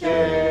í ṣe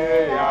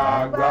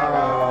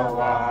agbára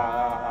wa,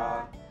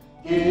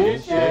 kì í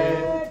ṣe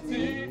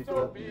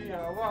títóbi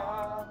àwa,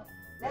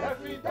 lẹ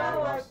fi dá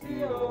wa sí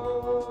o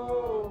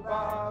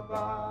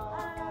Bàbá,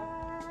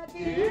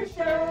 kì í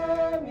ṣe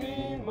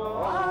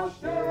mímọ̀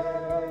ṣe,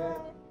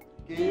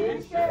 kì í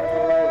ṣe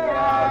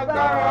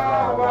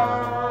agbára wa.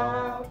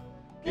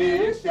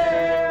 Kìí ṣe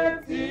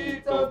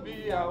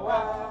títóbi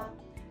àwa,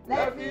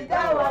 lẹ fi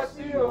dá wa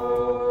sí o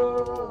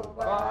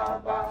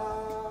Bàbá.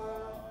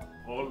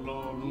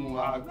 Ọlọ́run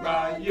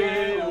àgbáyé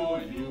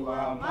o, you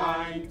are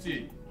mighty.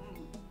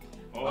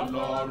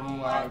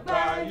 Ọlọ́run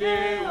àgbáyé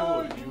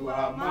o, you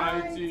are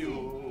mighty o.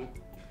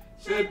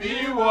 Ṣebí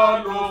ìwọ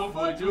ló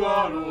fojú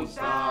ọ̀run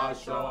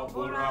ṣaṣọ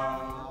bora.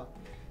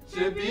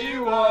 ṣebí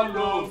wọ́n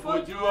ló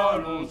fojú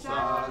ọ̀run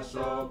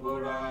ṣaṣọ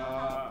bora.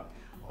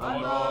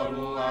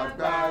 Ọlọ́run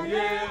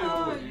àgbáyé o,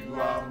 you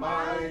are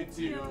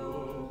mighty o.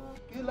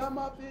 Kí la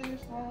máa fi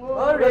san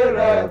Oore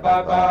rẹ̀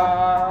bàbá.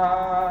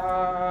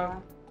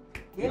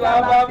 Kí la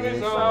máa fi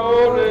san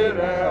oore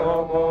rẹ̀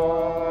ọmọ.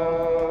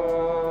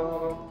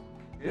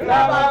 Kí la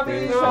máa fi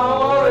san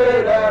oore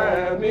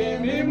rẹ̀ mi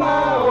mímọ́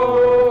o.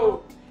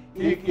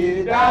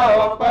 Ìkìdá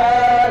ọpẹ́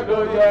ló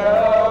yẹ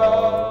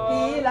ọ́.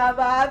 Kí la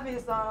bá fi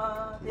san.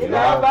 Kí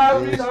la bá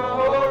fi san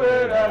oore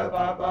rẹ̀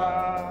bàbá.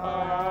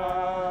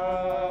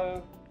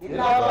 Kí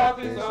la bá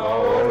fi san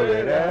oore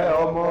rẹ̀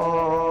ọmọ.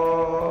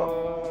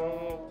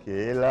 Kí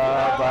la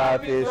bá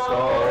fi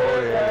san oore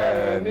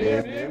rẹ̀ mi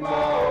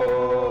mímọ́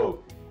o.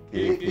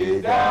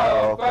 Ìkìdá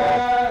ọpẹ́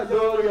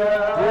ló yẹ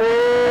ọ́.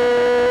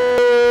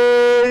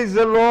 Praise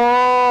the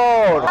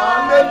Lord.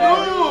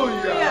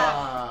 Hallelujah.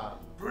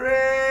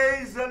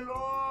 Praise the Lord.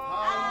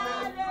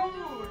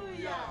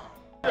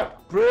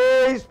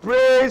 Praise,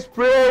 praise,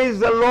 praise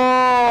the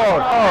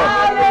Lord.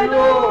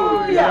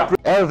 Hallelujah.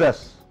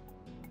 Elders,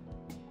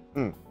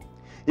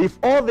 if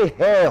all the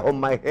hair on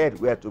my head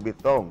were to be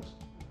thorns,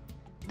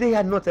 they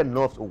are not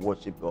enough to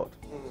worship God.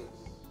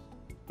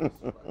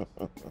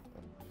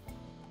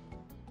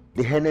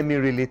 The enemy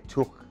really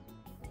took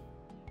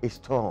his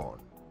turn.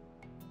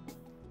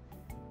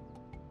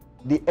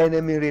 The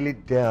enemy really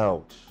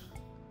dealt.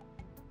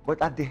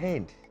 But at the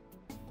end,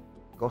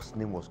 God's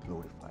name was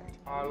glorified.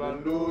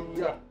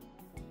 Hallelujah.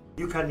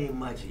 You can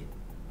imagine,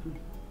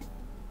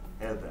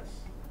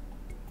 elders,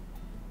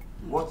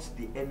 what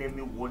the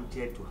enemy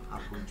wanted to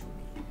happen to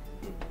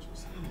me.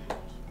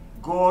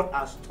 God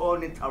has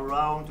turned it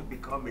around to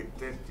become a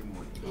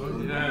testimony.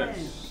 Oh,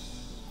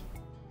 yes.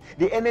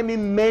 The enemy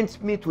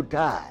meant me to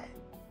die,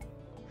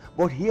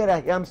 but here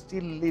I am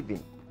still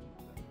living.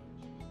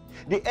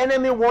 The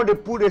enemy wanted to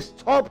put a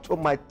stop to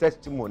my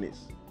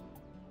testimonies.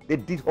 They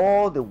did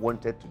all they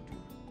wanted to do,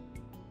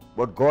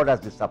 but God has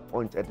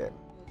disappointed them.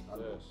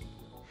 Yes.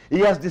 He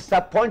has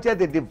disappointed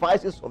the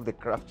devices of the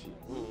crafty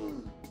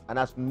and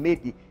has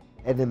made the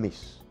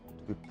enemies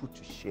to be put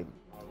to shame.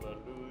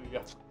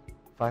 Hallelujah.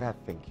 Father, I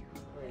thank you.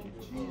 Thank you,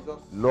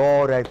 Jesus.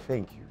 Lord, I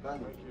thank you.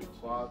 Thank you,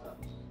 Father.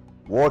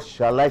 What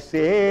shall I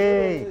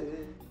say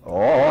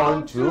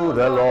unto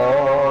the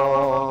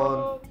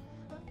Lord?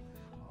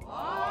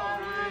 All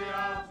we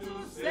have to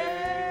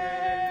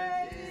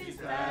say is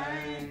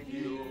thank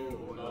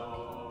you,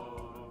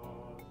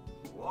 Lord.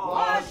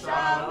 What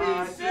shall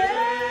we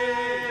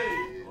say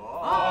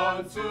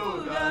unto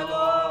the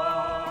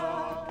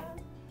Lord?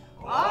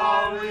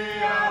 All we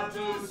have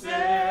to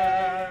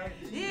say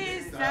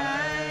is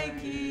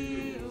thank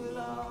you,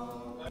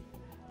 Lord.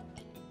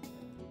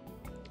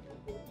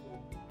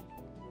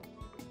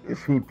 The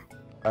food,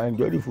 I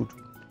enjoy the food.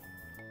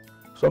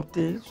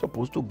 Something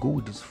supposed to go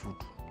with this food,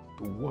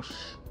 to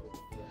wash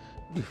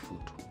the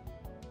food.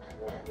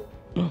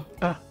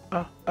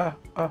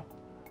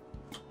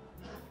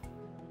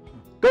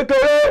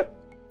 Kékeré!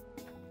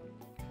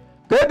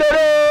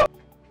 Kékeré!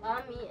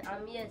 Mami,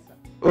 I'm here, sir.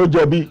 Ó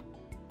jẹ̀bi.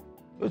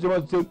 Ó ṣe máa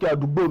ṣe kí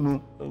àdúgbò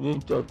nu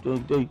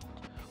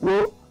wo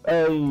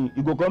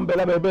ìgò kan ń bẹ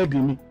lábẹ́ bẹ́ẹ̀dì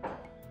mi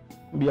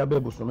bí abẹ́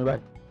ibùsùn mi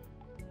báyìí.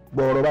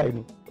 Gbọ̀ọ̀rọ̀ báyìí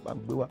ni bá ń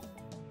gbé wá.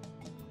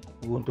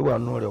 Ohun tó wà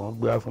nínú rẹ̀ wọ́n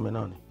gbé wá fún mi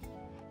náà ni.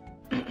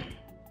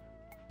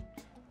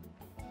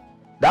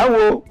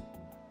 Dáwọ́.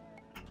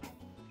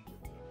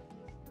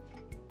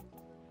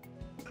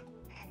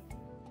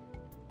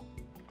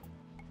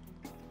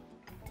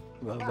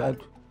 Bàbá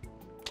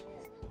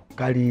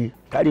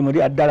kárí mọ̀dé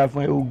adára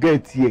fún ẹ o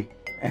gẹ́ẹ̀tì ẹ̀.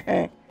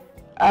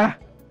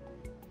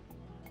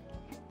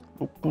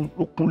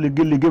 Ó kún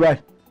legelege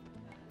báyìí.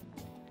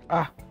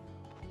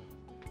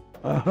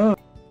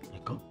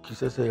 Nǹkan kì í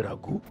ṣẹ̀ṣẹ̀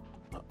ìràgó.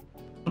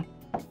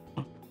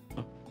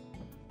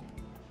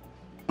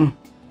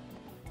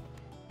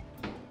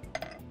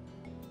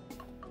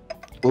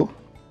 Ó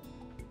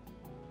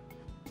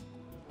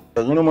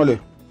ẹ̀yin ló mọ̀lẹ̀.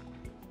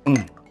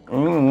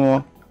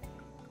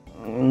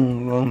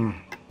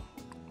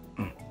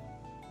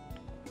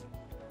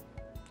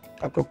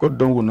 Akọ́kọ́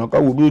dánwò náà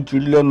káwọ́ bí ó ti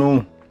rí lẹ́nu.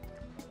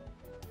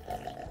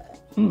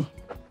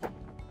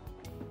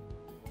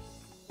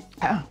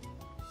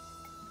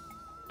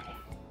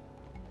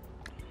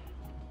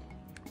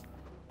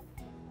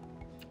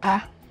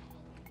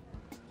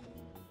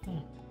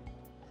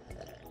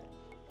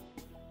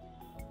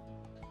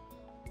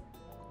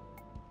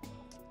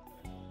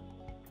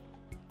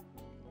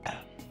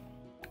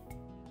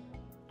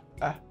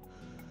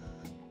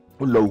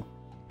 Ó lọ o.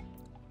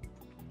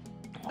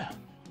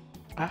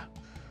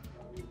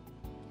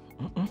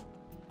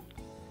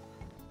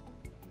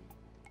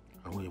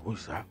 Àwọn èèwọ̀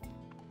ìsá.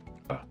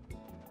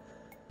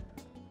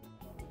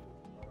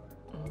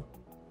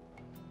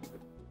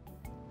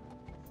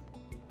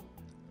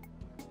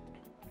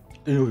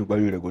 Tí yóò fi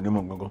parí rẹ̀ kò ní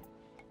mọ̀ gangan.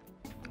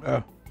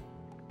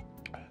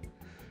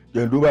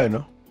 Jẹ́ ìdúró báyìí ná.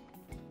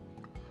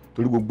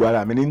 Torí gbogbo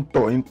ara mi ní ń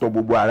tọ̀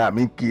gbogbo ara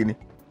mi kí ni.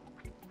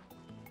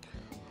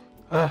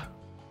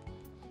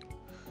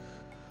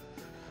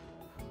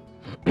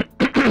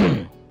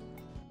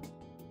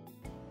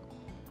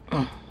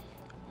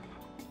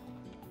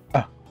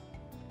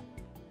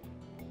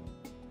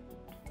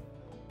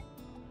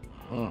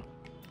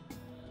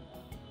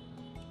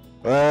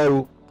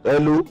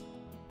 Hello.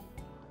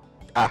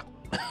 Ah.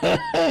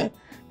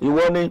 You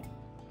want it?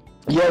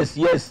 Yes,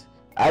 yes.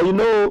 I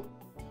know.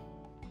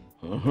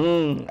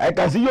 I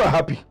can see you are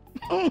happy.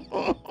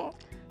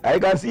 I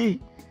can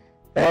see.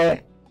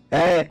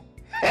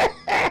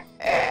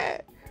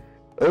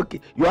 Okay,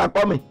 you are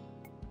coming.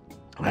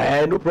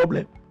 No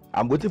problem.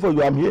 I'm waiting for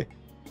you. I'm here.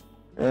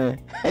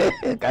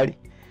 Carry.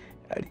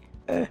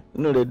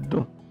 No, they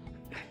don't.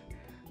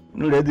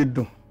 No, they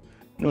don't.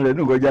 No, they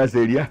don't go just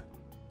area.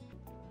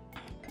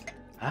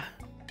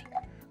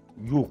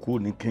 Yóò kó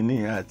ní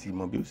kíní àti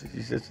ìmọ̀ bí ó ṣe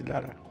ṣiṣẹ́ sí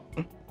lára.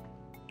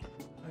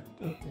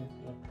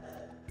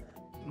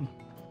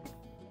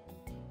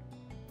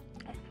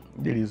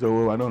 Dèrè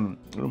sọ̀rọ̀ wa náà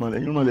yóò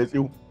máa lẹ sí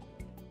o.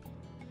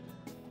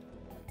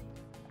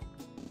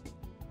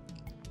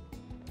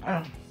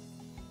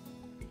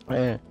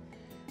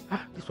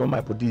 This one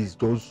my body is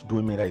just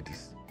doing me like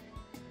this.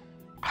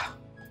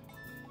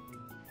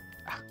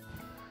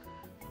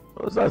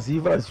 Just as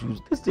if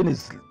this thing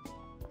is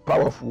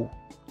powerful.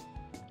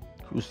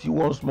 You see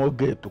one small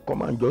girl to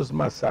come and just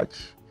massage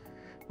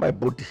my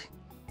body.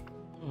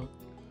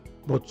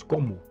 But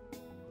come on,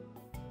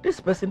 this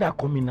person that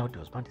coming now, the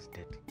husband is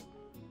dead.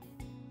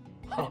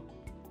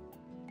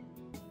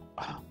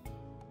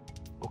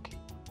 Okay,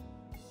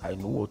 I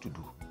know what to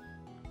do.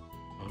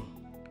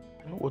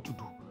 I know what to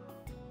do.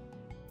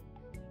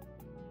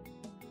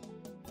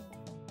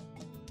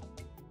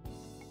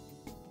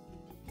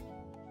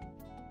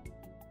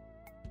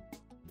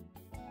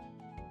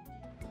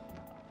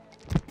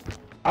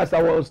 As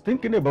I was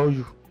thinking about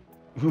you,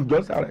 you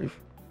just arrived.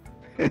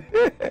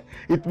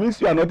 It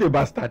means you are not a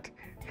bastard.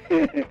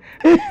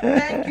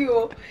 Thank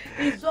you.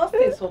 It's just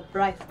a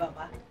surprise,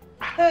 Baba.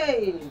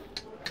 Hey.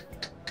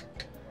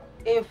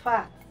 In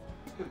fact,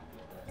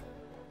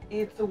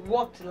 it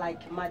worked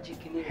like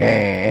magic.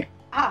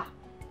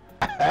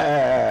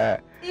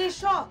 In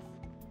short,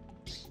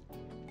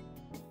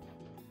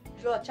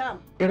 your charm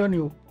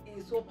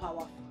is so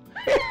powerful.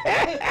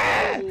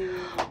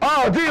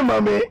 Oh, dear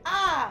mommy.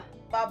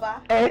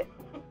 Baba. You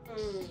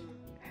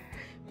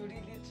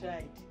really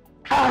tried.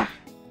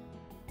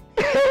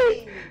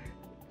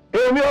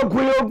 Èmi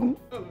ogun.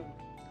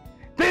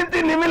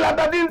 Tintin ni mi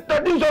lata tin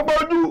sopo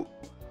ojú.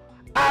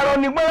 Àrọ̀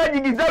ni gbara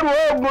jigi daru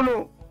ogun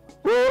no.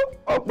 O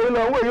ope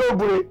lo wo yo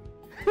bure.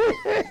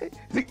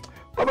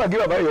 Come and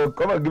give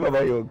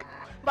Baba your.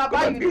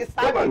 Baba, you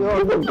deserve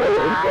your.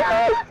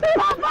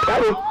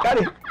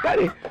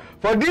 Carry.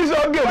 For this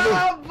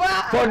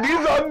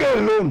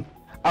alone,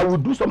 I will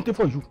do something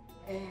for you.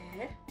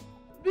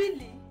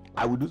 Really?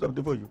 I will do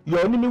something for you. Your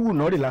enemy will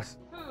not relax.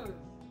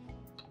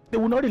 They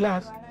will not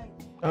relax.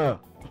 And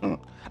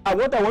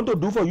what I want to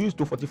do for you is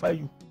to fortify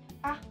you.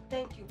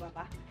 Thank you,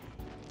 Baba.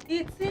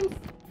 It seems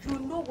you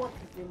know what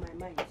is in my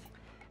mind.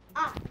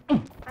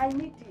 I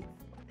need it.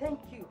 Thank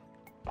you.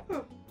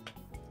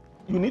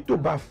 You need to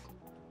bath.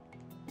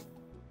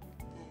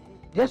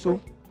 Yes, so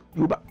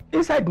you bath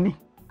inside me.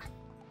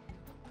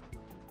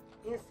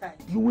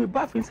 Inside? You will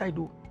bath inside,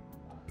 though.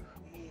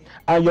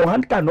 And your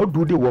hand cannot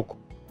do the work.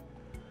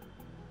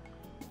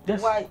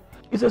 Yes. Why?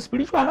 It's a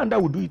spiritual hand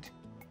that will do it.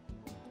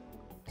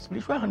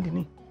 Spiritual hand in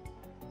it.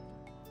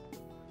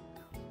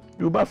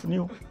 You bath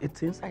new.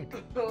 It's inside.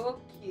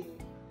 Okay.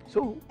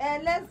 So.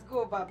 Let's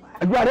go, Baba.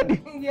 You are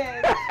ready?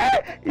 Yes.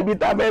 If you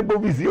tell me,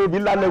 Baba,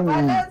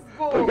 let's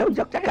go.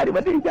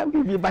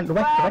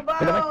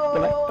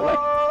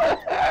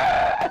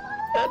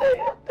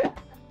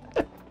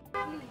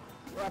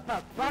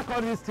 Pack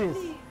all these things.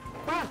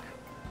 Pack.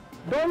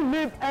 Don't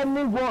leave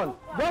anyone.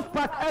 Just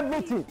pack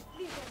everything.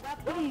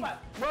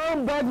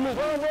 Don't beg me. No.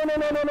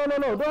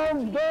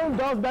 Don't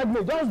just beg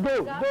me. Just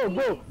go.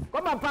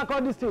 Come and pack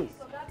all these things.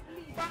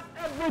 Pack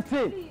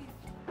everything.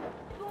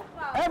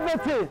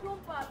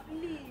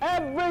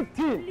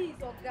 Everything.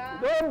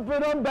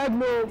 Don't beg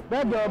me.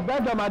 Beg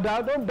your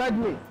mother. Don't beg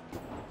me.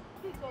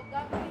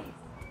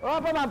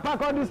 Come and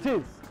pack all these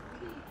things.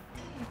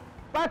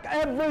 Pack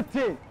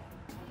everything.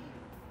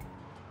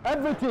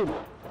 Everything.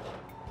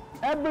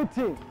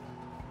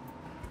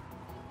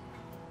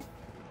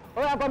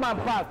 Oh, yeah, come and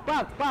pack.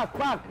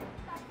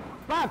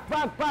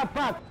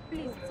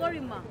 Please, sorry,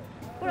 ma.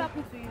 What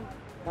happened to you?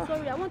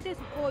 Sorry, I wanted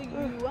to call you.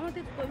 Where are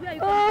you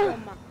coming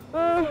from, ma?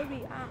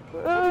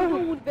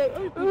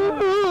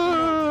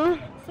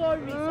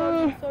 Sorry.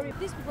 Sorry.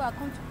 These people are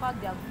come to pack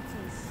their good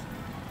things.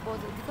 But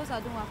because I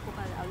don't have coke,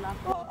 I'll have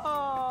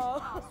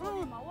to.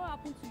 Sorry, ma. What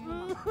happened to you, ma?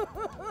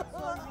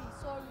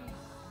 Sorry.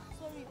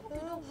 Okay,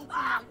 don't put me.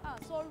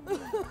 Sorry.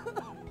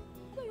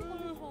 Where are you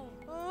coming from?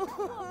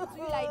 What happened to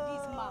you like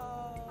this, ma?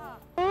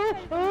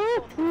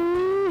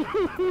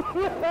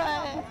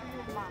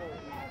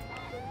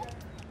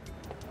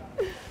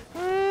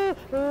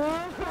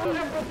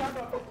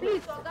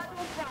 Please, Oga,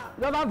 don't pack.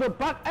 You have to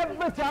pack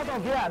everything out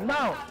of here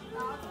now.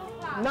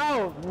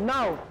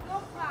 Now.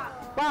 Don't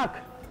pack. Pack.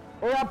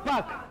 Oh yeah,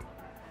 pack.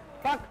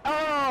 Pack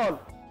all.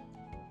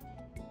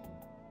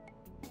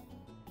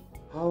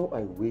 How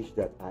I wish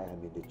that I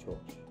am in the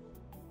church.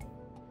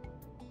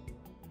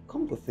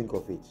 Come to think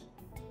of it,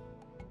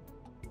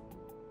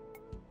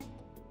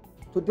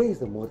 Today is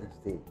the Mother's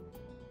Day.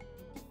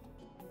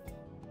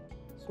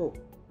 So,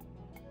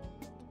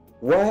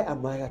 why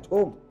am I at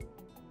home?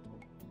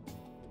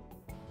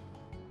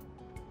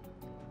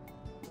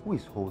 Who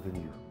is holding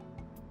you?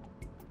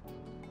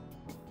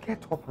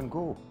 Get up and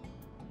go.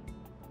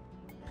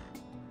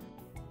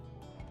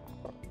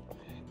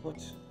 But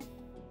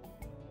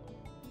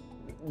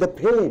the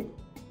pain.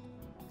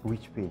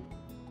 Which pain?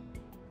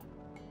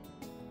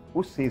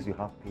 Who says you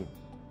have pain?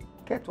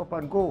 Get up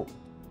and go.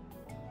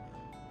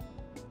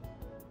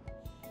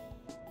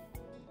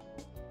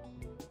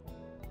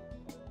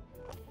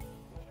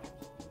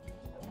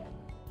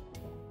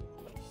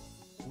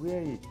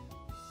 Wear it.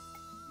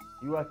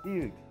 You are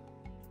healed.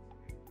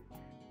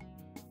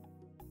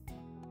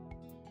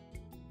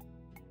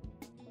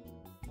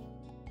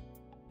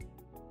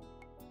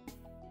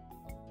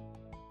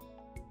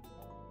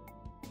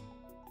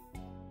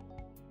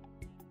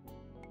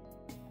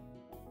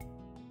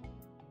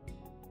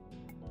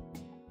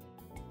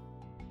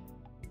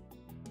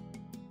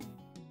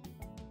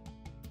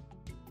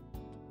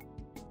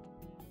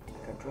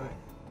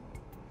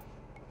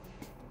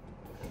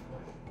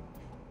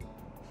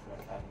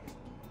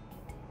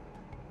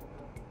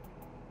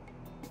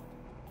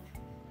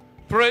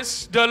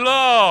 Praise the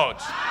Lord.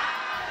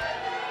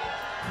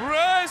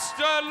 Praise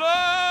the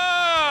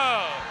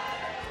Lord.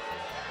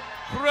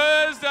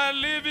 Praise the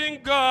living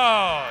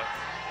God.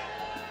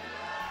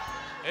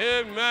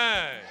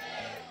 Amen.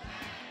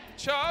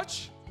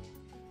 Church,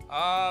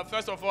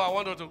 first of all, I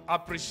want to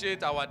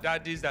appreciate our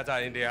daddies that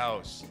are in the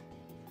house.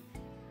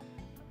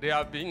 They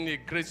have been a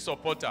great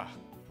supporter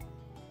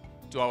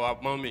to our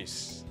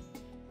mummies.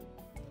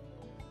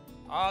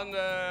 And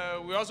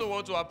we also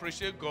want to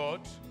appreciate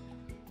God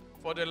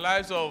for the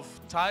lives of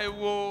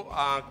Taiwo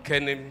and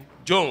Kenny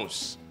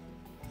Jones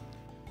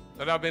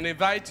that have been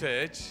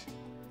invited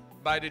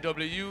by the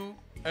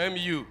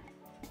WMU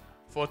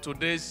for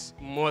today's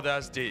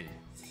Mother's Day.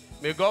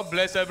 May God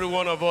bless every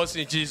one of us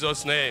in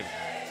Jesus' name.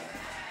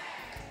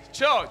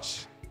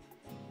 Church,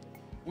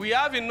 we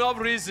have enough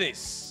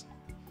reasons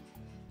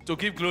to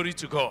give glory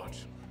to God.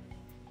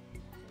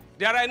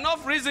 There are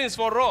enough reasons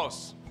for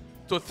us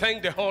to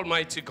thank the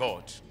Almighty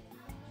God.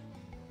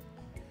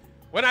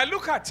 When I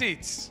look at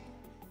it,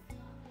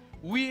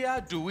 where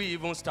do we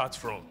even start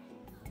from?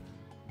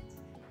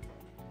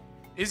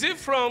 Is it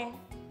from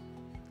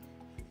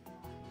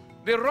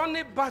the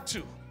running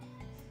battle,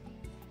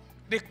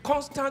 the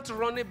constant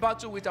running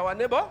battle with our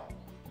neighbor?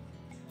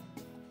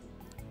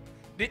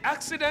 The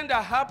accident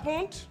that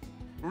happened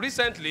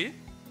recently?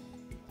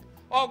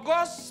 Or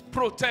God's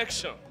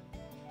protection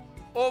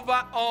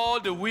over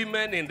all the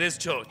women in this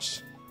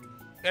church?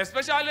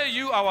 Especially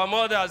you, our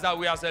mothers, that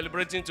we are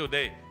celebrating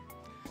today.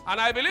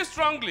 And I believe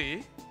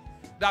strongly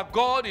that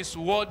God is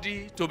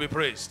worthy to be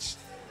praised.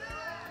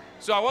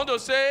 So I want to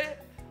say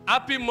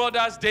Happy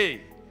Mother's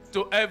Day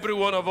to every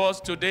one of us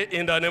today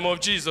in the name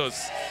of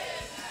Jesus.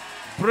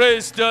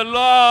 Praise the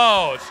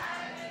Lord.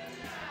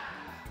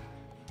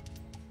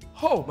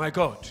 Oh my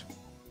God.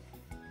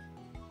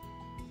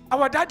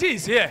 Our daddy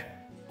is here.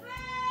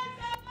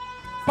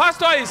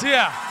 Pastor is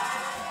here.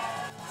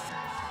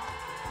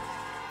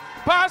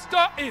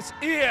 Pastor is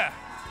here.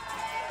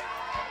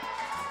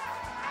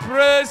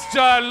 Praise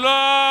the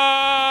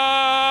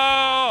Lord.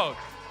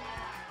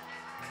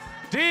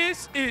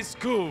 This is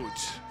good.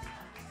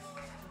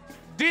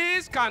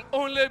 This can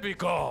only be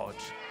God.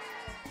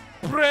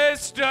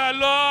 Praise the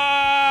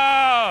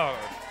Lord.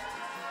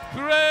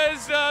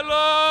 Praise the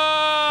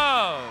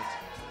Lord.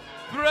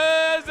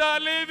 Praise the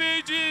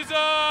living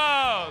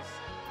Jesus.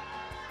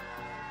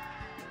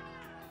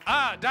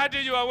 Daddy,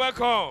 you are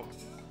welcome.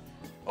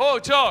 Oh,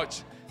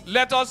 church,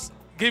 let us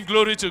give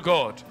glory to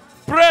God.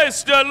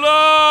 Praise the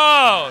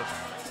Lord.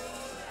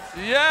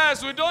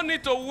 Yes, we don't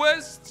need to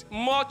waste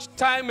much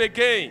time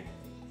again.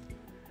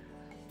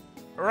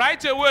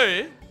 Right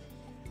away,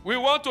 we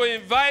want to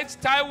invite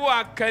Taiwo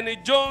and Kenny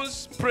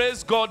Jones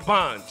Praise God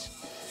Band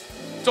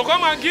to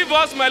come and give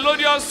us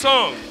melodious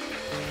song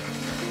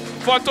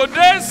for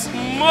today's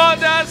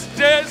Mother's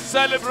Day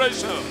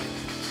celebration.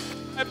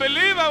 I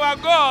believe our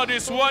God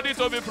is worthy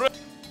to be praised.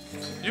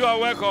 You are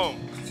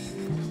welcome.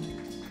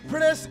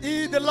 Praise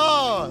ye the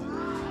Lord.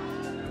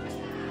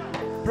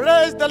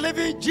 Praise the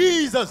living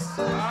Jesus.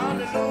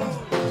 Hallelujah.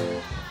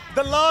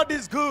 The Lord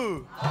is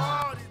good.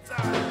 All the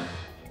time.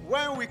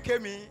 When we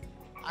came in,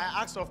 I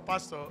asked of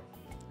Pastor.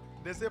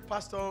 They say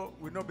Pastor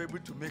will not be able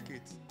to make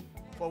it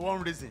for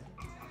one reason.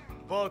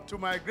 But to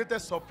my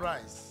greatest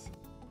surprise,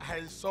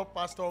 I saw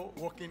Pastor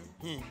walking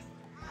in.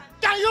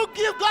 Can you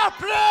give God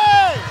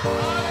praise?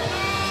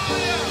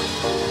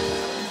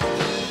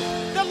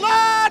 The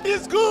Lord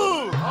is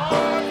good.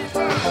 All the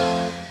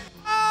time.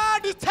 All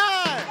the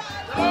time.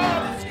 The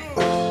Lord is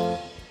good.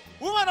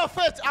 Woman of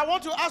faith, I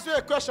want to ask you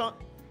a question.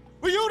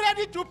 Are you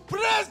ready to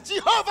praise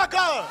Jehovah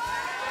God?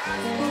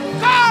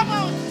 Come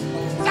on,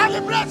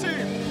 celebrate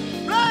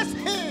Him. Praise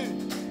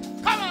Him.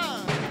 Come on.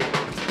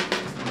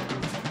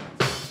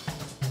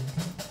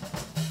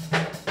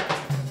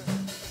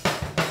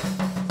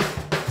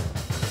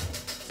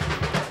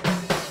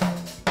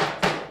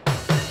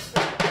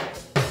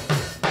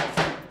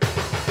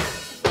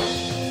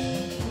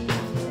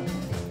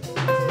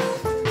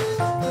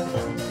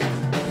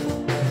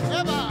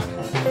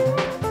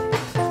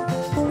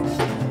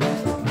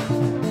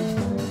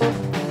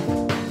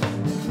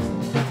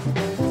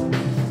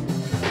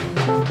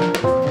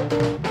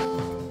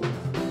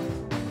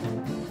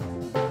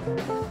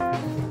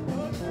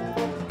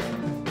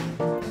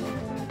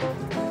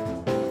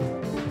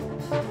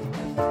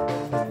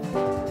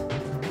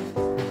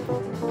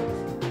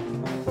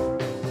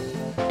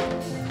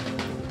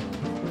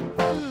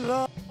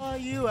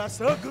 Lord, you are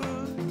so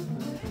good.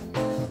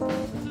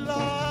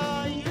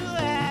 Lord, you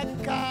are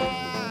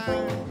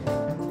kind.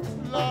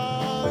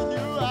 Lord,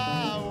 you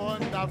are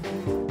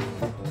wonderful.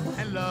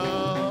 And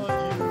Lord,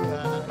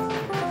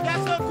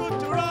 you're so good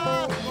to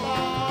us.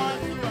 Lord,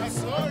 you are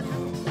so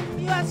good.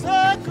 You are so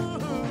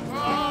good.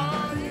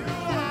 Lord, you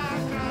are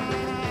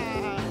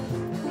kind.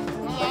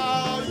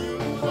 Lord, you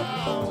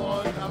are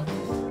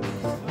wonderful.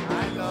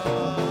 And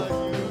Lord,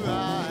 you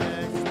are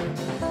excellent.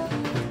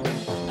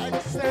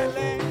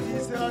 Excellent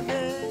is your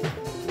name.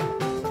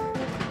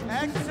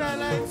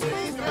 Excellent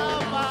is your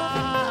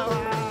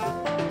power.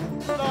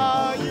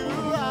 Lord, you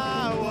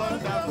are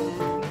wonderful.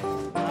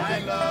 My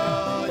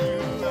Lord,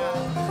 you are.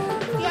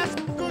 Yes,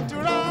 good to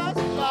us.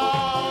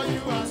 Lord,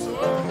 you are so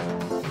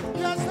good.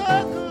 You are so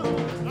good.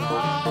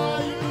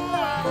 Lord, you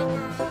are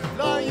good.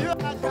 Lord, you are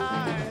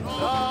kind.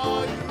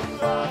 Lord, you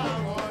are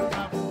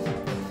wonderful.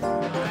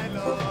 My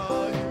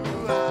Lord,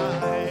 you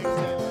are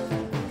excellent.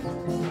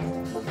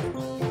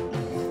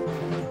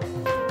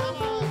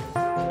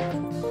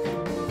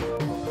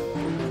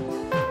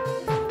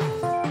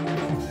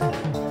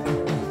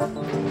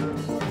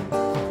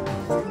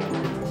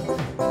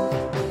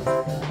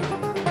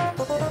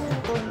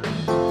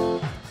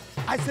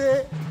 I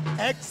say,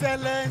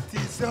 excellent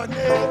is your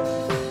name.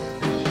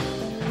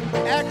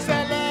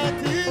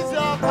 Excellent is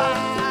your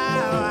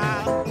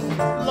power.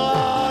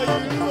 Lord,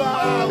 you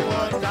are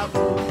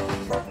wonderful.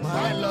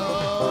 My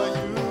Lord,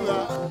 you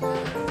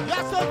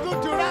are so good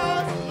to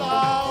us.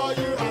 Lord,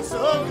 you are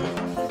so good.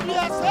 You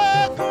are so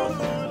good.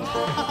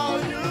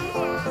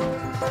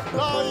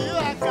 Lord, you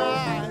are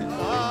kind.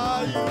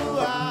 Lord, you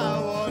are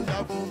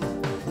wonderful.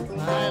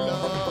 My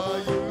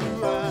Lord,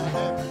 you are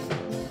heaven.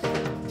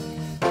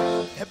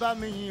 Eba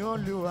mi yin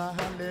Olúwa,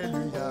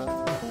 hallelujah.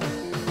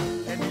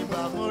 Ẹni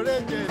bá mo re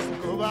Jésù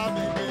kó bá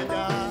mi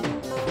gbéga.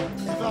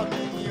 Eba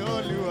mi yin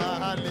Olúwa,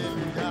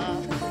 hallelujah.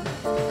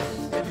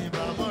 Ẹni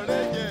bá mo re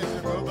Jésù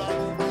kó bá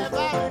mi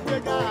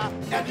gbéga.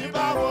 Ẹni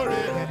bá mo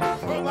re rẹ̀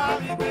kó bá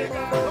mi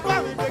gbéga. Kó bá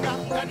mi gbéga.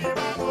 Ẹni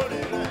bá mo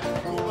re rẹ̀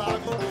kó bá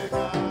mi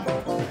gbéga.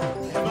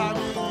 Eba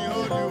mi yin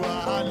Olúwa,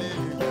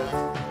 hallelujah.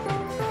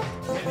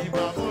 Ẹni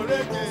bá mo re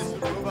Jésù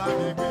kó bá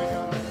mi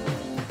gbéga.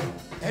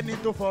 Ẹni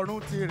tó fọ̀run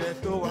tirẹ̀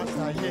tó wá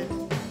sáyé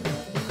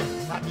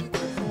láti pè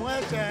fún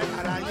ẹ̀ṣẹ̀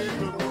aráyé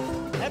gbogbo.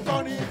 Ẹ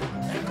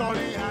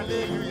kọrin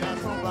hallelujah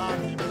tún bá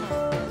mi mú.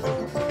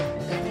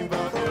 Ẹni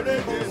bá mórè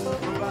Jésù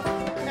tó bá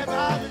ẹ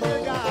bá mi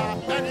gbéga.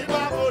 Ẹni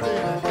bá mórè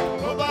rẹ̀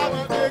tó bá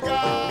mi gbéga.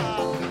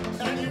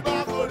 Ẹni bá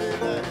mórè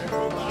rẹ̀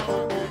tó bá mi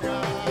gbéga.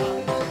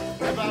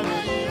 Ẹ bá mi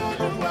yìn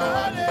Olúwa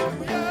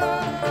hallelujah.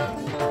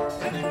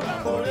 Ẹni bá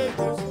mórè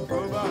Jésù tó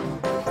bá mi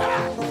gbéga.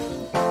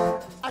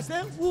 I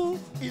say, who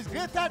is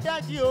greater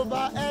than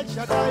Jehovah El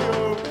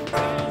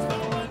Shaddai?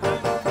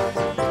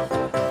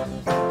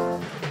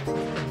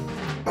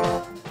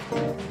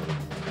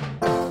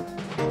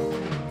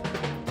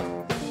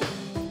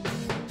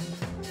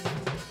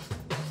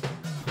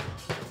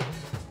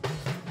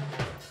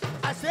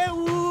 I say,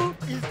 who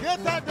is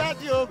greater than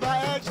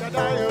Jehovah El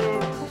Shaddai?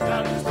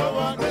 There is no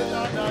one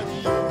greater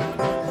than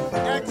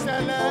Jehovah.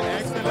 Excellent,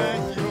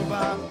 excellent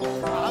Jehovah.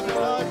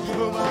 Marvelous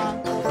Jehovah.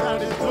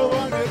 There is no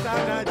one greater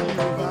than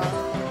Jehovah.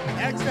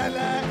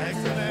 Excellent,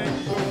 excellent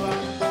Jehovah.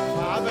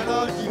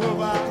 Marvelous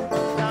Jehovah.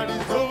 There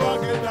is no one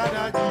greater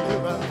than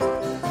Jehovah.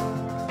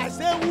 I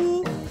say, who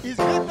is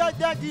greater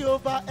than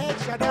Jehovah El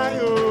Shaddai?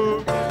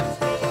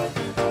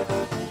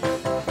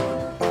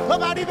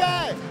 Nobody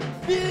there.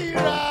 Be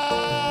right.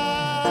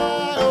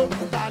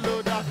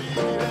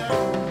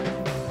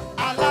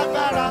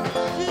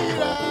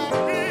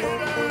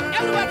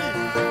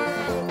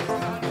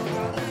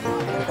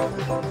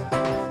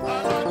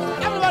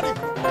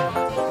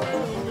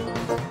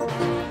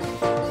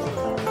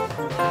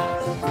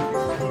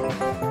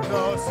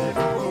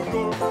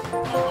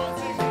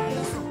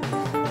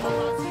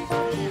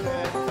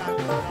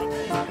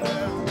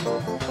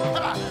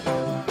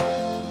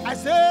 I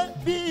say,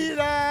 be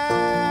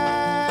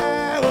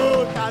there,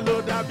 oh,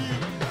 talo dabi.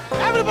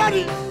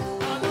 Everybody.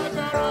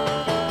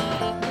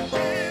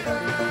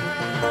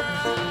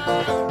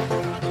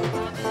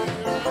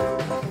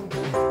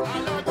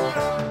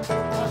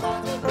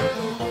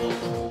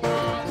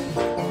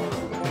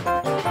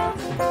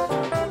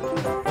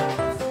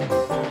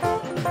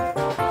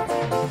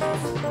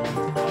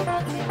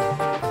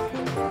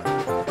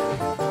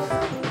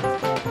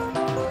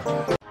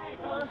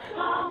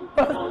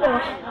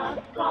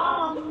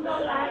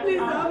 Please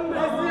have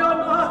mercy on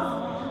us.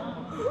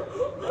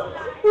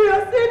 We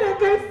are sinning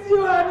against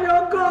you and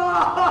your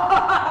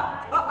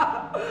God.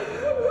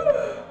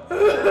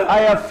 I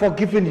have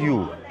forgiven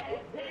you.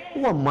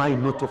 Who am I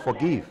not to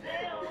forgive?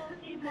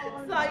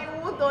 Sir, you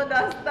won't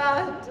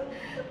understand.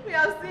 We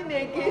have sinned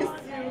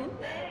against you.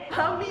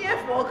 I'm here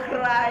for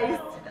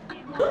Christ.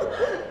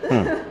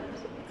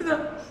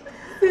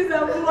 Since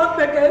I've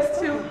worked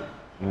against you,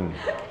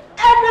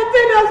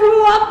 everything has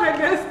worked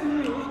against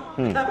me.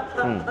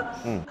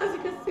 As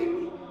you can see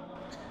me,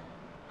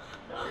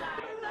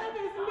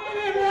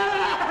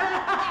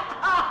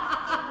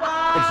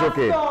 It's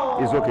okay.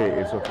 It's okay.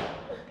 It's okay.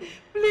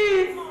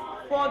 please.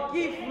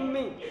 forgive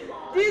me.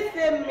 This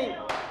is me.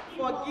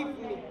 Forgive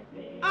me.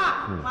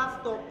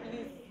 Pastor,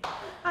 please.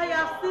 I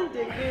have sinned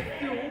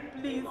against you,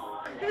 please.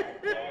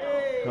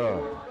 Pastor,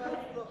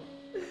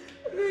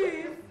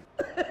 please.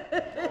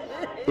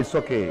 It's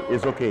okay,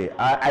 it's okay.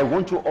 I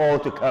want you all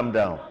to calm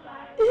down.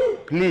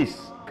 Please,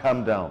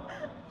 calm down.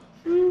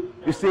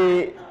 You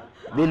see,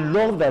 the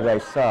Lord that I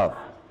serve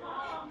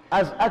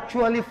has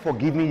actually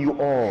forgiven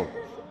you all.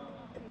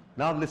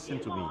 Now listen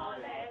to me,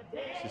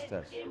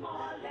 sisters.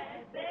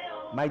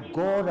 My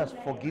God has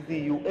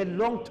forgiven you a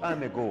long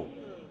time ago.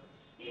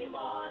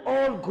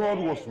 All God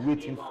was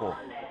waiting for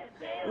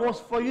was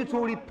for you to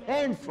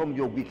repent from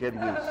your wicked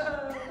ways.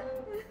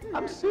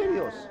 I'm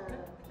serious.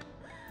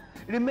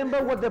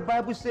 Remember what the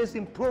Bible says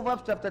in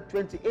Proverbs chapter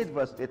 28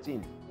 verse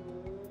 13.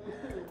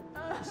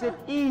 It said,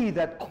 he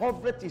that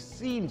covereth his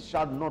sins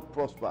shall not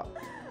prosper.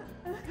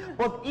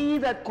 But he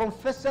that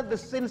confesseth the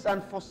sins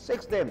and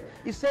forsakes them,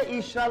 he said,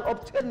 he shall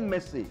obtain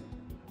mercy.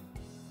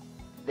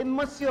 The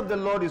mercy of the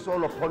Lord is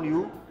all upon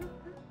you.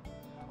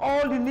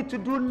 All you need to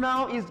do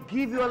now is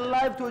give your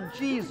life to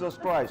Jesus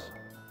Christ.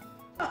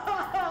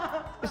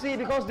 You see,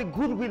 because the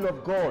goodwill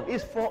of God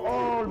is for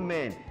all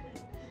men.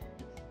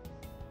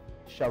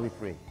 Shall we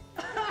pray?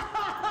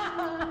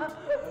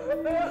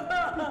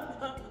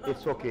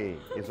 It's okay,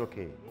 it's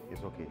okay,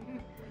 it's okay.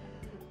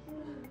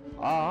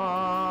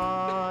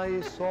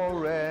 I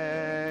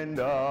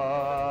surrender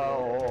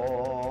all.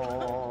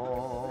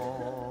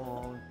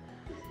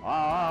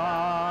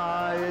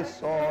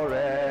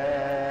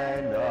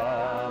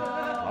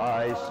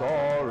 I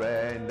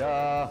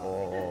surrender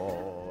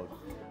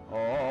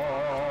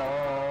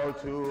all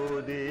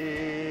to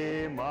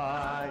thee,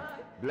 my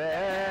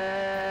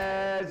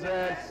blessed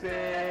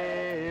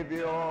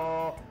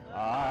Savior.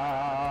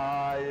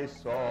 I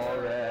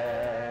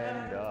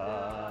surrender.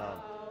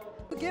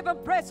 To give him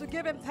praise, to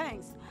give him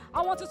thanks.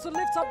 I want you to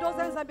lift up those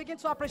hands and begin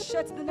to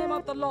appreciate the name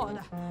of the Lord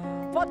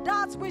for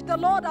that which the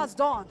Lord has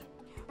done.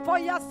 For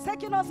he has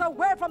taken us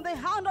away from the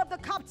hand of the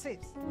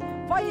captives.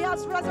 For he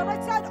has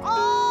resurrected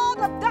all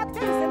the dead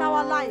things in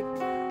our life.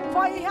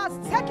 For he has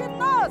taken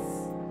us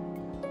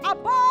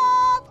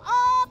above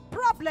all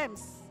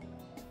problems.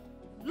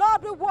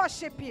 Lord, we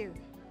worship you.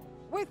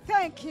 We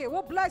thank you.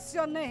 We bless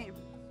your name.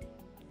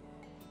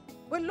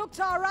 We look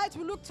to our right,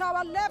 we look to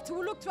our left,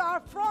 we look to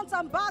our front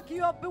and back.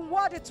 You have been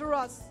worthy to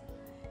us.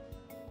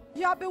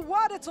 You have been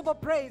worthy to be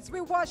praised. We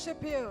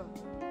worship you.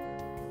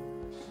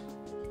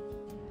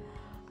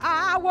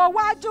 Our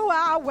waju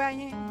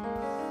awenyi.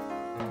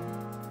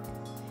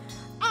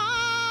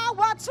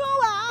 Our tu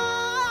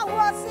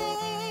our si.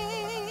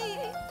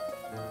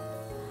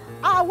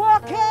 Our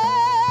ke.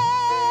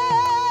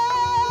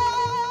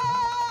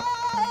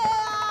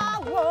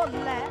 Our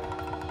le.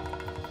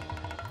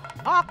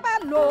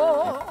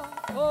 Apelo.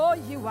 Oh,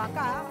 you are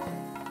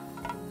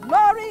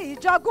Lori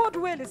ìjọ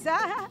Goodwill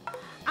sẹ́.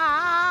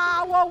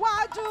 Àwọ̀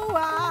wájú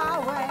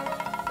àwẹ̀.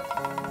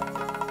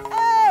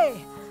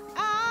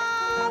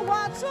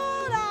 Àwọ̀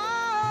túra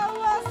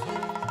àwọ̀ sí.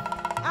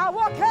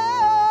 Àwọ̀ kẹ́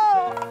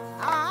o.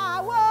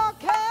 Àwọ̀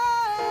kẹ́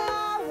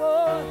àwọ̀.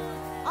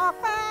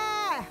 Ọpẹ́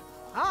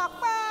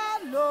ọpẹ́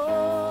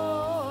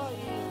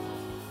lóye.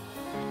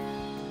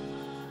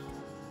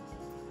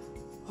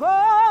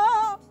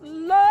 Oh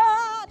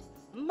Lord,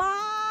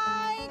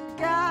 my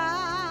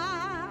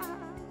God,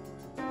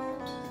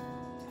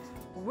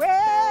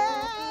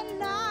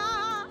 when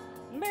I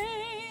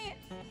meet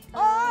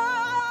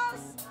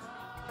us,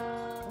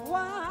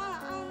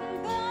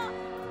 wonder,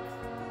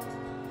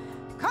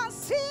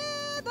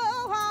 consider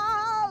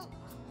how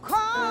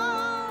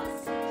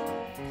comes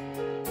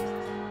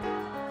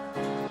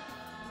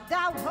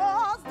thou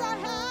holds the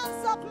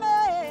hands of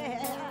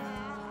men.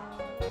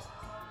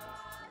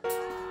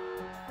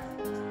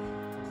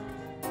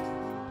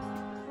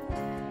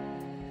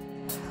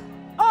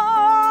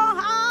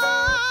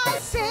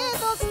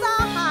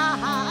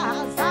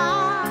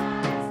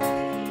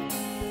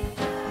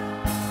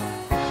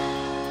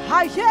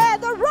 I hear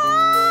the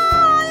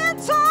roaring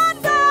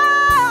thunder,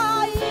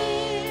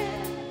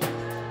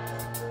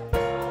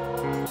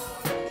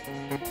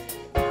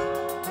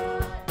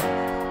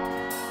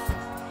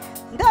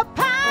 the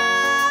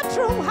path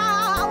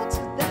throughout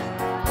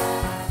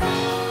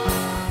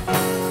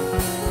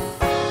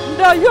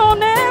the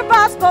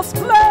universe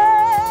display.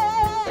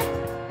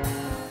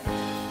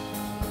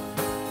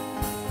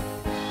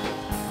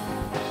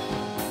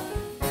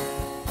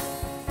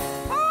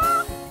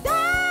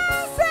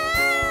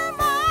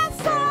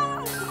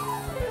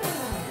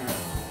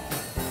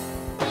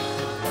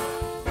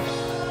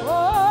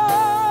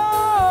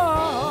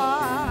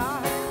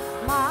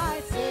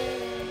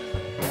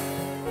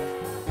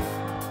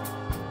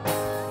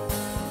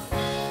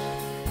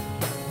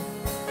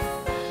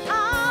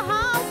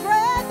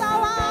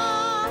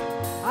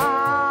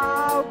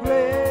 How great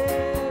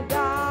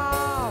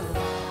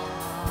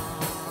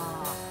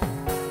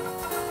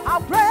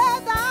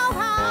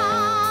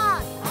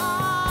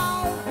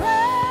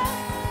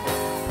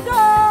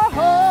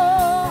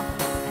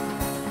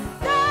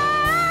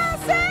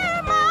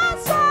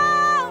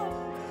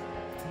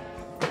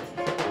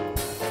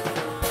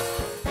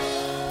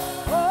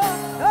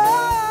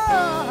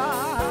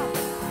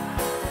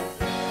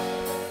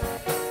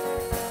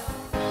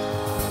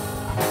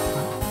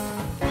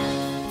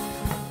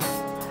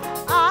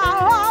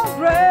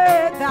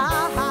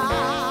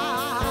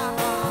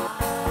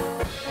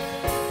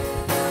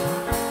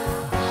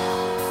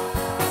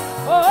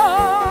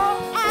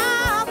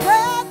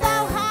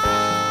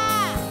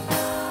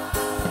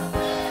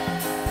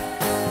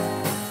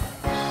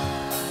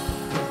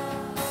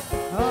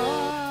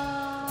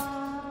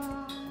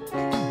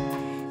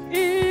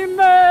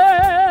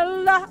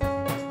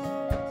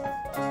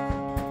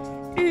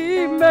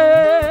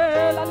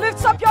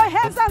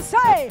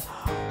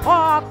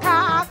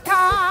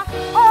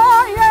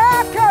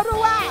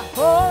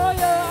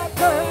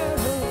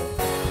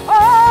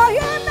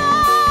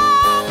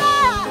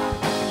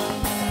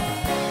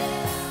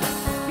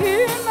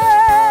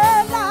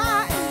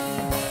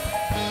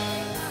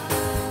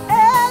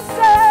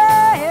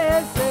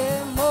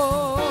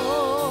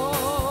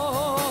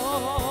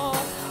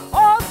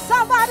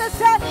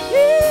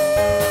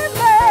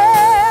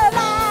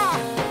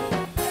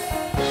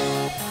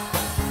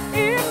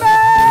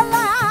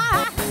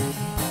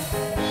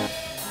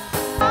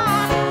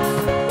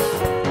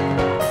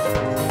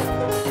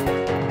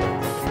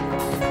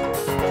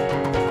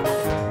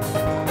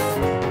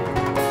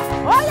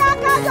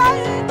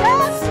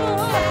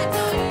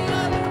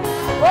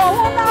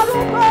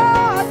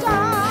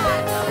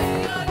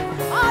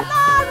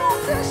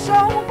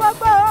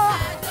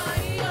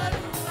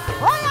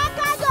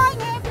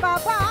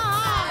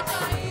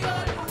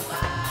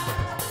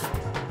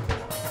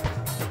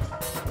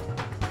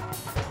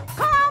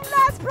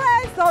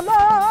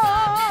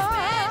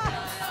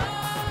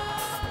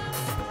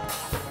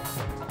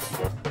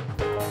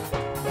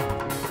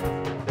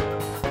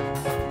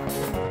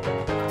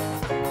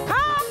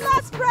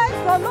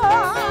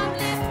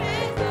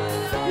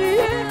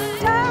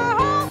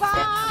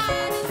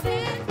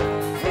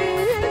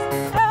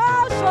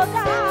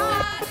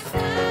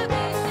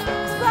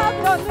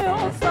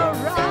feels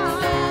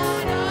around.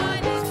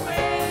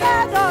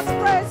 Let us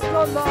praise the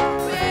Lord.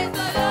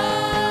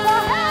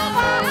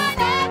 Forever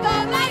and ever,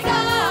 my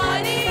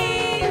God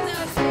is the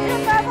same. He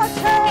never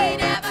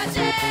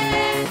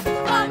changed.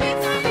 From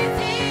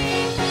eternity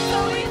to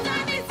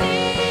eternity,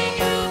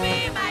 you be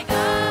my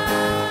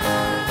God.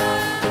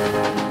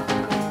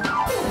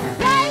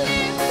 Praise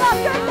Him, the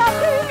King of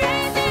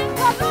Kings,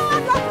 the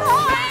Lord of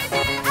Lords,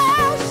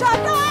 El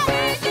Shaddai.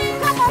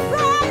 Come on,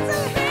 praise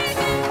Him.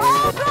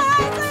 Oh,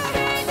 praise Him.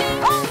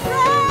 Oh,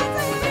 praise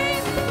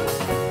Him.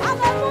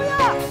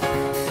 Hallelujah.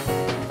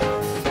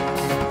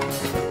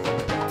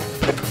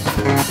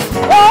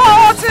 Ó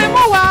ti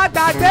mú wa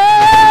gbàgbé.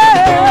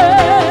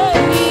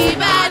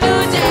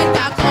 Ìbànújẹ́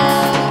gbà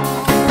kan.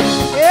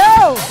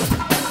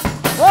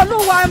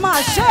 Olúwa ẹ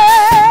máa ṣe é.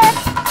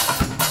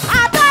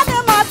 Adáni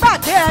máa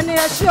gbàgbé ẹni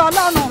ẹ ṣé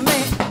Ọlọ́run mi.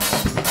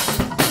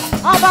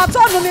 Ọba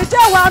tó nù mí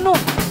jẹ́ wa nù.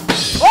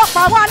 Ó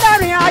pa wá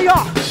lẹ́rìn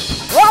ayọ̀.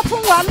 Ó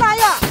fún wa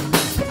láyà.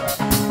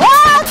 Ó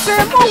ti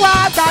mú wa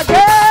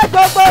gbàgbé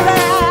gbogbo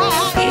rẹ̀.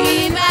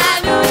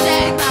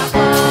 Ìbànújẹ́ gbà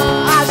kan.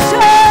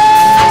 Àṣẹ.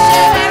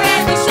 Àṣẹ rere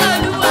ní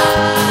Ṣolúwa.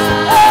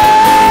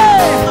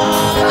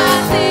 Ọba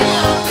tí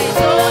mo fi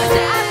tó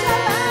jẹ́.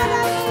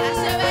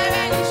 Àṣẹ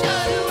rere ní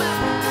Ṣolúwa.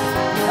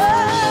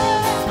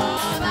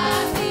 Ọba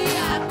tí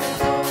a fi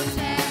tó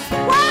jẹ́.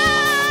 Wá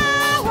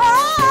wá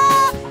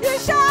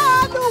iṣẹ́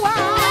Olúwa.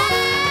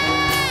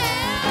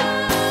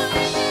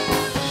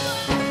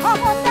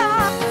 Come on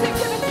now, sing,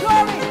 give Him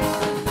glory,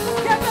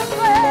 give Him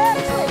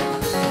praise.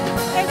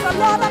 It's a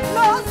lot of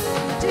love,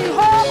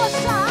 Jehovah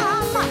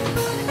Shammah.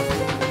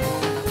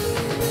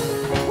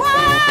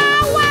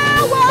 Wow,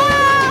 wow,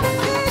 wow,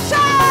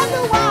 iṣẹ́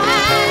Olúwa.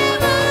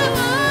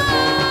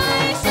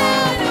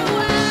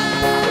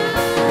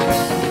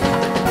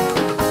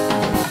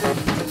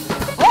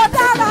 Ó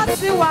dára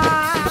sí wa.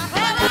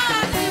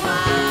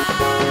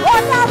 Ó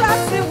dára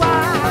sí wa.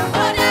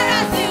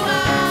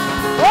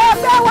 Ó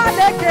gbé wa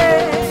lékè.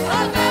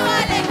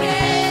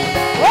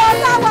 Ó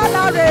dá wa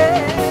láre.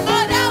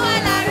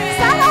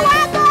 Sára wa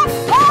gbọ́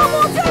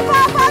ohun tí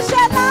bàbá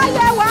ṣe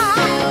láyé wa.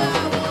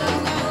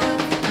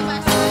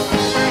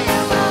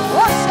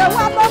 Ó ṣe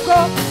wá lógo.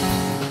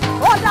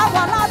 Ó dá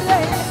wa láre.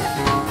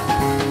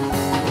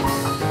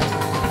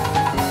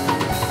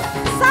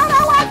 Sára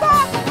wa gbọ́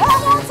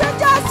ohun tí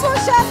Jésù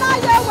ṣe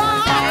láyé wa.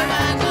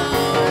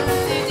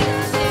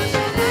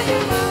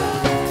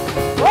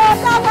 Ó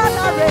dá wa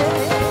láre.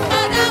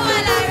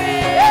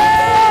 Ó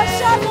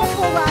ṣẹ́gun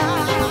fún wa.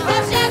 Ó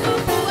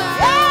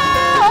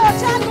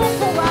ṣẹ́gun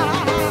fún wa.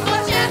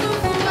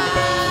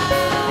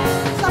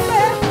 Sọ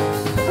pé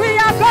we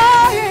are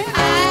going.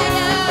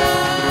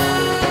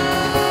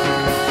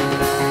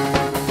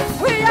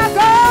 We are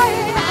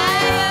going.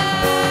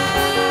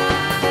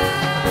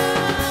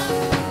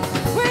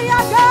 We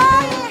are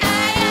going.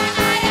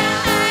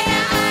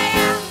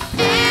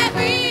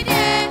 Every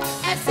day,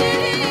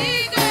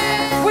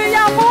 we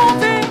are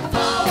moving.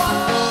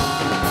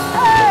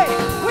 Hey,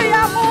 we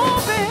are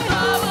moving.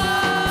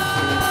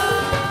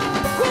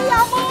 We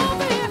are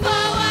moving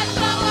forward.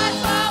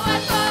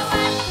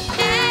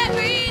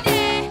 Every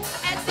day,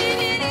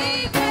 exceedingly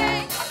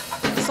great.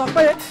 Sọ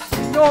pé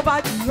Jehovah,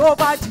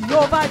 Jehovah,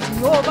 Jehovah,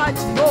 Jehovah,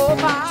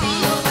 Jehovah.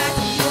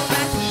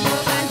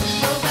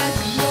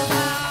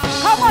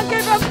 Come on,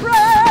 give Him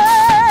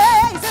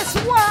praise. It's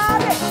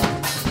worthy.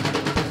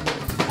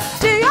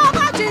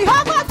 Jehovah,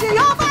 Jehovah,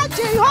 Jehovah,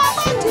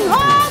 Jehovah,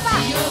 Jehovah.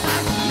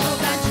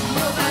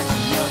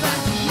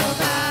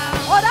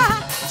 Oda,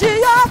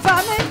 Jehovah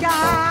mi ga.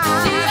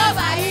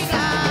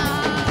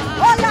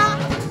 Oya,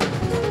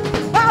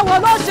 báwo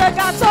ló ṣe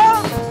ga tó?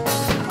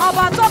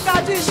 Ọba tó ga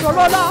ju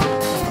ìṣòro lọ,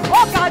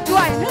 ó ga ju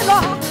àìní lọ,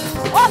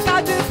 ó ga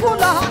ju ikú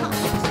lọ.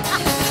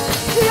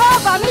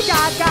 Jehovah mi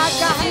ga ga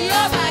ga.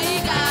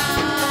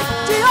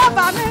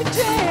 Jehovah mi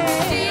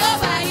jìn.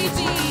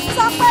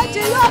 Sọ pé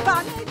Jehovah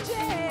mi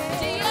jìn.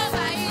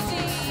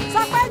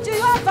 Sọ pé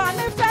Jehovah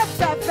mi fẹ́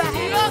fẹ̀fẹ̀.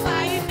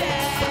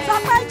 Sọ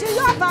pé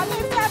Jehovah mi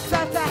fẹ́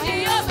fẹ̀fẹ̀.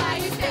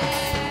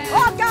 Ó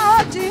ga ó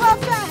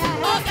Jehovah.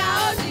 Ó ga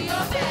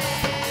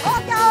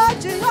ó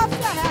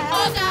Jehovah.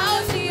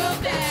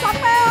 Sọ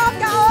pé ó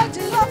ga ó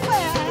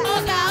Jehovah.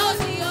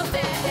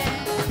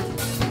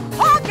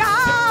 Ó ga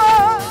ó.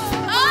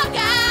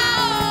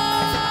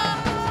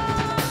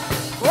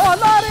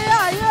 Olórí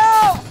ayé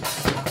o,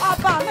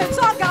 ọba mi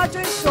tó ga ju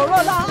ìṣòro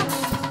lọ.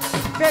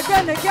 Gbègbè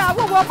nìkí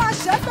àwúwo má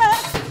ṣe pé.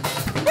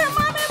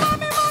 Mímọ́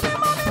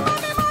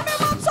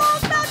tó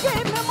gbẹ́gì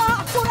mímọ́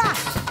kúrà.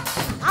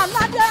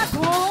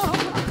 Aládẹ́gùn.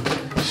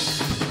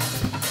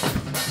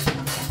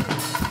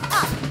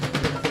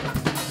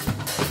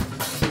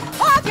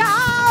 Ó ga ó.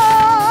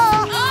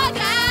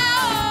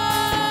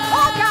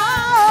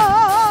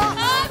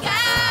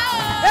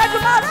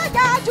 Èdùmàrè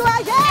ga ju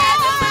ayé.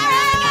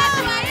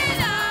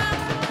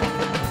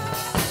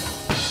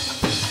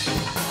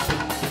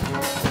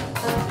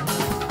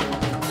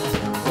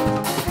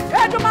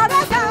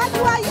 Èdùmàrè ga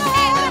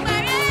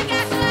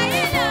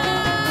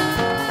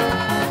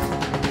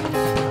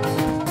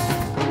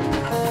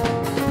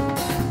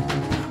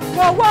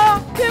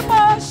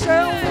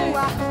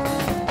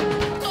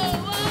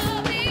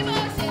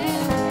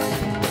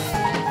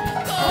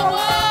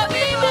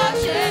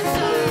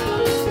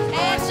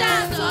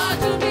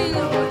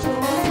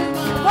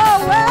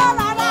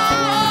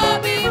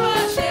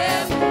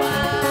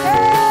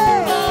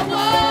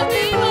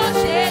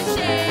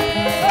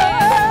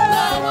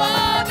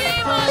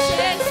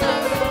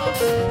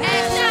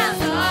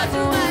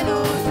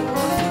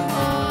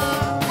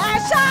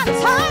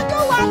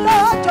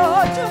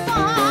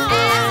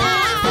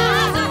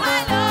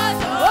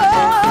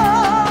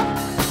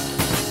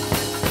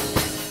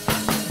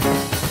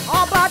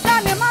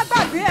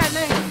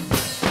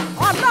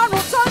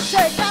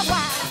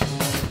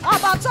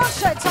tó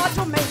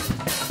ṣètọ́jú mi.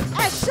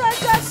 Ẹ ṣé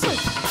Jésù.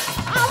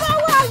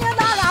 Àrọ́wọ́ yín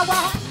lára wa.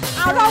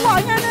 Àrọ́wọ́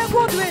yín ní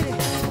Goodwill.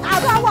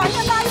 Àrọ́wọ́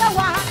yín láyé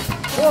wa.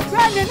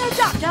 Ògbéni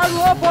níjà kẹrù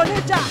obo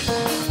níjà.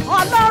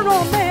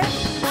 Ọlọ́run mi.